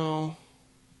 I know.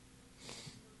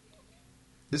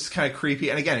 This is kind of creepy.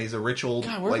 And again, he's a rich old...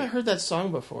 God, where have I heard that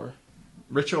song before?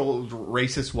 Rich old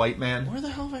racist white man. Where the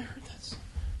hell have I heard that song?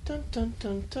 Dun, dun,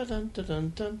 dun, dun, dun,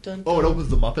 dun, dun, dun, Oh, it opens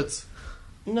the Muppets?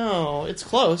 No, it's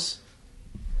close.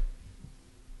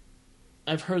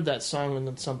 I've heard that song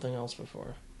in something else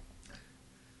before.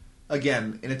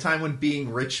 Again, in a time when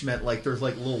being rich meant like there's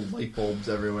like little light bulbs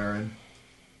everywhere, and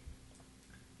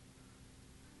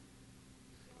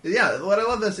yeah, what I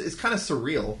love this is kind of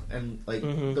surreal, and like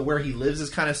the where he lives is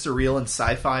kind of surreal and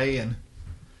sci-fi, and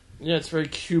yeah, it's very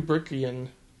Kubrickian.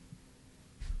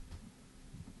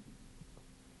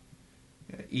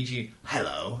 Yeah, E.G.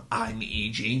 Hello, I'm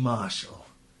E.G. Marshall.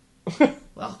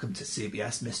 Welcome to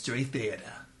CBS Mystery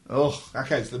Theater. Oh, that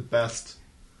guy's the best.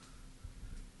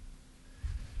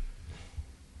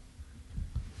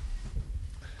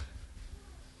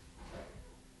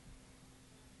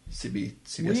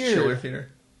 CBS Weird. Chiller Theater.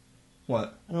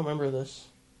 What? I don't remember this.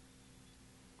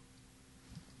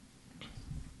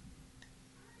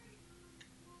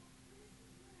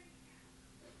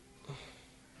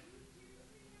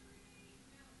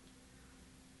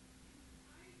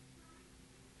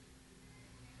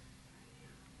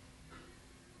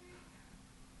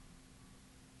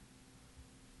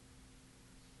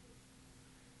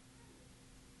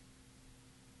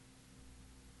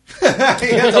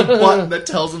 He has a button that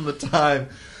tells him the time.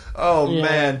 Oh, Yeah.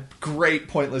 man. Great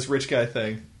pointless rich guy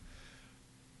thing.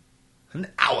 An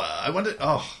hour. I wonder...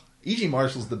 Oh, E.G.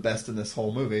 Marshall's the best in this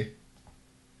whole movie.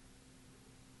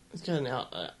 It's got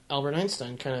an Albert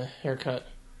Einstein kind of haircut.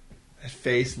 That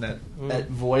face and that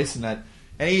voice and that...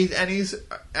 And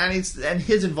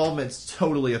his involvement's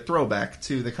totally a throwback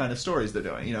to the kind of stories they're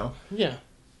doing, you know? Yeah.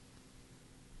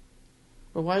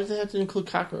 But why did they have to include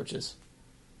cockroaches?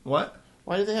 What?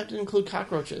 Why did they have to include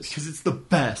cockroaches? Because it's the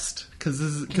best. Because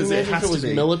it Can you imagine has if it was to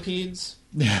be. millipedes?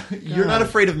 Yeah, you're not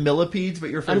afraid of millipedes,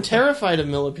 but you're afraid I'm of... terrified of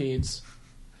millipedes.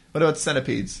 What about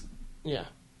centipedes? Yeah.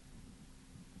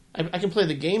 I can play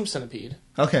the game Centipede.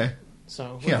 Okay.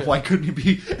 So yeah, why couldn't you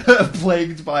be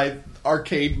plagued by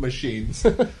arcade machines,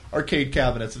 arcade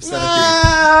cabinets of centipedes?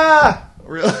 Ah!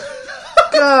 Really?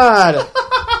 God.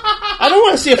 I don't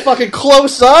want to see a fucking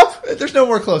close-up. There's no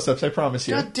more close-ups, I promise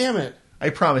you. God damn it.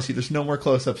 I promise you, there's no more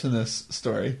close-ups in this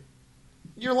story.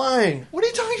 You're lying. What are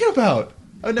you talking about?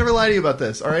 I would never lie to you about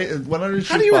this, all right?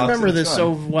 How do you remember this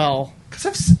so well? Because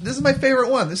this is my favorite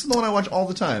one. This is the one I watch all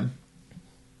the time.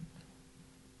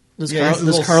 Does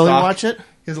Carly watch it?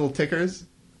 His little tickers.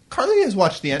 Carly has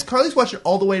watched the end. Carly's watched it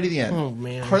all the way to the end. Oh,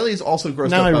 man. Carly is also grossed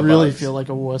now up I about really bugs. feel like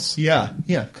a wuss. Yeah.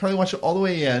 Carly watched it all the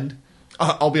way to the end.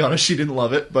 I'll be honest, she didn't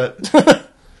love it, but...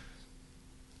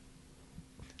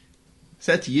 It's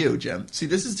that to you, Jim. See,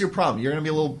 this is your problem. You're going to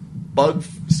be a little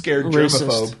bug-scared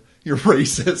germaphobe. You're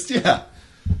racist, yeah.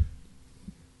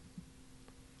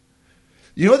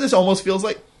 You know what this almost feels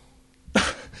like?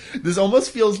 This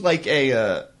almost feels like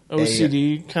a...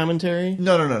 OCD commentary?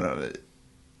 No.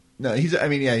 No, he's a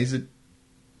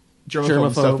germaphobe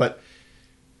and stuff, but...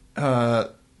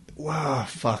 wow,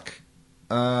 fuck.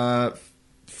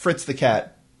 Fritz the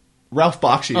Cat. Ralph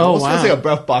Bakshi. It almost feels like a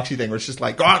Ralph Bakshi thing where it's just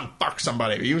like, go out and fuck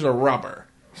somebody. Use a rubber.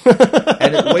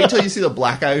 And wait till you see the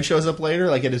black guy who shows up later,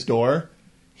 like at his door.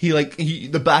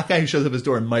 The black guy who shows up at his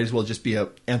door might as well just be a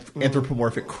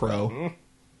anthropomorphic crow.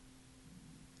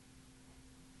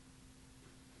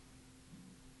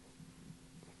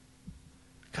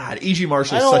 God, E.G.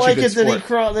 Marshall is such a good sport. I don't like it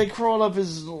that they crawled up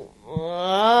his...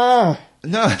 No,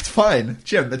 it's fine.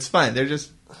 Jim, it's fine. They're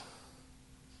just...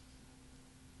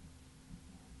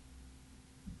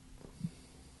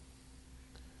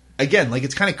 Again, like,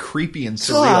 it's kind of creepy and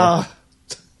surreal.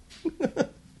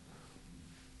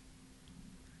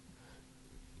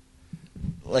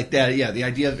 Like that, yeah, the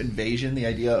idea of invasion, the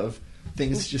idea of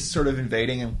things just sort of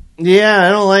invading. And yeah, I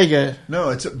don't like it. No,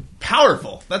 it's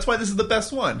powerful. That's why this is the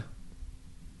best one.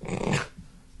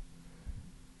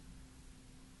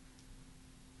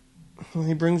 Well,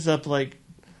 he brings up, like,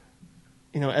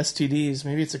 STDs.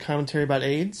 Maybe it's a commentary about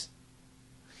AIDS?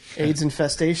 AIDS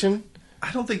infestation?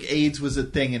 I don't think AIDS was a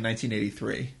thing in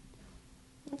 1983.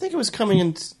 I think it was coming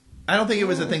in... I don't think it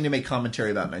was a thing to make commentary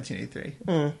about in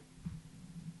 1983.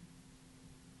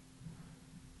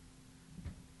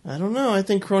 I don't know. I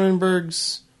think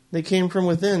Cronenberg's... They came from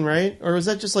within, right? Or was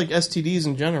that just, like, STDs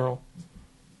in general?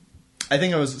 I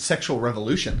think it was sexual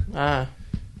revolution.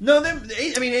 No,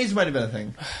 AIDS might have been a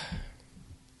thing.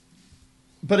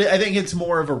 But I think it's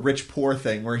more of a rich-poor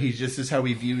thing, where he just is how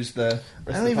he views the...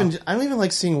 I don't even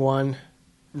like seeing one.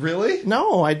 Really?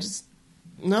 No,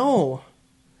 no.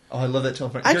 Oh, I love that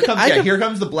telephone. Here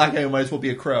comes the black guy who might as well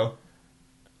be a crow.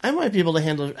 I might be able to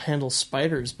handle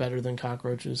spiders better than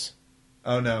cockroaches.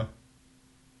 Oh, no.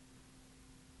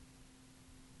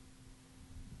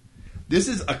 This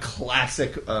is a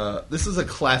classic.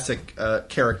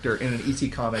 Character in an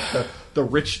EC comic.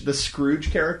 The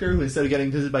Scrooge character, who instead of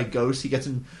getting visited by ghosts,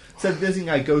 instead of visiting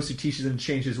a ghost who teaches him to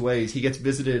change his ways, he gets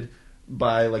visited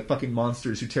by like fucking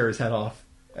monsters who tear his head off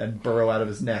and burrow out of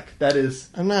his neck. That is.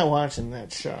 I'm not watching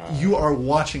that shot. You are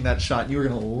watching that shot, and you're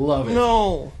gonna love it.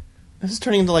 No, this is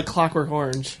turning into like Clockwork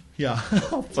Orange. Yeah,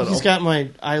 He's got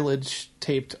my eyelids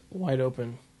taped wide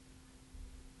open.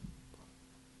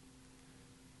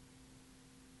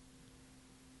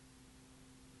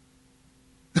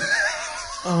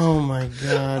 Oh my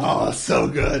god. Oh, so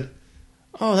good.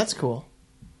 Oh, that's cool.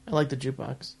 I like the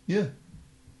jukebox. Yeah.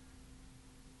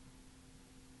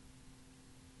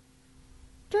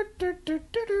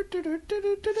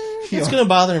 It's going to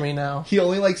bother me now. He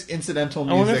only likes incidental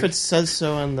music. I wonder if it says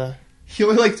so on the... He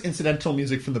only likes incidental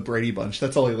music from the Brady Bunch.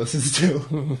 That's all he listens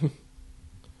to.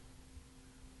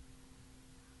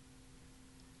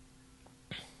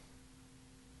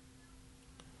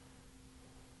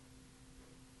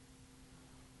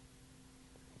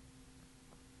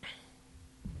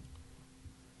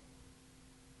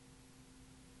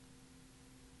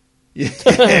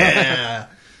 Yeah.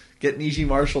 Getting E.G.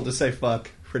 Marshall to say fuck.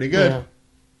 Pretty good. Yeah.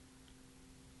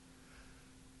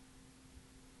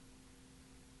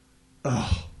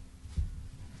 Oh.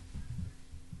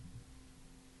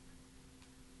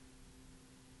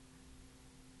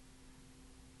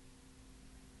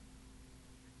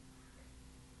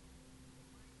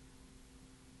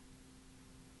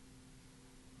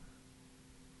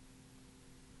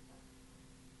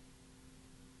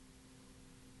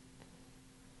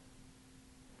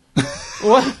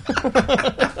 What?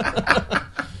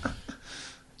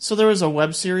 So there was a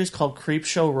web series called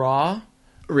Creepshow Raw.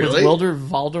 Really? With Wilder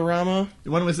Valderrama.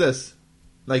 When was this?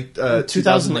 Like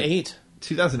 2008.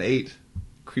 2008.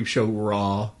 Creepshow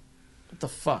Raw. What the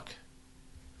fuck?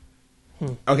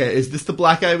 Okay, is this the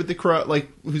black guy with the crow? Like,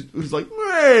 who's like,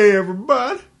 hey,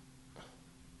 everybody?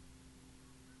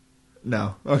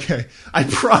 No. Okay. I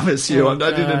promise you, I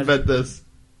didn't invent this.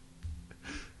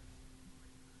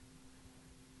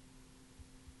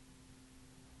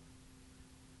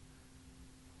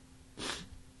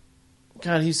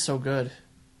 God, he's so good.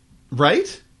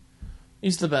 Right?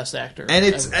 He's the best actor. And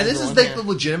this is like the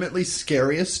legitimately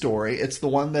scariest story. It's the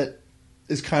one that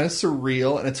is kind of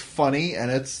surreal and it's funny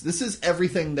and this is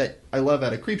everything that I love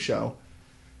at a creep show.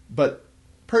 But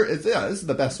this is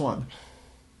the best one.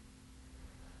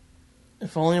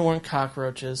 If only it weren't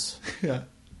cockroaches. Yeah.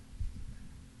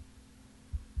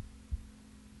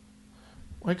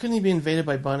 Why couldn't he be invaded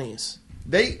by bunnies?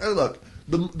 They look.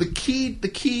 The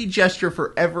key gesture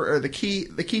for the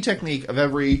key technique of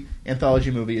every anthology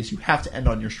movie is you have to end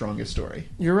on your strongest story.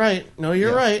 You're right. No,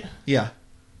 you're right. Yeah.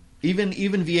 Even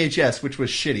VHS, which was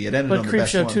shitty, it ended on the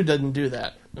best one. But Creepshow 2 doesn't do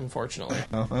that, unfortunately.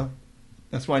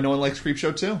 That's why no one likes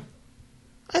Creepshow 2.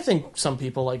 I think some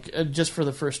people like just for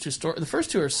the first two stories. The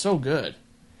first two are so good.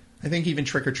 I think even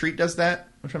Trick or Treat does that,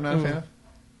 which I'm not a fan of.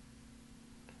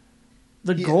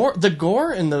 The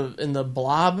gore in the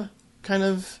blob kind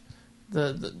of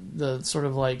the sort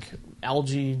of like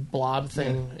algae blob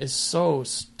thing is so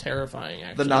terrifying.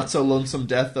 Actually, the not so lonesome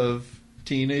death of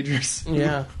teenagers.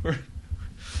 Yeah.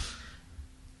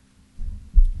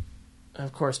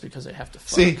 Of course, because they have to fuck.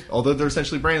 See, although they're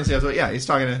essentially brainless, he's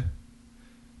talking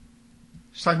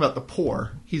about the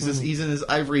poor. He's in his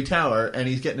ivory tower and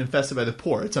he's getting infested by the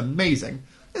poor. It's amazing.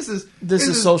 This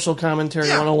is social commentary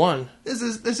 101. This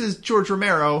is George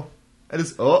Romero. And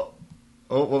what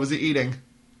was he eating?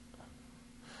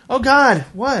 Oh God,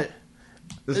 what?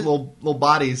 This little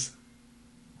bodies.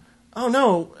 Oh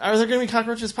no! Are there going to be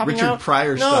cockroaches popping out? Richard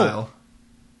Pryor style.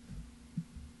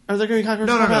 Are there going to be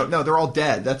cockroaches? No. They're all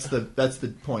dead. That's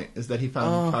the point. Is that he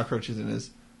found cockroaches in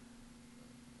his.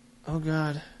 Oh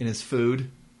God. In his food.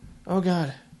 Oh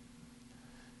God.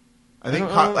 I think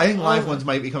live ones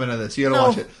might be coming out of this. You gotta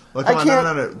watch it. Look, come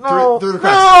on, no. Through the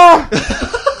cracks.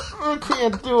 I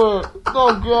can't do it.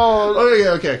 Oh God.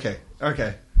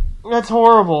 Okay. That's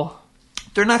horrible.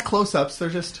 They're not close-ups. They're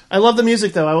just. I love the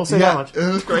music, though. I will say that much.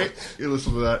 It was great. You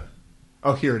listen to that.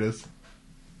 Oh, here it is.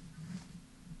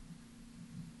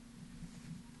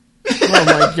 Oh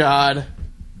my God.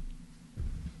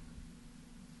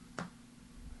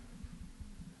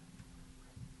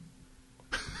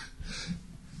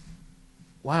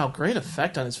 Wow, great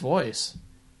effect on his voice.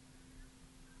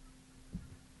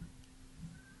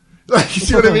 Like, you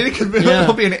see what I mean? It could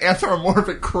be an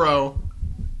anthropomorphic crow.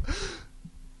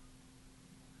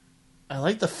 I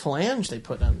like the flange they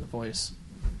put on the voice.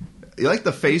 You like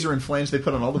the phaser and flange they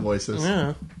put on all the voices.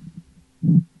 Yeah.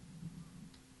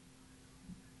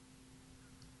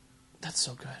 That's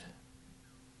so good.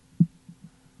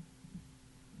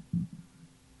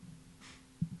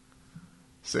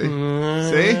 See? See?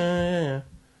 Yeah.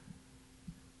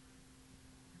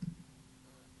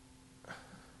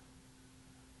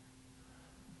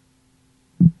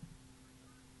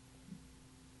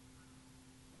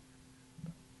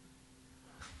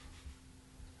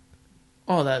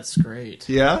 Oh, that's great.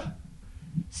 Yeah?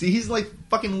 See, he's like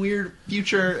fucking weird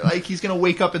future. Like, he's going to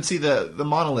wake up and see the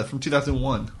monolith from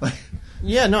 2001.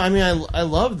 Yeah, no, I mean, I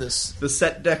love this. The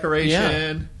set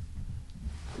decoration.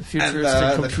 The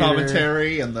futuristic and the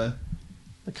commentary and the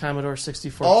Commodore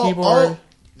 64 keyboard.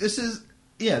 This is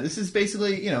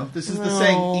basically, this is the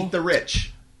saying, eat the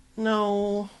rich.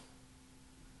 No.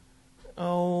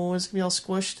 Oh, it's going to be all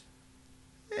squished?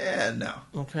 Yeah, no.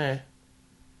 Okay.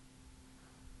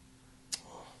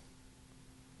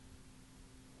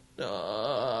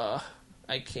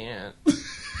 I can't.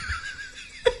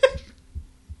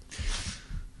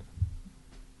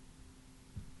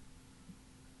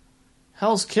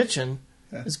 Hell's Kitchen?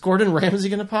 Yeah. Is Gordon Ramsay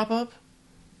going to pop up?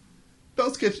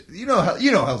 Hell's Kitchen. You know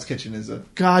Hell's Kitchen is a.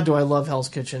 God, do I love Hell's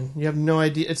Kitchen? You have no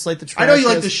idea. It's like the. I know you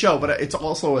like the show, but it's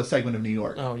also a segment of New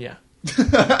York. Oh yeah.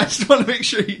 I just want to make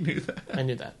sure you knew that. I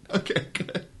knew that. Okay,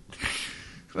 good.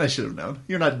 I should have known.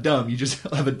 You're not dumb. You just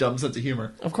have a dumb sense of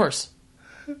humor. Of course.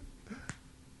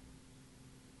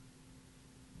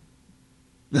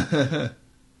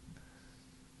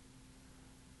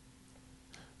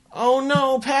 Oh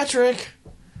no, Patrick!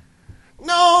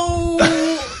 No!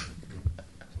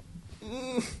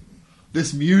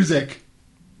 This music.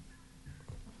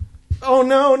 Oh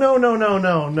no!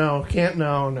 Can't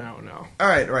no. All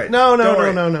right. No.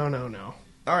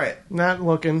 All right. Not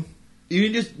looking. You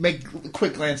can just make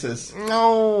quick glances.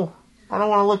 No, I don't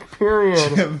want to look.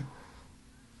 Period. Jim.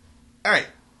 All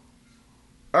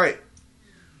right.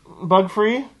 Bug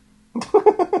free.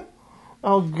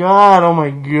 Oh, God. Oh, my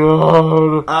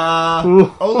God.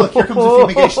 Oh, look, here comes the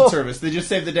fumigation service. They just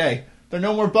saved the day. There are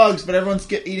no more bugs, but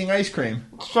everyone's eating ice cream.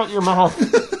 Shut your mouth.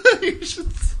 You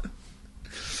should...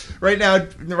 Right now,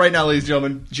 ladies and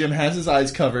gentlemen, Jim has his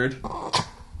eyes covered.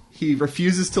 He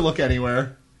refuses to look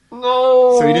anywhere.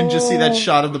 No. So he didn't just see that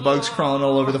shot of the bugs crawling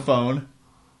all over the phone.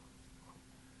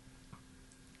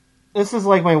 This is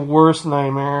like my worst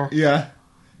nightmare. Yeah.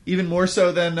 Even more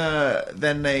so than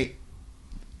they...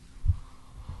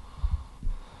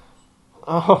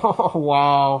 Oh,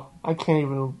 wow. I can't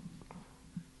even...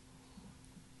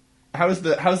 How's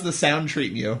the sound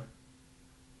treating you?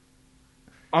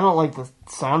 I don't like the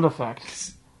sound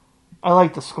effects. I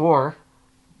like the score.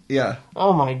 Yeah.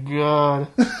 Oh my God.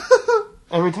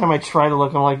 Every time I try to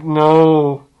look, I'm like,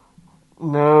 no.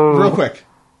 No. Real quick.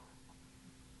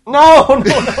 No.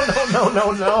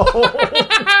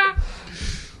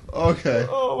 Okay.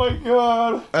 Oh my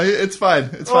God. It's fine.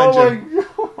 It's fine, Jim. My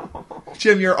God.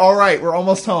 Jim, you're all right. We're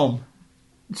almost home.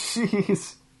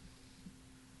 Jeez.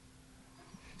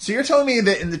 So you're telling me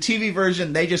that in the TV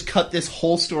version, they just cut this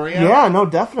whole story out? Yeah, no,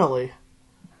 definitely.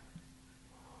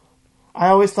 I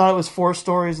always thought it was 4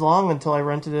 stories long until I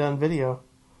rented it on video.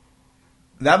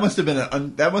 That must have been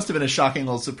a shocking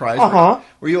little surprise. Uh-huh.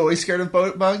 Were you always scared of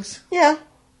bugs? Yeah,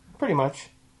 pretty much.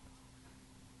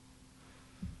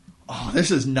 Oh, this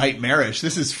is nightmarish.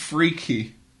 This is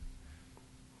freaky.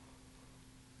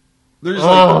 They're just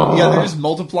they're just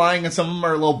multiplying, and some of them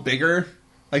are a little bigger,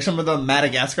 like some of the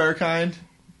Madagascar kind.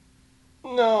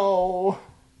 No.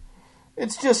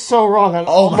 It's just so wrong on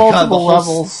Oh my multiple God,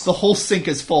 levels. The whole sink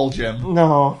is full, Jim.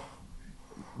 No.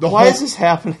 Why is this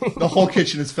happening? The whole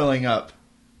kitchen is filling up.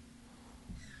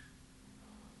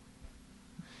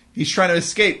 He's trying to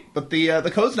escape, but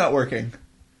the code's not working.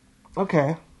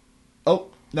 Okay. Oh,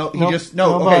 no, Nope,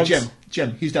 okay, bugs.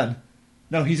 Jim, he's done.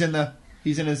 No, he's in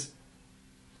his...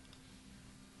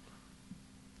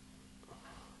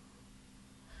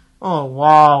 Oh,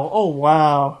 wow. Oh,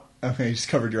 wow. Okay, you just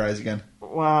covered your eyes again.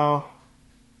 Wow.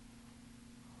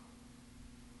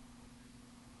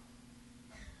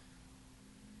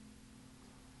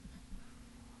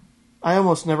 I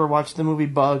almost never watched the movie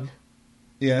Bug.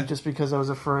 Yeah. Just because I was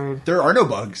afraid. There are no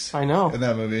bugs. I know. In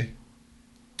that movie.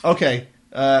 Okay,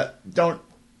 don't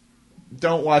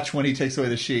watch when he takes away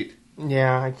the sheet.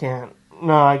 Yeah, I can't.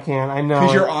 No, I can't. I know.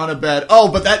 Because you're on a bed.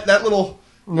 Oh, but that little...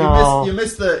 No. You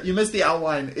missed the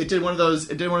outline. It did one of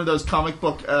those comic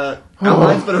book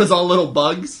outlines, but it was all little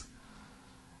bugs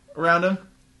around him.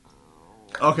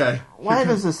 Okay. Why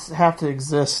does this have to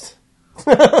exist?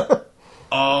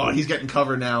 Oh, he's getting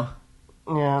covered now.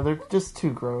 Yeah, they're just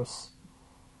too gross.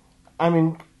 I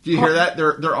mean... Do you hear that?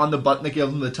 They're on the button that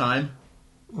gives them the time.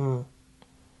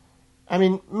 I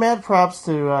mean, mad props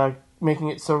to making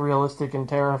it so realistic and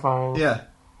terrifying. Yeah.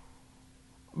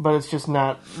 But it's just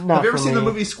not Have you ever for seen me. the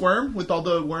movie Squirm with all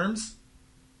the worms?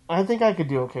 I think I could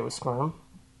do okay with Squirm.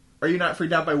 Are you not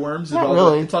freaked out by worms? Not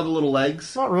really. It's all the little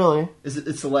legs. Not really.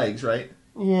 It's the legs, right?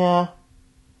 Yeah.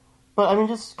 But, I mean,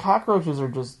 just cockroaches are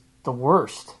just the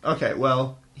worst. Okay,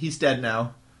 well, he's dead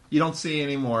now. You don't see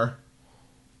any more.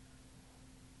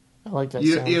 I like that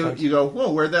sound effect. You go,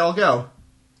 whoa, where'd they all go?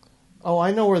 Oh,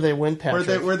 I know where they went,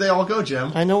 Patrick. Where'd they all go,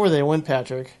 Jim? I know where they went,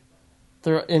 Patrick.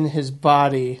 They're in his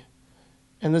body.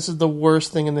 And this is the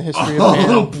worst thing in the history of man.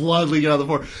 Oh, blood leaking out of the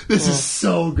floor. This is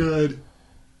so good.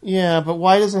 Yeah, but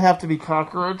why does it have to be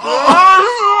cockroaches?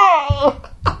 I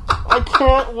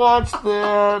can't watch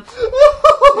that.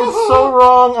 It's so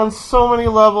wrong on so many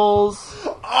levels.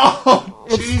 Oh,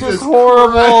 It's Jesus just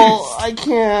horrible. Christ. I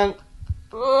can't.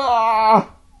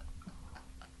 Ah.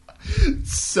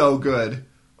 So good.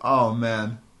 Oh,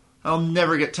 man. I'll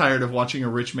never get tired of watching a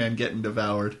rich man getting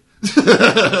devoured.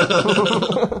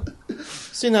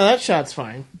 See, now that shot's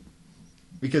fine.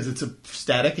 Because it's a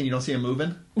static and you don't see him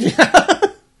moving? Yeah.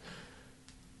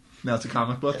 Now it's a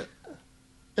comic book?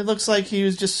 It looks like he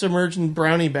was just submerged in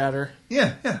brownie batter.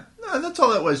 Yeah. No, that's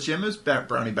all that was, Jim. It was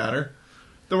brownie batter.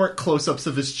 There weren't close-ups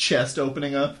of his chest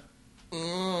opening up.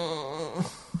 That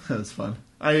was fun.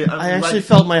 I actually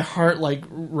felt my heart, like,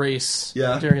 race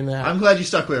during that. I'm glad you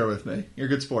stuck there with me. You're a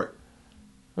good sport.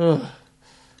 Ugh.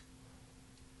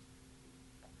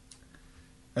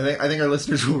 I think our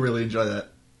listeners will really enjoy that.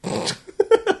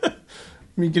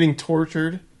 Me getting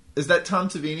tortured? Is that Tom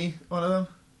Savini one of them?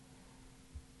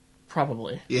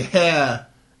 Probably. Yeah.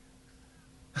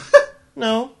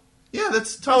 No. Yeah,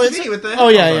 that's Tom Savini with the... Oh,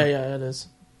 yeah, it is.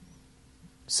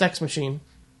 Sex Machine.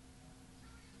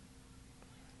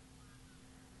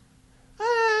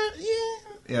 Yeah.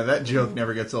 Yeah, that joke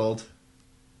never gets old.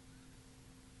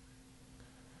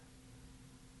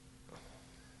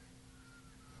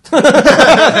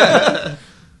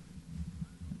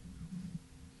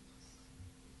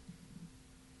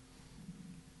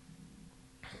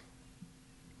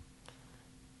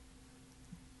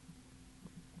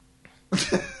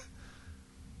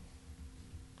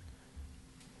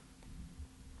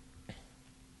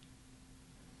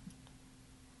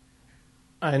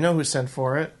 I know who sent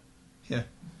for it. Yeah.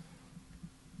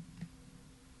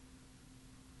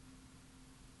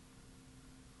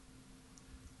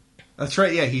 That's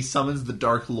right, yeah, he summons the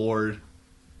Dark Lord.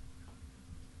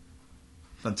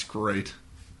 That's great.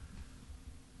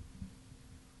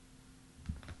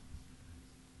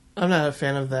 I'm not a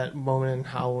fan of that moment in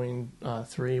Halloween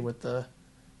 3 with the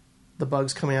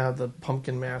bugs coming out of the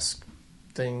pumpkin mask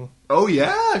thing. Oh,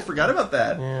 yeah, I forgot about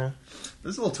that. Yeah.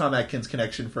 There's a little Tom Atkins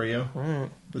connection for you. Right.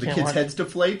 Where the kids' heads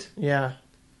deflate. Yeah.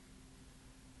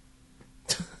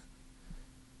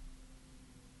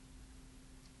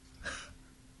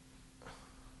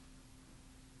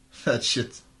 That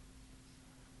shit's...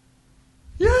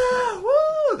 Yeah!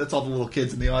 Woo! That's all the little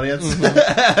kids in the audience.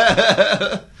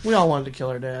 Mm-hmm. We all wanted to kill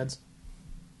our dads.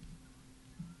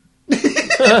 What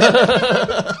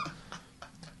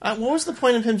was the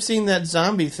point of him seeing that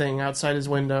zombie thing outside his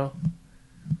window?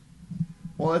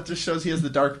 Well, that just shows he has the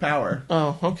dark power.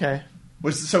 Oh, okay.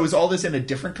 So is all this in a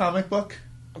different comic book?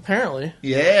 Apparently.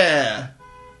 Yeah.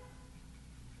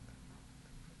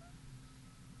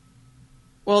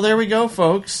 Well, there we go,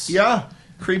 folks. Yeah.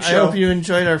 Creep Show. I hope you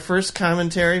enjoyed our first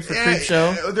commentary for Creep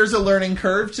Show. There's a learning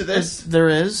curve to this. There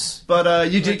is.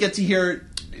 But you did get to hear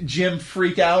Jim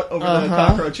freak out over the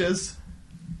cockroaches.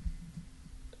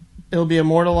 It'll be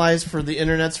immortalized for the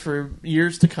internets for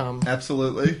years to come.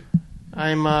 Absolutely.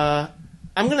 I'm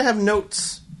going to have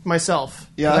notes myself.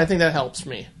 Yeah. I think that helps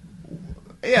me.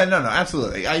 Yeah, no,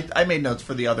 absolutely. I made notes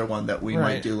for the other one that we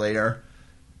might do later.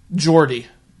 Geordie,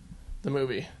 the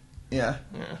movie. Yeah.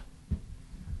 Yeah.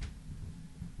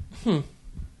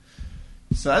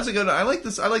 So that's a good. I like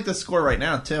this. I like this score right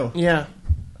now too. Yeah.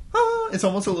 It's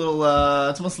almost a little.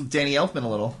 It's almost Danny Elfman a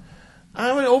little.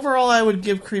 Overall, I would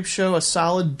give Creep Show a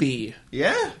solid B.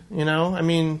 Yeah. You know, I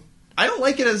mean, I don't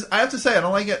like it as. I have to say, I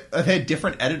don't like it. I've had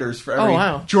different editors for every. Oh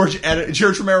wow.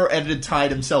 George Romero edited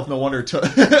Tide himself. No wonder it took.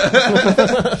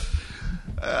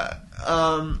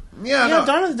 Yeah,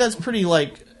 Dawn of the Dead's pretty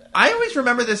like. I always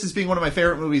remember this as being one of my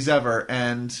favorite movies ever,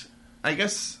 and I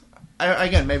guess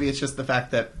again maybe it's just the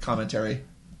fact that commentary,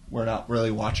 we're not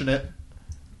really watching it.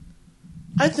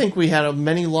 I think we had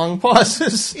many long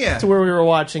pauses to where we were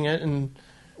watching it and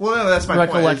no, that's my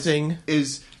recollecting. Point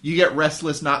is you get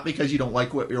restless not because you don't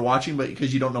like what you're watching, but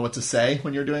because you don't know what to say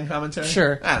when you're doing commentary.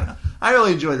 Sure. I don't know. I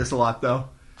really enjoy this a lot, though.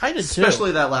 I did too.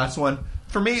 Especially that last one.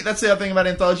 For me, that's the other thing about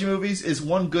anthology movies is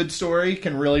one good story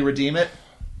can really redeem it.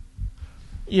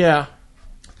 Yeah.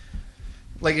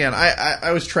 Like, again,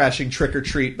 I was trashing Trick or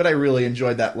Treat, but I really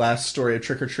enjoyed that last story of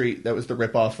Trick or Treat. That was the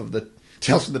ripoff of the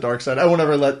Tales from the Dark Side. I won't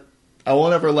ever let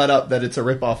up that it's a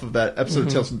ripoff of that episode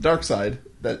of Tales from the Dark Side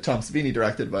that Tom Savini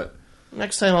directed, but...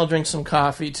 Next time I'll drink some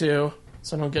coffee, too,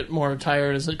 so I don't get more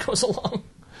tired as it goes along.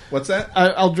 What's that?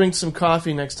 I'll drink some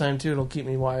coffee next time, too. It'll keep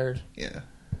me wired. Yeah.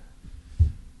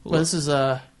 Well, this is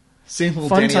a Seeing a little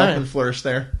fun Danny time. Elfman flourish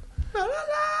there.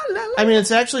 I mean,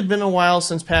 it's actually been a while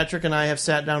since Patrick and I have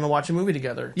sat down to watch a movie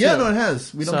together. Yeah, too. no, it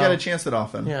has. We don't get a chance that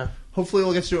often. Yeah. Hopefully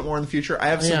we'll get to do it more in the future. I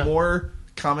have some more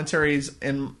commentaries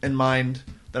in mind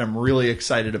that I'm really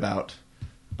excited about.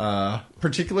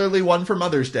 Particularly one for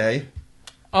Mother's Day.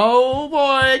 Oh, boy.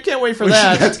 I can't wait for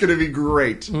that. That's going to be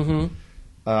great. Mm-hmm.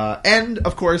 And,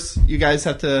 of course, you guys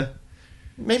have to...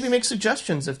 Maybe make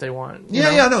suggestions if they want.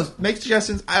 Make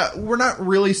suggestions. We're not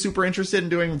really super interested in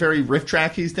doing very riff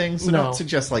tracky things, so don't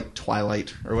suggest, like,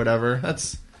 Twilight or whatever.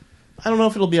 I don't know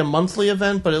if it'll be a monthly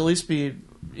event, but at least be...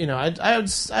 You know, I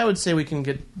would say we can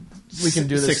do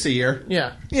this 6 a year.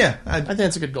 Yeah, yeah. I think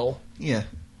that's a good goal. Yeah.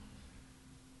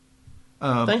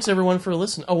 Thanks everyone for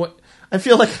listening. Oh, I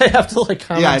feel like I have to like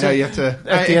comment. Yeah, I know you have to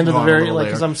at the end of the very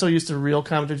because I'm so used to real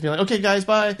commenters being like, "Okay, guys,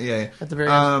 bye." Yeah. At the very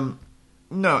end.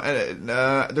 No,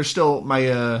 there's still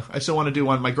I still want to do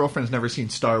one. My girlfriend's never seen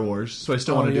Star Wars, so I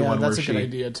still want to do one that's a good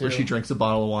idea too. where she drinks a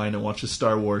bottle of wine and watches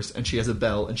Star Wars, and she has a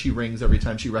bell and she rings every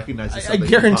time she recognizes I something.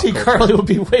 guarantee Carly will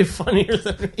be way funnier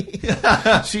than me.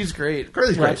 She's great.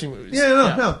 Carly's watching great. movies.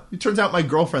 Yeah, no. It turns out my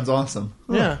girlfriend's awesome.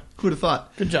 Yeah, who'd have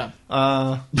thought? Good job.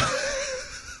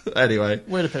 Anyway,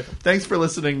 way to pick them. Thanks for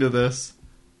listening to this.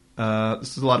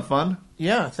 This was a lot of fun.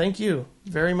 Yeah, thank you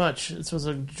very much. This was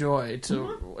a joy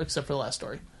except for the last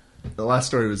story. The last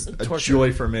story was a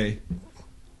joy for me.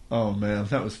 Oh man,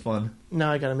 that was fun.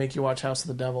 Now I got to make you watch House of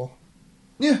the Devil.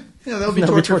 Yeah, that'll be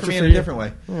torture for me in a different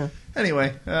way. Yeah.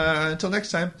 Anyway, until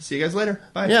next time, see you guys later.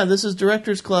 Bye. Yeah, this is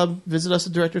Directors Club. Visit us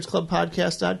at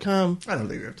directorsclubpodcast.com. I don't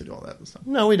think we have to do all that this time.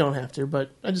 No, we don't have to,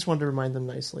 but I just wanted to remind them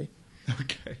nicely.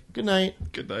 Okay. Good night.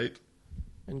 Good night.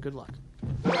 And good luck.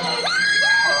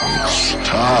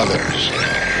 Father's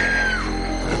Day.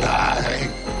 And I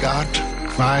got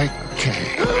my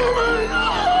cake.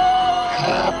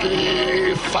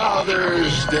 Happy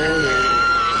Father's Day.